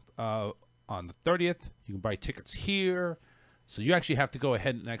air on the 30th. You can buy tickets here. So you actually have to go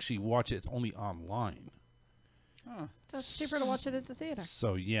ahead and actually watch it. It's only online. Oh. So it's cheaper to watch it at the theater.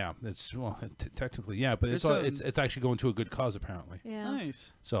 So yeah, it's technically yeah, but it's actually going to a good cause apparently. Yeah.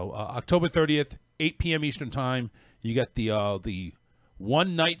 Nice. So October 30th, 8 p.m. Eastern Time. You got the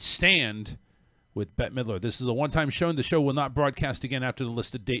one night stand with Bette Midler. This is a one-time show, and the show will not broadcast again after the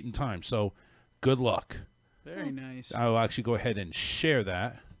listed date and time. So good luck. Very nice. I will actually go ahead and share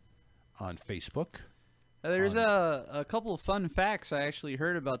that on Facebook. There's a couple of fun facts I actually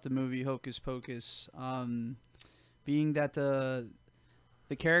heard about the movie Hocus Pocus. Being that the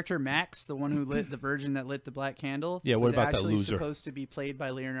character Max, the one who lit the virgin that lit the black candle, Yeah, what was about that actually loser? supposed to be played by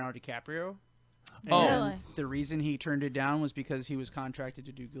Leonardo DiCaprio. Oh. And Really? the reason he turned it down was because he was contracted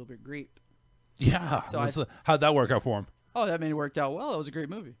to do Gilbert Grape. Yeah. So How'd that work out for him? Oh, that made it worked out well. It was a great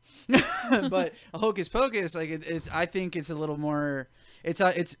movie. But Hocus Pocus, like it's, I think it's a little more.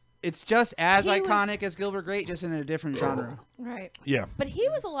 It's just as He iconic as Gilbert Grape, just in a different genre. Right. Yeah. But he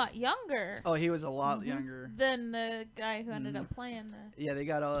was a lot younger. Oh, he was a lot younger. Than the guy who ended up playing the. Yeah, they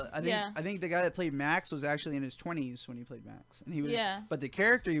got I think the guy that played Max was actually in his 20s when he played Max, and he was. Yeah. But the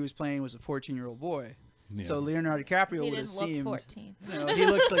character he was playing was a 14-year-old boy. Yeah. So Leonardo DiCaprio He would have didn't look seemed 14. No, he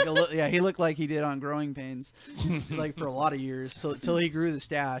looked like he looked like he did on Growing Pains, like for a lot of years, till he grew the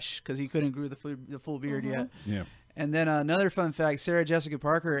stash because he couldn't grow the full beard yet. Yeah. And then another fun fact: Sarah Jessica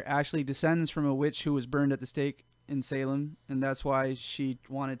Parker actually descends from a witch who was burned at the stake in Salem, and that's why she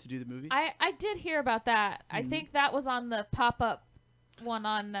wanted to do the movie. I did hear about that. I think that was on the pop-up one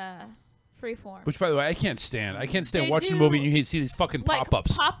on Freeform. Which, by the way, I can't stand. I can't stand They watching a do, movie and you see these fucking like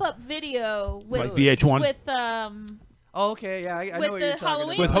pop-ups. pop-up video with Like VH1? with Oh, okay, yeah, I with know what you're the talking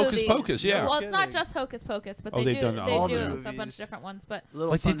Halloween With Hocus movies. Pocus, yeah. Well, it's not kidding. just Hocus Pocus, but Oh, they they've do done all they the do movies. a bunch of different ones. But Little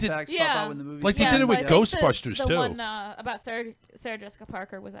Like they fun did- facts yeah, pop out when the movie. Like they did it with I think Ghostbusters, the too. one about Sarah Jessica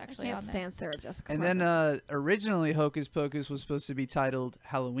Parker was actually can't on there. stand Sarah Jessica. And Parker. then originally Hocus Pocus was supposed to be titled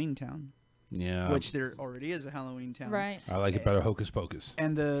Halloween Town. Yeah. Which there already is a Halloween Town. Right. I like it better, Hocus Pocus.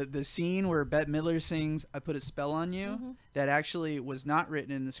 And the scene where Bette Midler sings "I Put a Spell on You," that actually was not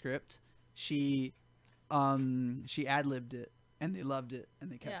written in the script. She ad-libbed it, and they loved it,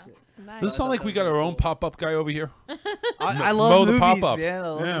 and they kept it. Nice. Does it sound like we got our own pop-up guy over here? I Mo love the movies, pop-up. man. I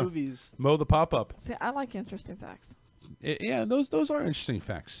love Yeah. movies. Mo the pop-up. See, I like interesting facts. Yeah, those are interesting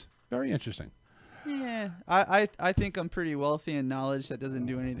facts. Very interesting. Yeah, I think I'm pretty wealthy in knowledge that doesn't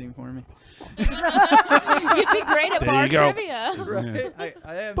do anything for me. You'd be great at There bar you go. trivia. Right?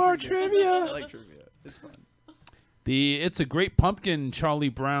 I am Bar pretty good. trivia. I like trivia. It's fun. The It's a Great Pumpkin Charlie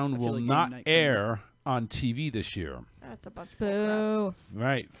Brown will like not Night air on TV this year. That's a bunch of Boo.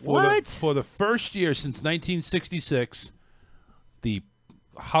 Right. What? For the first year since 1966, the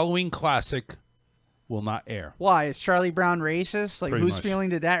Halloween classic will not air. Why is Charlie Brown racist? Like, Pretty whose much. feeling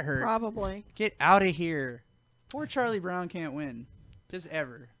did that hurt? Probably. Get out of here. Poor Charlie Brown can't win, just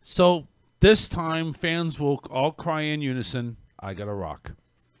ever. So this time, fans will all cry in unison, "I Gotta Rock."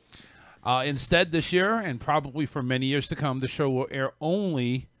 Instead, this year, and probably for many years to come, the show will air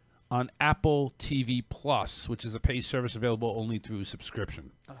only on Apple TV Plus, which is a paid service available only through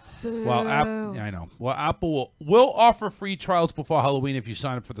subscription. While Apple will offer free trials before Halloween if you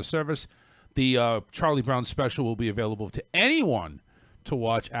sign up for the service, the Charlie Brown special will be available to anyone to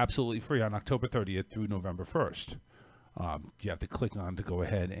watch absolutely free on October 30th through November 1st. You have to click on to go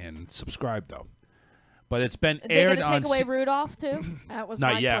ahead and subscribe, though. But it's been Are they aired gonna on... take away Rudolph too? That was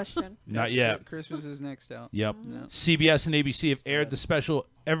Not my yet. question. Not yet. Christmas is next out. Yep. No. CBS and ABC have aired the special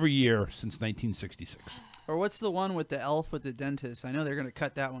every year since 1966. Or what's the one with the elf with the dentist? I know they're gonna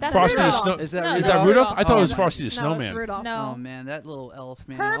cut that one. That's Frosty the Rudolph. Snow. Is that No, Rudolph? Is that Rudolph? I thought it was no. Frosty the No, Snowman. it's Rudolph. No. Oh man, that little elf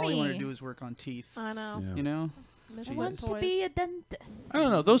man. All he wanted to Hermie. do was work on teeth. I know. Yeah. You know. I want to be a dentist. I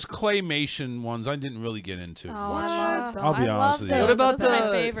don't know. Those claymation ones I didn't really get into. Oh, much. I love I'll be I honest love with those. you. What about Those are my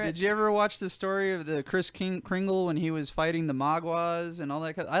the? favorites. Did you ever watch the story of the Kris Kringle when he was fighting the Mogwais and all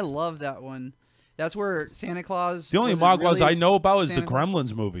that? I love that one. That's where Santa Claus. The only wasn't Mogwais really I know about is the Santa Claus.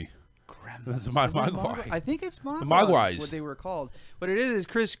 Gremlins movie. That's my Is it Mogwai. I think it's Mogwais. Mogwais. What they were called. What it is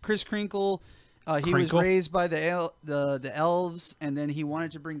Kris Kringle. He was Crinkle? raised by the elves, and then he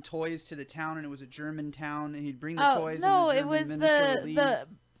wanted to bring toys to the town, and it was a German town, and he'd bring the toys. No, and the it German was minister would leave.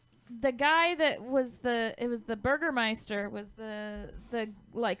 the guy that was the Burgermeister was the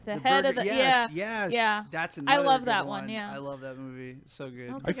head of the yes. That's I another love good that one. Yeah, I love that movie. It's so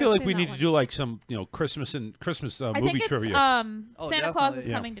good. I feel like we need to do like some, Christmas and Christmas I movie think it's trivia. Santa Claus is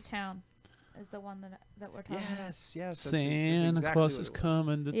Yeah. coming to town. Is the one that we're talking about. Yes. That's Santa exactly Claus what is it was.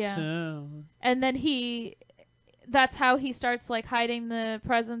 coming to Yeah. town. And then that's how he starts like hiding the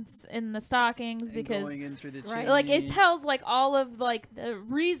presents in the stockings And because going in through the like it chimney. tells like all of like the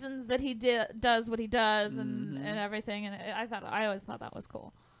reasons that he does what he does and everything, and I always thought that was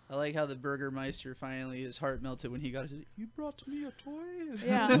cool. I like how the Burgermeister finally his heart melted when he got it. You brought me a toy.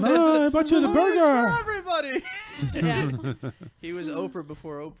 Yeah. No, I brought you the Toys burger. for everybody. Yeah. He was Oprah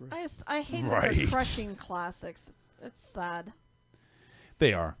before Oprah. I hate that Right. they're crushing classics. It's sad.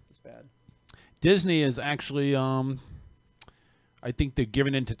 They are. It's bad. Disney is actually, I think they're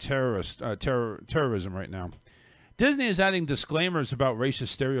giving into terrorism right now. Disney is adding disclaimers about racist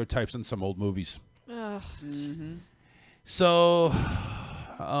stereotypes in some old movies. So,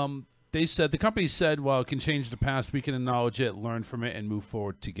 they said, the company said, while it can change the past, we can acknowledge it, learn from it, and move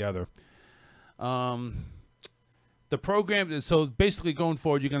forward together. The program, so basically going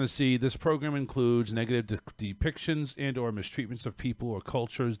forward, you're going to see this program includes negative depictions and or mistreatments of people or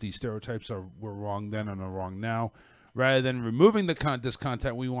cultures. These stereotypes were wrong then and are wrong now. Rather than removing this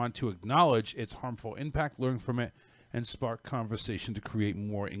content, we want to acknowledge its harmful impact, learn from it, and spark conversation to create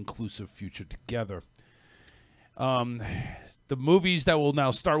more inclusive future together. The movies that will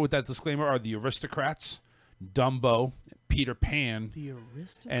now start with that disclaimer are The Aristocrats, Dumbo, Peter Pan,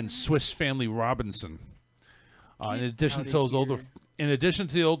 and Swiss Family Robinson. In addition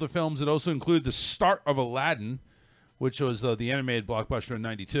to the older films, it also included the start of Aladdin, which was the animated blockbuster in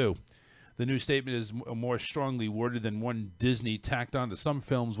 '92. The new statement is more strongly worded than one Disney tacked onto some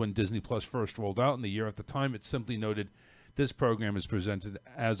films when Disney Plus first rolled out in the year at the time. It simply noted this program is presented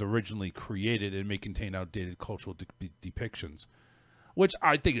as originally created and may contain outdated cultural depictions, which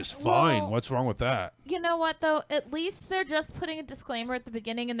I think is fine. Well, what's wrong with that? You know what, though? At least they're just putting a disclaimer at the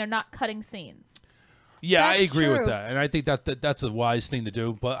beginning and they're not cutting scenes. Yeah, That's I agree true. with that, and I think that's a wise thing to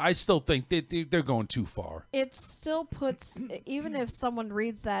do. But I still think they're going too far. It still puts, even if someone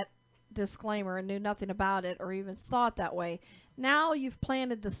reads that disclaimer and knew nothing about it or even saw it that way, now you've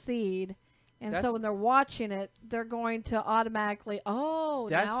planted the seed, and so when they're watching it, they're going to automatically, now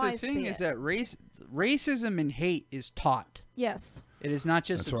I see thing it. is that racism and hate is taught. Yes. It is not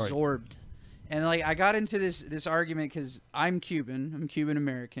just That's right. absorbed. And like I got into this argument because I'm Cuban. I'm Cuban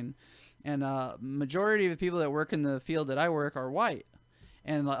American. And majority of the people that work in the field that I work are white.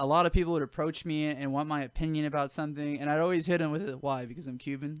 And a lot of people would approach me and want my opinion about something. And I'd always hit them with it. Why? Because I'm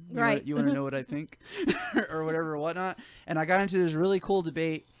Cuban? Right. You want to know what I think? Or whatever, whatnot. And I got into this really cool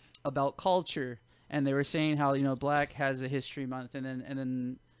debate about culture. And they were saying how, Black has a history month. And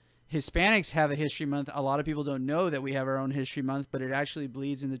then Hispanics have a history month. A lot of people don't know that we have our own history month. But it actually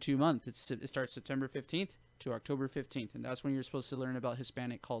bleeds into 2 months. It starts September 15th. To October 15th, and that's when you're supposed to learn about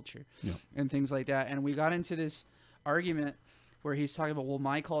Hispanic culture and things like that. And we got into this argument where he's talking about, well,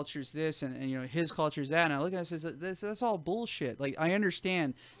 my culture's this, and his culture's that. And I look at it and I say, that's all bullshit. Like, I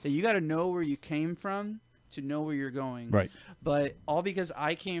understand that you got to know where you came from to know where you're going. Right. But all because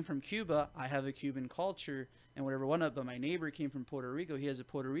I came from Cuba, I have a Cuban culture and whatever whatnot. But my neighbor came from Puerto Rico. He has a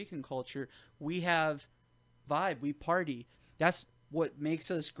Puerto Rican culture. We have vibe. We party. That's what makes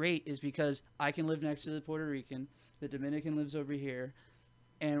us great is because I can live next to the Puerto Rican, the Dominican lives over here,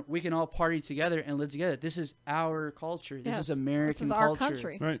 and we can all party together and live together. This is our culture. This is American culture. This is our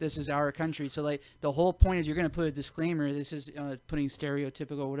country. Right. This is our country. So like the whole point is you're going to put a disclaimer. This is putting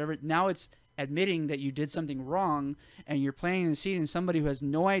stereotypical whatever. Now it's admitting that you did something wrong and you're planting the seed in somebody who has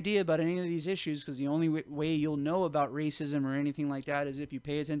no idea about any of these issues, because the only way you'll know about racism or anything like that is if you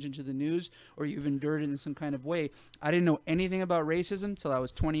pay attention to the news or you've endured it in some kind of way. I didn't know anything about racism till I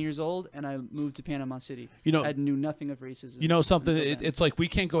was 20 years old and I moved to Panama City. I knew nothing of racism. You know something? It's like we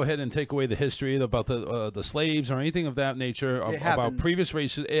can't go ahead and take away the history about the slaves or anything of that nature about previous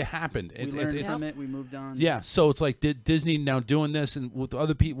races. It happened. We learned from it. We moved on. Yeah. So it's like Disney now doing this, and with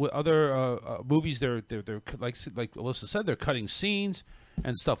other people, with other movies, they're like Alyssa said, they're cutting scenes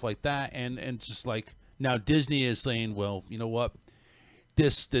and stuff like that, and just like now Disney is saying, well, you know what,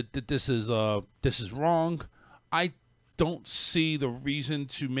 this is wrong. I don't see the reason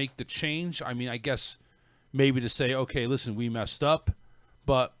to make the change. I mean, I guess maybe to say, okay, listen, we messed up,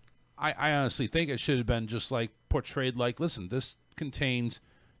 but I honestly think it should have been just like portrayed like, listen, this contains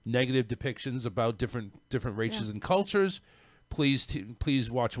negative depictions about different races and cultures. Please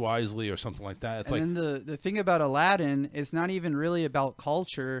watch wisely or something like that. It's and then the thing about Aladdin, it's not even really about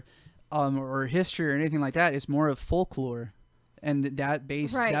culture or history or anything like that. It's more of folklore. And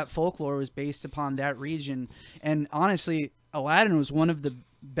that folklore was based upon that region. And honestly, Aladdin was one of the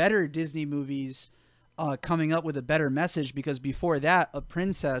better Disney movies coming up with a better message, because before that, a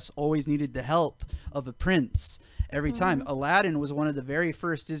princess always needed the help of a prince every time. Aladdin was one of the very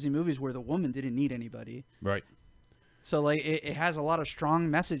first Disney movies where the woman didn't need anybody. Right. So like it has a lot of strong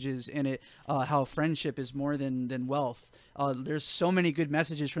messages in it, how friendship is more than wealth. There's so many good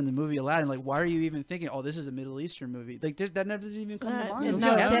messages from the movie Aladdin. Like, why are you even thinking, oh, this is a Middle Eastern movie? Like, that never did even come to mind.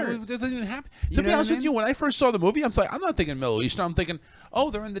 No, it doesn't even happen. To be honest with you, when I first saw the movie, I'm not thinking Middle Eastern. I'm thinking,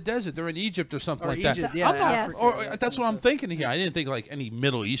 oh, they're in the desert. They're in Egypt or something like Egypt, that. Yeah, or that's what I'm thinking here. I didn't think like any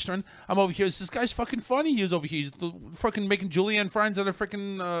Middle Eastern. I'm over here. This guy's fucking funny. He's over here. He's fucking making julienne fries out of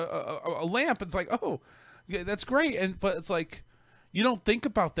freaking a lamp. It's like, oh, yeah, that's great. But it's like, you don't think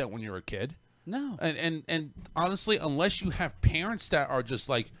about that when you're a kid. No. And honestly, unless you have parents that are just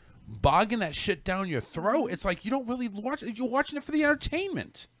like bogging that shit down your throat. It's like you don't really watch it. You're watching it for the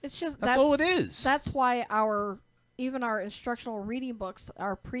entertainment. It's just that's all it is. That's why even our instructional reading books,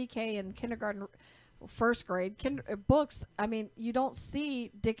 our pre-K and kindergarten, first grade books. I mean, you don't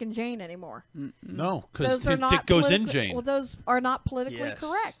see Dick and Jane anymore. No, because Dick not goes in Jane. Well, those are not politically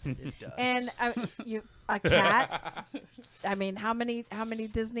correct. It does. And a cat. I mean, how many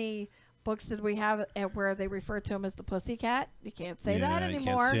Disney books did we have where they refer to him as the Pussycat? You can't say that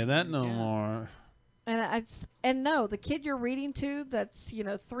anymore. You can't say that no more. And no, the kid you're reading to that's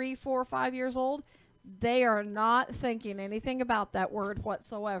 3, 4, 5 years old, they are not thinking anything about that word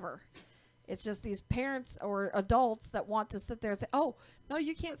whatsoever. It's just these parents or adults that want to sit there and say, "Oh, no,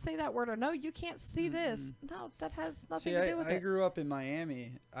 you can't say that word," or "No, you can't see this." No, that has nothing to do with it. I grew up in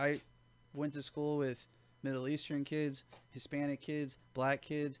Miami. I went to school with Middle Eastern kids, Hispanic kids, black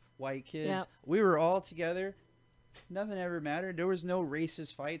kids, white kids. Yep. We were all together. Nothing ever mattered. There was no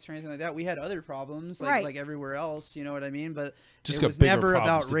racist fights or anything like that. We had other problems, like everywhere else. You know what I mean? But it was never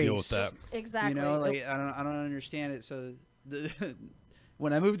about race. Deal with that. Exactly. You know, like I don't understand it. So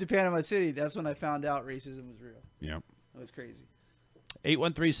when I moved to Panama City, that's when I found out racism was real. Yep. It was crazy.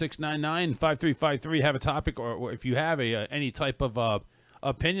 813-699-5353. Have a topic, or if you have any type of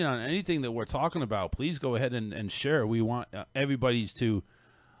opinion on anything that we're talking about, please go ahead and share. We want everybody's to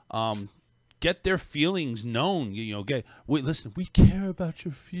get their feelings known. Listen, we care about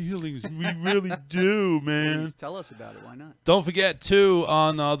your feelings. We really do, man. Please tell us about it. Why not? Don't forget, too,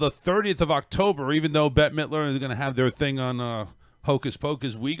 on the 30th of October, even though Bette Midler is going to have their thing on Hocus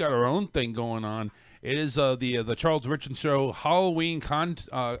Pocus, we got our own thing going on. It is the Charles Richardson Show Halloween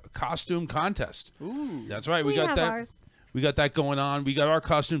costume contest. Ooh. That's right. We got that. Ours. We got that going on. We got our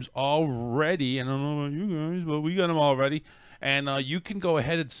costumes all ready. I don't know about you guys, but we got them all ready. And you can go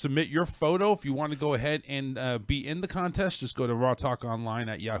ahead and submit your photo if you want to go ahead and be in the contest. Just go to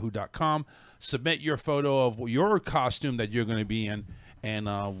rawtalkonline@yahoo.com. Submit your photo of your costume that you're going to be in, and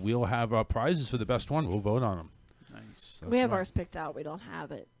we'll have prizes for the best one. We'll vote on them. Nice. We have ours picked out. We don't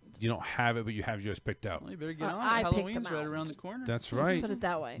have it. You don't have it, but you have yours picked out. Well, you better get on it. I picked Halloween's them right out. around the corner. That's Let's right. put it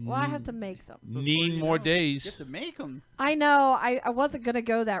that way. Well, I have to make them. Need more days. You have to make them. I know. I wasn't going to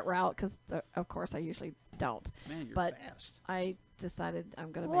go that route because, of course, I usually don't. Man, you're but fast. I decided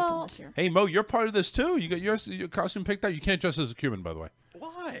I'm going to make them this year. Hey, Mo, you're part of this, too. You got your costume picked out. You can't dress as a Cuban, by the way.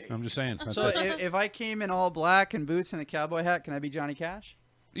 Why? I'm just saying. So if I came in all black and boots and a cowboy hat, can I be Johnny Cash?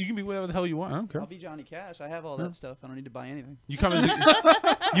 You can be whatever the hell you want. I don't care. I'll be Johnny Cash. I have all that stuff. I don't need to buy anything. You come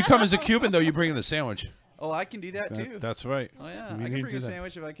as a Cuban, though. You bring in a sandwich. Oh, I can do that, too. That's right. Oh, yeah. I can bring a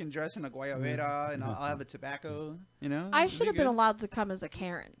sandwich if I can dress in a guayabera and I'll have a tobacco, I should have been allowed to come as a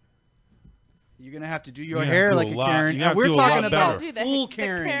Karen. You're going to have to do your hair like a Karen. And we're talking about full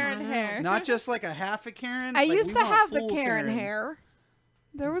Karen. Karen hair. Not just like a half a Karen. I Like, used we to want have the full Karen hair.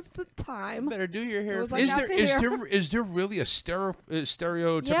 There was the time. Better do your hair. Is there really a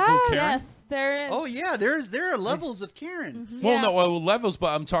stereotypical Yes. Karen? Yes, there is. Oh yeah, there are levels of Karen. Well, no, levels, but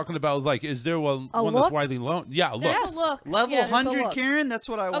I'm talking about is there one look? that's widely known? Yeah, look. There's a look. Level Yes. 100 Karen. That's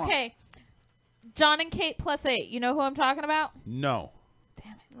what I want. Okay. John and Kate +8. You know who I'm talking about? No.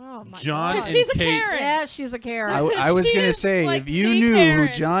 Oh my John God. and She's a Kate. Karen. Yeah, she's a Karen. I was gonna She's say like if you the knew Karen.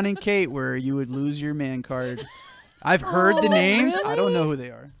 who John and Kate were, you would lose your man card. I've heard the names. I don't know who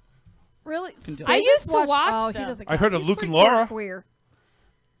they are. Really? I used to watch Oh, them. he doesn't. I heard of He's Luke and pretty Laura. Queer.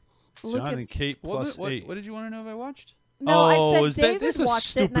 John and Kate +8. What did you want to know if I watched? No, Oh, I is said that- David this is a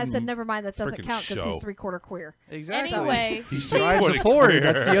watched it, and I stupid said never mind. That doesn't frickin' count because show. he's 3/4 queer. Exactly. Anyway, He she's drives a She's Ford. queer.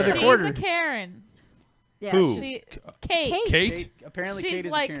 That's the other She's quarter. a Karen. Yeah, Who? she's- Kate. Kate? Apparently, She's Kate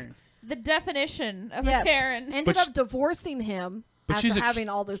is like a Karen. the definition of Yes. a Karen. Ended But up divorcing him but after she's a- having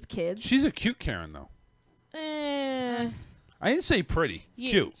all those kids. She's a cute Karen, though. I didn't say pretty.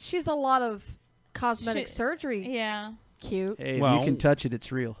 Cute. She's a lot of cosmetic She- surgery. Yeah. Cute. Hey, if Well- you can touch it,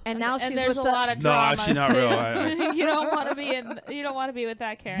 it's real. And now she's and there's with a the, lot of No, drama. actually not real. too. You don't want to be in. You don't want to be with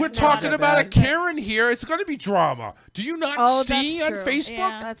that Karen. We're No. talking that about a bad. Karen here. It's going to be drama. Do you not Oh, see that's on true. Facebook?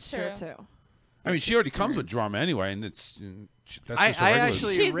 Yeah, That's true too. I mean, she already comes with drama anyway, and it's that's I just a regular-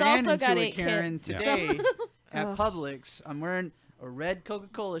 actually She's ran also into got a 8 Karen kids, so- today at Publix. I'm wearing a red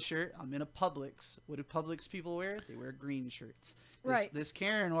Coca-Cola shirt. I'm in a Publix. What do Publix people wear? They wear green shirts. Right. This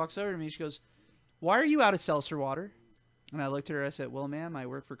Karen walks over to me. She goes, "Why are you out of seltzer water?" And I looked at her. I said, "Well, ma'am, I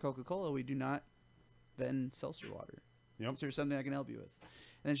work for Coca-Cola. We do not vend seltzer water. Yep. Is there something I can help you with?" And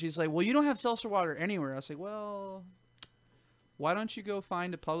then she's like, "Well, you don't have seltzer water anywhere." I was like, "Well, why don't you go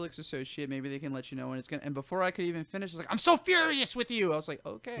find a Publix associate? Maybe they can let you know when it's gonna. And before I could even finish, it's like, I'm so furious with you. I was like,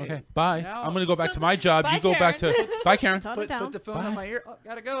 okay. Okay, bye. Now- I'm gonna go back to my job. Bye, You go back to. Bye, Karen. Put the phone on my ear. Oh,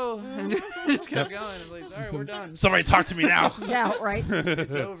 gotta go. And just kept going. I was like, all right, we're done. Somebody talk to me now. Yeah, right.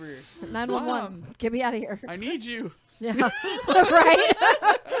 It's over. 911. Get me out of here. I need you. Yeah. Right.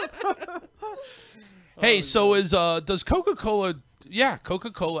 Hey, so does Coca-Cola? Yeah,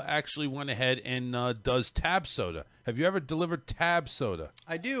 Coca-Cola actually went ahead and does Tab soda. Have you ever delivered Tab soda?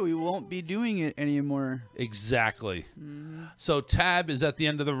 I do. We won't be doing it anymore. Exactly. So Tab is at the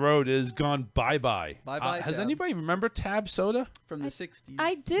end of the road. It is gone bye-bye. Bye-bye, Has Tab. anybody remember Tab soda? From the 60s.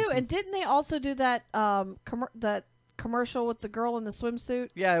 I do. And didn't they also do that that commercial with the girl in the swimsuit?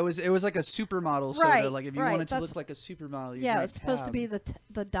 Yeah, it was like a supermodel soda. Right, Like if you right, wanted to that's- look like a supermodel, you Yeah, drank it's supposed to Tab. be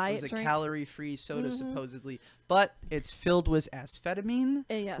the diet It was a drink. calorie-free soda, Mhm. supposedly, but it's filled with amphetamine,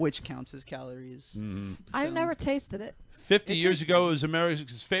 Yes. which counts as calories. I've never tasted it. 50 years ago, it was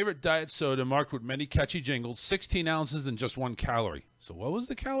America's favorite diet soda, marked with many catchy jingles, 16 ounces and just 1 calorie. So what was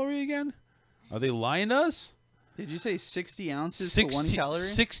the calorie again? Are they lying to us? Did you say 60 ounces for 1 calorie?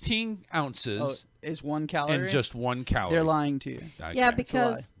 16 ounces. Oh, is 1 calorie? And just 1 calorie. They're lying to you. Okay. Yeah, It's a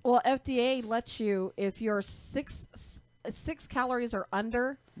lie. because FDA lets you, if you're six calories or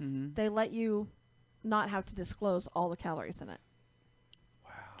under, they let you not have to disclose all the calories in it.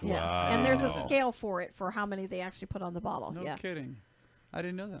 Wow. Yeah, and there's a Wow. scale for it for how many they actually put on the bottle. No yeah. kidding. I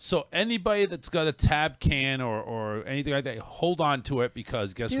didn't know that. So anybody that's got a Tab can or anything like that, hold on to it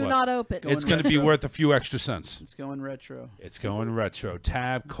because guess Do what? not open. It's going to be worth a few extra cents. It's going retro. It's going retro.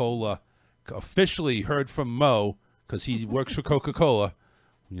 Tab Cola officially heard from Mo because he works for Coca-Cola.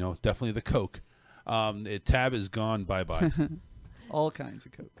 You know, definitely the Coke. Tab is gone bye-bye. All kinds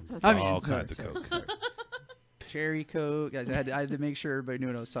of Coke. All kinds of sorry. Coke. Cherry Coke. Guys, I had to make sure everybody knew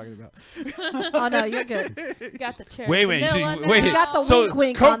what I was talking about. Oh no, you're good. You got the cherry. Wait, vanilla now. wait. You got the So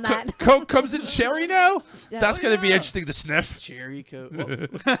wink Coke, on that. Coke comes in cherry now? Yeah. That's Oh, going to be yeah. interesting to sniff. Cherry Coke.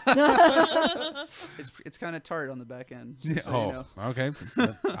 It's kind of tart on the back end. Yeah, So you know. okay.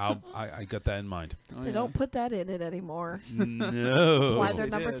 I got that in mind. Oh, They yeah. don't put that in it anymore. No. That's why they're They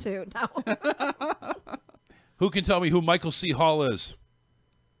number did. 2 now. Who can tell me who Michael C. Hall is?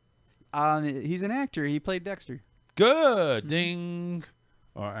 He's an actor. He played Dexter. Good. Ding.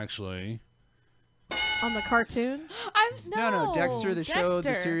 Or actually, On the cartoon? No, Dexter, the show, the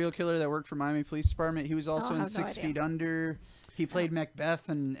Dexter. serial killer that worked for Miami Police Department. He was also I in have no 6 idea. Feet Under. He played Macbeth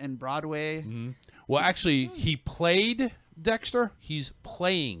and Broadway. well, actually, he played Dexter. He's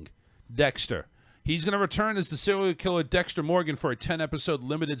playing Dexter. He's going to return as the serial killer Dexter Morgan for a 10-episode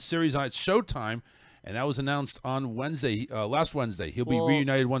limited series on Showtime, and that was announced on Wednesday, last Wednesday. He'll be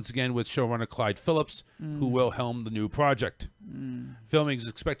reunited once again with showrunner Clyde Phillips, who will helm the new project. Filming is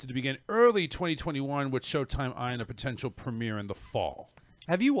expected to begin early 2021, with Showtime eyeing a potential premiere in the fall.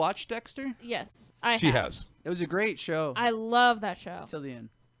 Have you watched Dexter? Yes, I She have. has. It was a great show. I love that show. Till the end.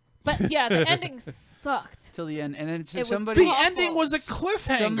 But yeah, the ending sucked. Till the end, and then It was somebody. awful. The ending was a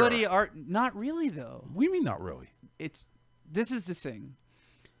cliffhanger. Somebody not really though. We mean not really. This is the thing.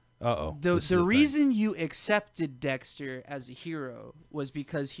 Uh-oh. The reason you accepted Dexter as a hero was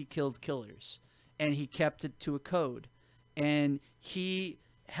because he killed killers, and he kept it to a code, and he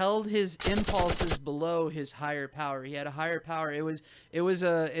held his impulses below his higher power. He had a higher power.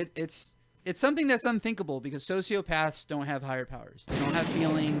 It's something that's unthinkable because sociopaths don't have higher powers. They don't have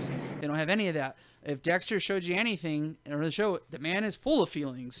feelings. They don't have any of that. If Dexter showed you anything in the show, the man is full of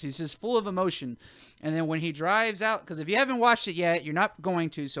feelings. He's just full of emotion. And then when he drives out, because if you haven't watched it yet, you're not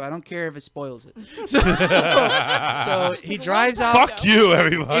going to, so I don't care if it spoils it. So he drives out. Fuck you,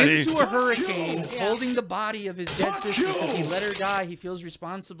 everybody. Into a hurricane, holding the body of his dead sister because he let her die. He feels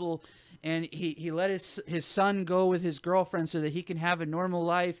responsible. And he let his son go with his girlfriend so that he can have a normal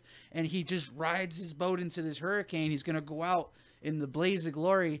life. And he just rides his boat into this hurricane. He's going to go out in the blaze of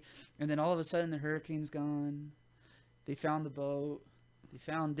glory. And then all of a sudden the hurricane's gone. They found the boat. They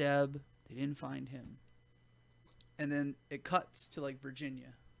found Deb. They didn't find him. And then it cuts to like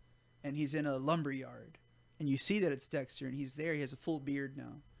Virginia. And he's in a lumber yard. And you see that it's Dexter. And he's there. He has a full beard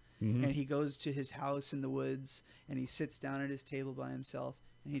now. Mhm. And he goes to his house in the woods. And he sits down at his table by himself.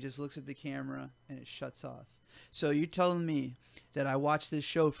 And he just looks at the camera and it shuts off. So you're telling me that I watched this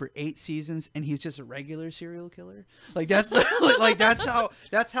show for 8 seasons and he's just a regular serial killer? Like that's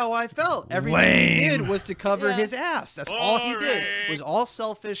that's how I felt. Everything he did was to cover his ass. That's all he did. It was all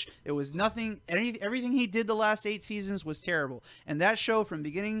selfish. It was nothing. Everything he did the last 8 seasons was terrible. And that show from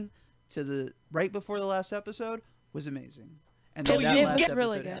beginning to the right before the last episode was amazing. And then that last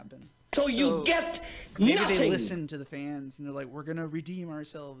episode happened. So you get maybe nothing. They listen to the fans and they're like, we're gonna redeem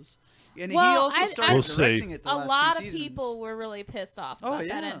ourselves. And well, he also started directing it the a last lot 2 of seasons. people were really pissed off about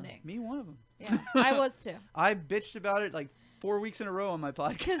that ending. Me one of them. Yeah, I was too. I bitched about it like 4 weeks in a row on my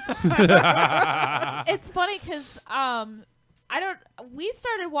podcast. It's funny because we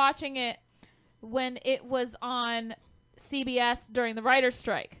started watching it when it was on CBS during the writer's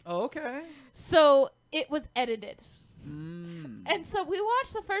strike. Oh, okay. So it was edited. And so we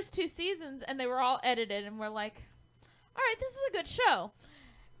watched the first 2 seasons and they were all edited and we're like, all right, this is a good show.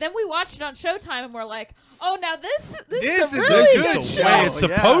 Then we watched it on Showtime and we're like, oh, now this is a really good show. The way it's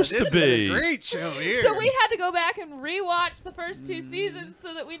supposed to be. Is a great show here. So we had to go back and rewatch the first 2 seasons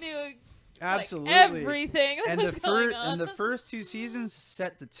so that we knew absolutely everything that was going on. And the first 2 seasons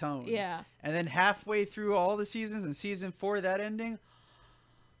set the tone. Yeah. And then halfway through all the seasons in season 4, that ending.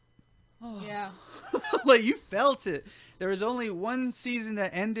 Oh. Yeah. Like you felt it. There was only one season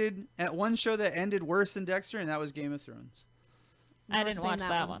that ended at one show that ended worse than Dexter, and that was Game of Thrones. I didn't watch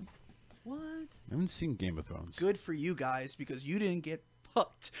that one. What? I haven't seen Game of Thrones. Good for you guys because you didn't get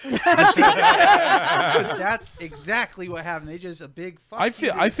fucked. Because that's exactly what happened. They just a big fuck. I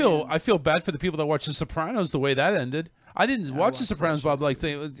feel bad for the people that watch The Sopranos the way that ended. I didn't watch The Sopranos, but like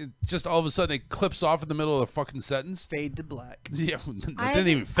saying just all of a sudden it clips off in the middle of the fucking sentence. Fade to black. Yeah, it didn't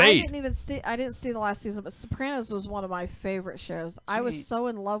even fade. I didn't see the last season, but Sopranos was one of my favorite shows. I was so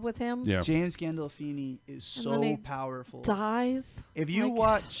in love with him. Yeah. James Gandolfini is so powerful. Dies. If you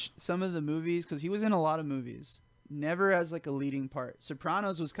watch some of the movies, because he was in a lot of movies, never as like a leading part.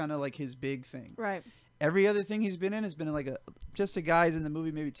 Sopranos was kind of like his big thing. Right. Every other thing he's been in has been like just a guy's in the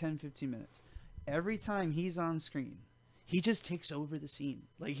movie maybe 10, 15 minutes. Every time he's on screen, he just takes over the scene.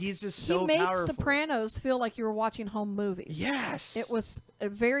 Like he's just so powerful. He made powerful. Sopranos feel like you were watching home movies. Yes. It was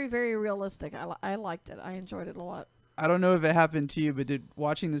very, very realistic. I liked it. I enjoyed it a lot. I don't know if it happened to you, but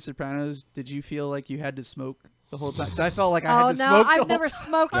watching The Sopranos, did you feel like you had to smoke the whole time? 'Cause I felt like I had to smoke. I've never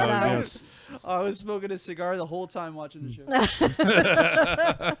smoked that. Yes. I was smoking a cigar the whole time watching the show.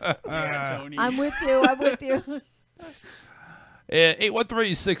 Yeah, Tony. I'm with you. I'm with you.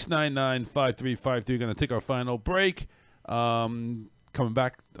 813-699-5353. Going to take our final break. Coming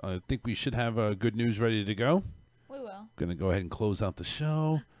back, I think we should have good news ready to go. We will. Going to go ahead and close out the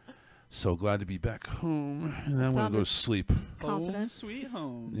show. So glad to be back home. And then I'm going to go sleep. Home sweet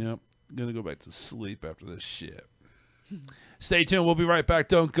home. Yep. Going to go back to sleep after this shit. Stay tuned. We'll be right back.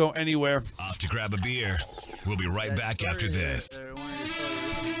 Don't go anywhere. Off to grab a beer. We'll be right back after this.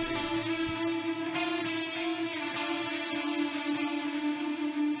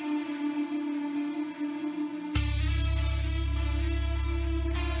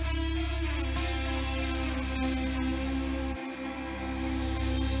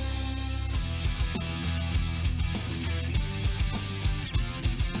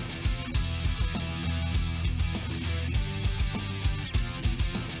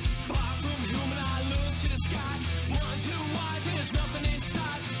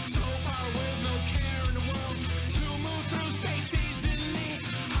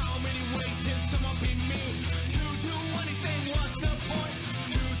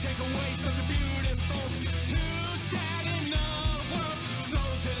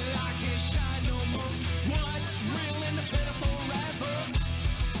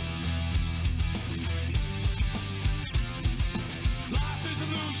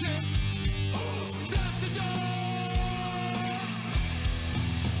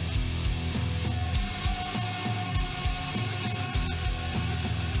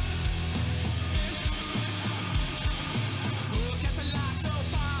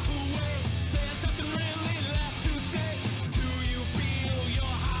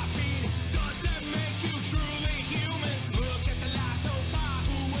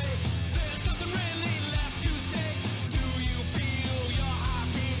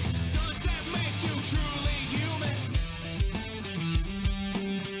 Truly human.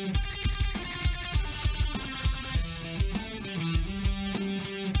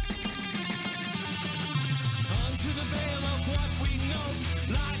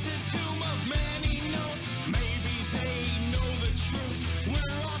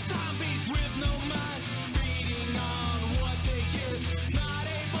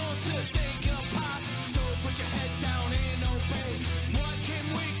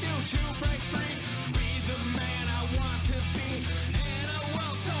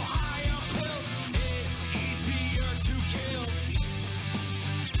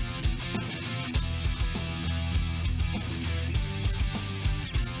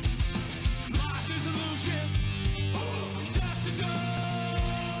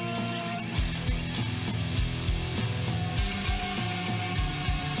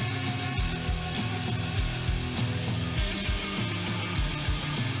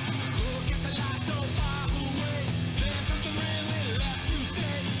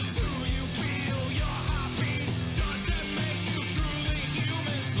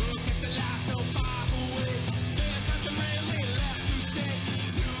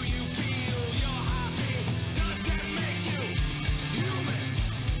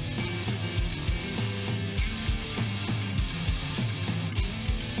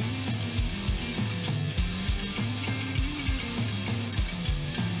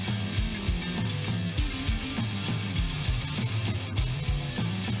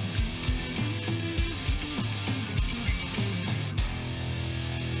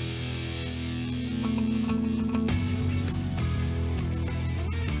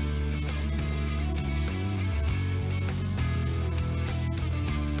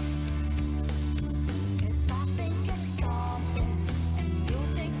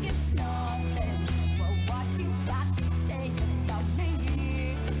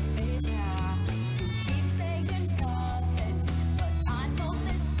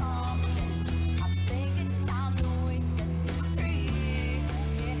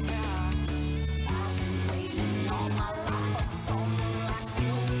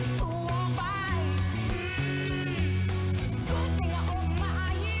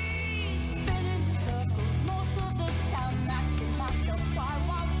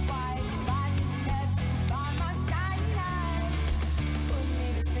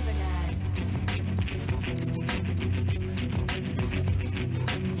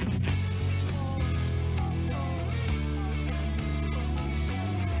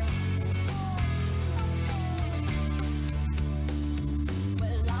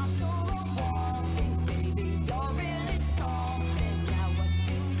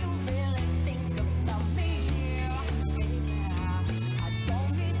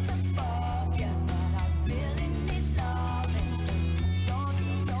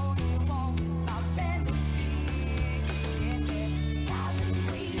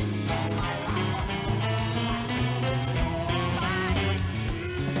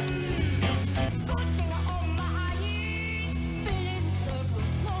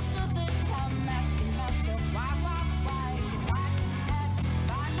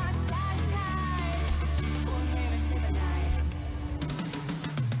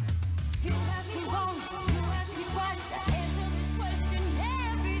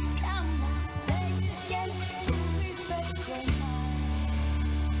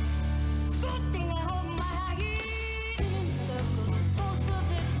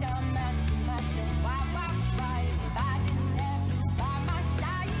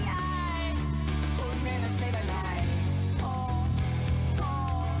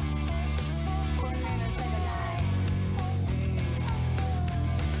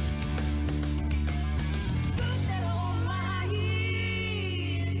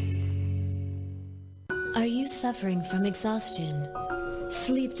 Are you suffering from exhaustion,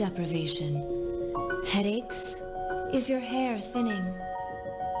 sleep deprivation, headaches? Is your hair thinning?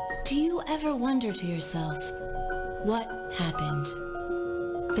 Do you ever wonder to yourself, what happened?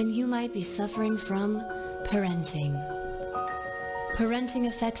 Then you might be suffering from parenting. Parenting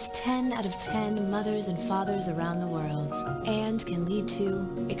affects 10 out of 10 mothers and fathers around the world and can lead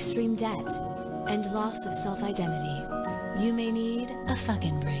to extreme debt and loss of self-identity. You may need a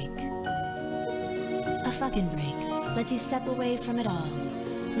fucking break. A fucking break lets you step away from it all.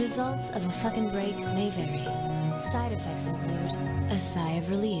 Results of a fucking break may vary. Side effects include a sigh of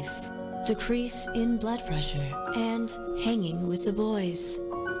relief, decrease in blood pressure, and hanging with the boys.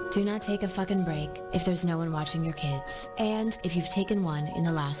 Do not take a fucking break if there's no one watching your kids, and if you've taken one in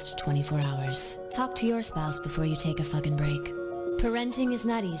the last 24 hours. Talk to your spouse before you take a fucking break. Parenting is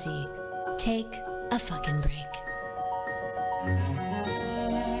not easy. Take a fucking break.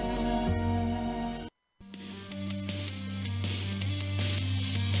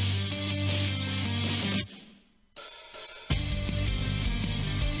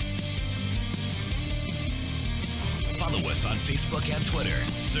 Follow us on Facebook and Twitter.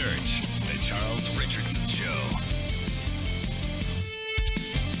 Search The Charles Richardson Show.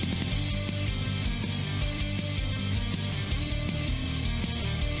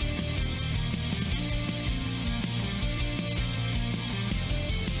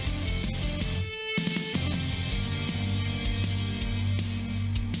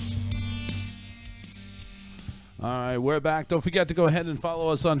 All right, we're back. Don't forget to go ahead and follow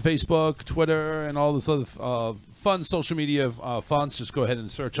us on Facebook, Twitter, and all this other fun social media fonts. Just go ahead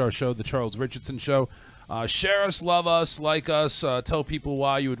and search our show, The Charles Richardson Show. Share us, love us, like us, tell people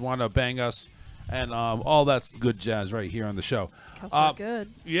why you would want to bang us, and all that good jazz right here on the show. We're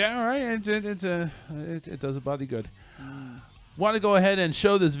good. Yeah, all right. It does a body good. Want to go ahead and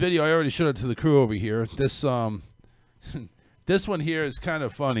show this video. I already showed it to the crew over here. This this one here is kind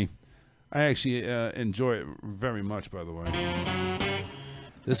of funny. I actually enjoy it very much, by the way.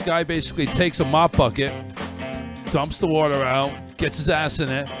 This guy basically takes a mop bucket, dumps the water out, gets his ass in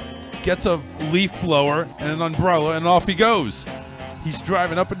it, gets a leaf blower and an umbrella, and off he goes. He's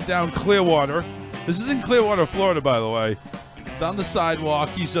driving up and down Clearwater. This is in Clearwater, Florida, by the way. Down the sidewalk,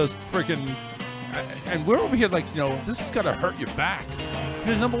 he's just freaking... And we're over here like, you know, this has got to hurt your back.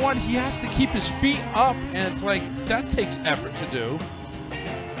 Because number one, he has to keep his feet up, and it's like, that takes effort to do.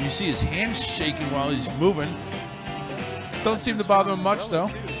 You see his hands shaking while he's moving. Don't seem to bother him much, though.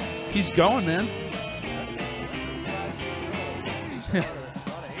 He's going, man.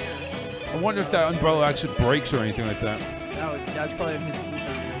 I wonder if that umbrella actually breaks or anything like that. That's probably his...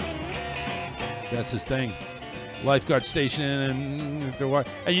 That's his thing. Lifeguard station, and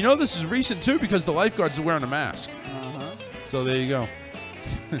you know this is recent, too, because the lifeguards are wearing a mask. So there you go.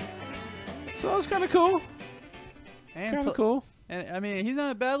 So that's kind of cool. Kind of cool. And I mean, he's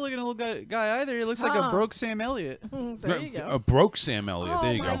not a bad-looking little guy either. He looks like a broke Sam Elliott. There you go. A broke Sam Elliott.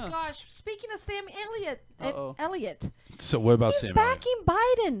 There you go. Oh my gosh! Speaking of Sam Elliott, So what about he's Sam Elliott? backing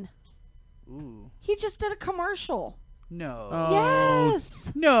Biden. Ooh. He just did a commercial. No.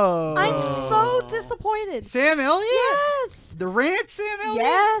 Yes. No. I'm so disappointed. Sam Elliott? Yes. The Ranch Sam Elliott?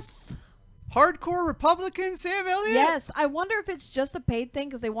 Yes. Hardcore Republican Sam Elliott? Yes. I wonder if it's just a paid thing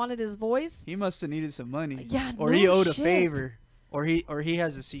because they wanted his voice. He must have needed some money. Yeah. Or no he owed shit. a favor. Or he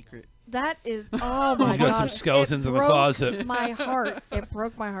has a secret. That is, oh my God. He's got some skeletons in the closet. My heart. It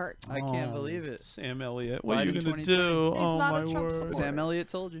broke my heart. I can't believe it. Sam Elliott. What are you Biden going to do? He's Oh, not my a Trump word. supporter. Sam Elliott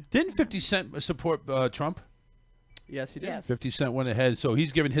told you. Didn't 50 Cent support Trump? Yes, he did. Yes. 50 Cent went ahead. So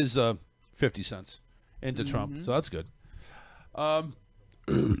he's giving his 50 cents into Trump. So that's good.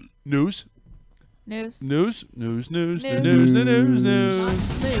 News. News. News. News. News. News. News. News.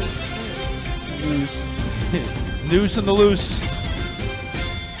 News. News. News in the loose.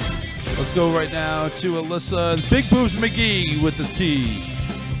 Let's go right now to Alyssa Big Boobs McGee with the T.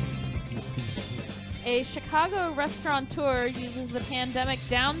 A Chicago restaurateur uses the pandemic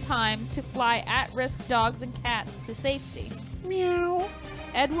downtime to fly at-risk dogs and cats to safety. Meow.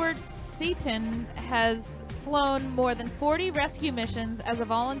 Edward Seaton has flown more than 40 rescue missions as a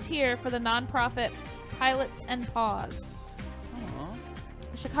volunteer for the nonprofit Pilots and Paws.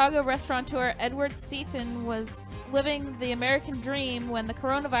 Chicago restaurateur Edward Seaton was living the American dream when the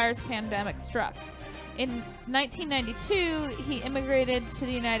coronavirus pandemic struck. In 1992, he immigrated to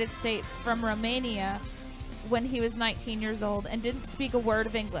the United States from Romania when he was 19 years old and didn't speak a word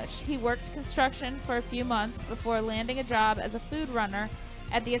of English. He worked construction for a few months before landing a job as a food runner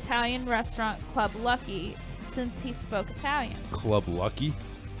at the Italian restaurant Club Lucky, since he spoke Italian. Club Lucky.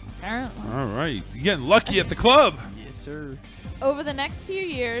 Apparently. All right. You're getting lucky at the club. Yes, sir. Over the next few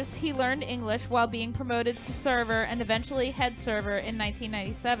years, he learned English while being promoted to server and eventually head server in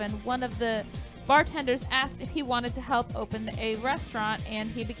 1997. One of the bartenders asked if he wanted to help open a restaurant, and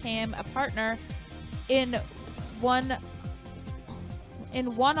he became a partner in one-off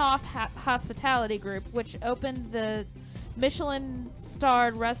hospitality group, which opened the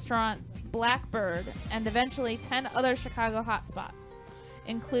Michelin-starred restaurant Blackbird and eventually 10 other Chicago hotspots,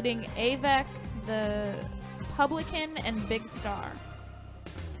 including Avec, the Publican, and Big Star.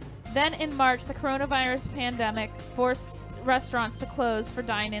 Then in March, the coronavirus pandemic forced restaurants to close for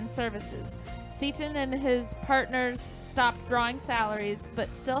dine-in services. Seaton and his partners stopped drawing salaries,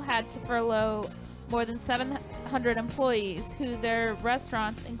 but still had to furlough more than 700 employees, who their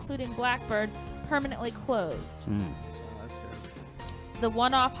restaurants, including Blackbird, permanently closed. The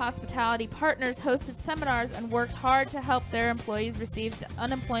one-off hospitality partners hosted seminars and worked hard to help their employees receive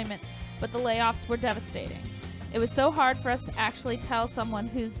unemployment, but the layoffs were devastating. It was so hard for us to actually tell someone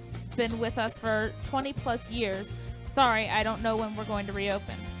who's been with us for 20-plus years, sorry, I don't know when we're going to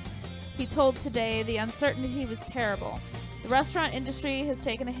reopen. He told Today the uncertainty was terrible. The restaurant industry has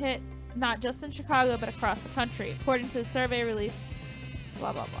taken a hit, not just in Chicago, but across the country. According to the survey released,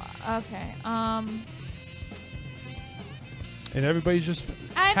 blah, blah, blah. Okay, And everybody's just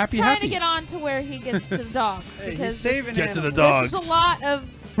I'm happy. trying to get on to where he gets to the dogs. Hey, because he's saving Get to the dogs. This is a lot of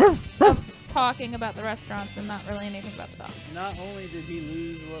talking about the restaurants and not really anything about the dogs. Not only did he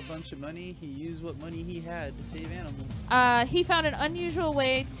lose a bunch of money, he used what money he had to save animals. He found an unusual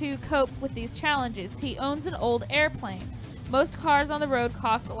way to cope with these challenges. He owns an old airplane. Most cars on the road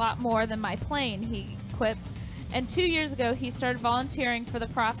cost a lot more than my plane, he quipped. And 2 years ago, he started volunteering for the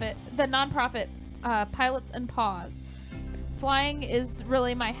nonprofit Pilots and Paws. Flying is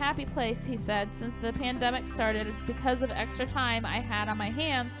really my happy place, he said. Since the pandemic started, because of extra time I had on my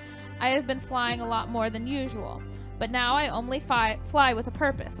hands, I have been flying a lot more than usual. But now I only fly with a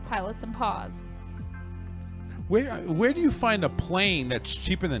purpose, Pilots and Paws. Where do you find a plane that's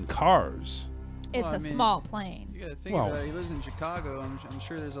cheaper than cars? It's a small plane. You gotta think about it. He lives in Chicago. I'm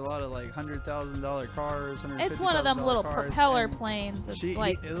sure there's a lot of like $100,000 cars. It's one of them little cars, propeller and planes. It's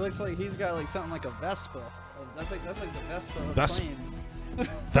it looks like he's got like something like a Vespa. That's like the Vespa of planes.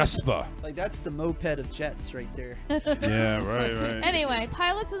 Vespa. Like that's the moped of jets right there. Yeah, right. Anyway,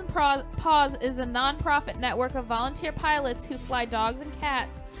 Pilots and Paws is a non-profit network of volunteer pilots who fly dogs and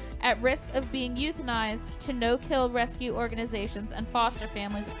cats at risk of being euthanized to no-kill rescue organizations and foster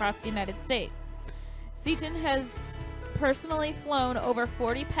families across the United States. Seaton has personally flown over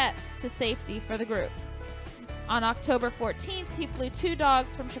 40 pets to safety for the group. On October 14th, he flew 2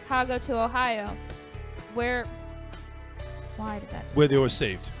 dogs from Chicago to Ohio, why did that? Where they were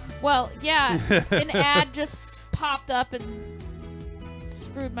saved. Well, yeah, an ad just popped up and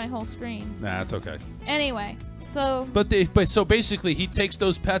screwed my whole screen. Nah, it's okay. Anyway, so. So basically, he takes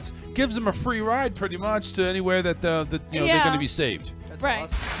those pets, gives them a free ride, pretty much, to anywhere that they're going to be saved. That's right.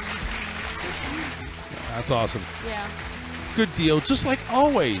 Awesome. That's awesome. Yeah. Good deal, just like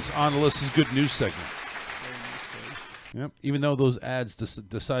always on Alyssa's Good News segment. Yep. Even though those ads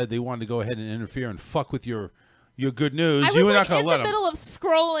decided they wanted to go ahead and interfere and fuck with your good news, I you were was not going to let in the them. middle of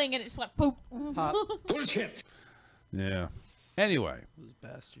scrolling and it just went boop. Bullshit. Yeah. Anyway. Those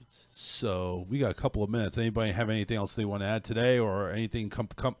bastards. So we got a couple of minutes. Anybody have anything else they want to add today or anything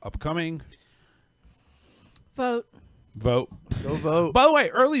upcoming? Vote. Vote. Go vote. By the way,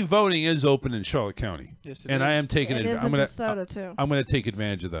 early voting is open in Charlotte County. Yes, it and is. I am taking It it. is in DeSoto, too. I'm going to take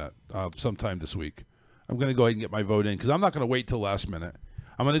advantage of that sometime this week. I'm going to go ahead and get my vote in because I'm not going to wait till last minute.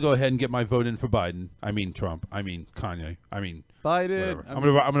 I'm going to go ahead and get my vote in for Biden. I mean Trump. I mean Kanye. I mean Biden. whatever. I'm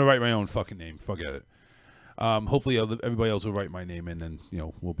going to write my own fucking name. Forget it. Hopefully everybody else will write my name in, and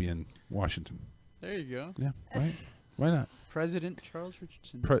we'll be in Washington. There you go. Yeah. Right. Why not? President Charles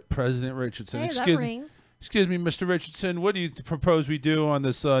Richardson. President Richardson. Hey, that rings. Excuse me, Mr. Richardson. What do you propose we do on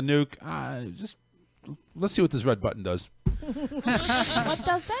this nuke? Just let's see what this red button does. What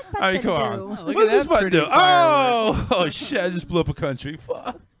does that button I mean, come do? on. Oh, look What at does this that button do? pretty firework. Oh shit! I just blew up a country.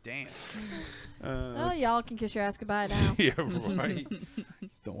 Fuck. Damn. Oh, y'all can kiss your ass goodbye now. Yeah, right.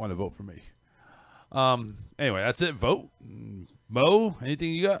 Don't want to vote for me. Anyway, that's it. Vote. Mo,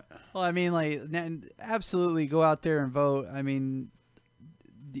 anything you got? Well, I mean, like, absolutely go out there and vote. I mean,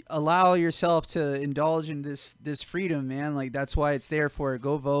 allow yourself to indulge in this freedom, man. Like, that's why it's there for.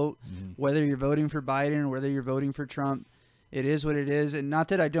 Go vote. Whether you're voting for Biden or whether you're voting for Trump, it is what it is. And not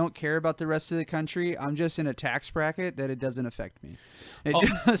that I don't care about the rest of the country. I'm just in a tax bracket that it doesn't affect me. It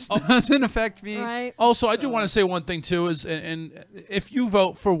just doesn't affect me. Right. Also, I do want to say one thing too is, and if you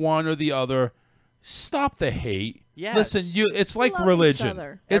vote for one or the other, stop the hate. Yes. Listen, it's like Love each religion.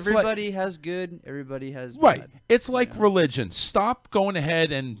 other. It's like, Everybody has good. Everybody has right. bad. It's like religion. Stop going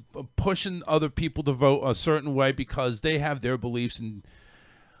ahead and pushing other people to vote a certain way because they have their beliefs. And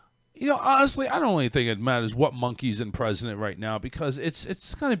honestly, I don't really think it matters what monkey's in president right now because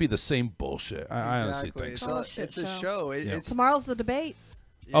it's going to be the same bullshit. I honestly think so. It's a show. Tomorrow's the debate.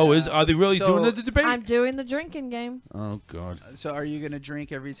 Oh, are they really doing the debate? I'm doing the drinking game. Oh God. So are you gonna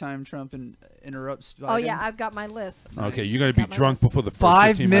drink every time Trump interrupts Biden? Oh yeah, I've got my list. Okay, you're gonna be drunk before the first 5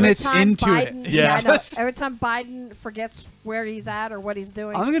 15 minutes minutes. into Biden, it. Yeah, I know. Every time Biden forgets where he's at or what he's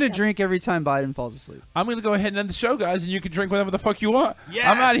doing. I'm gonna drink every time Biden falls asleep. I'm gonna go ahead and end the show, guys, and you can drink whatever the fuck you want. Yes!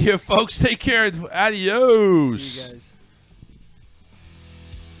 I'm out of here, folks. Take care. Adios. See you guys.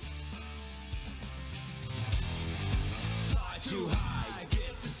 Fly too high,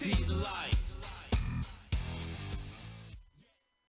 get to see the light.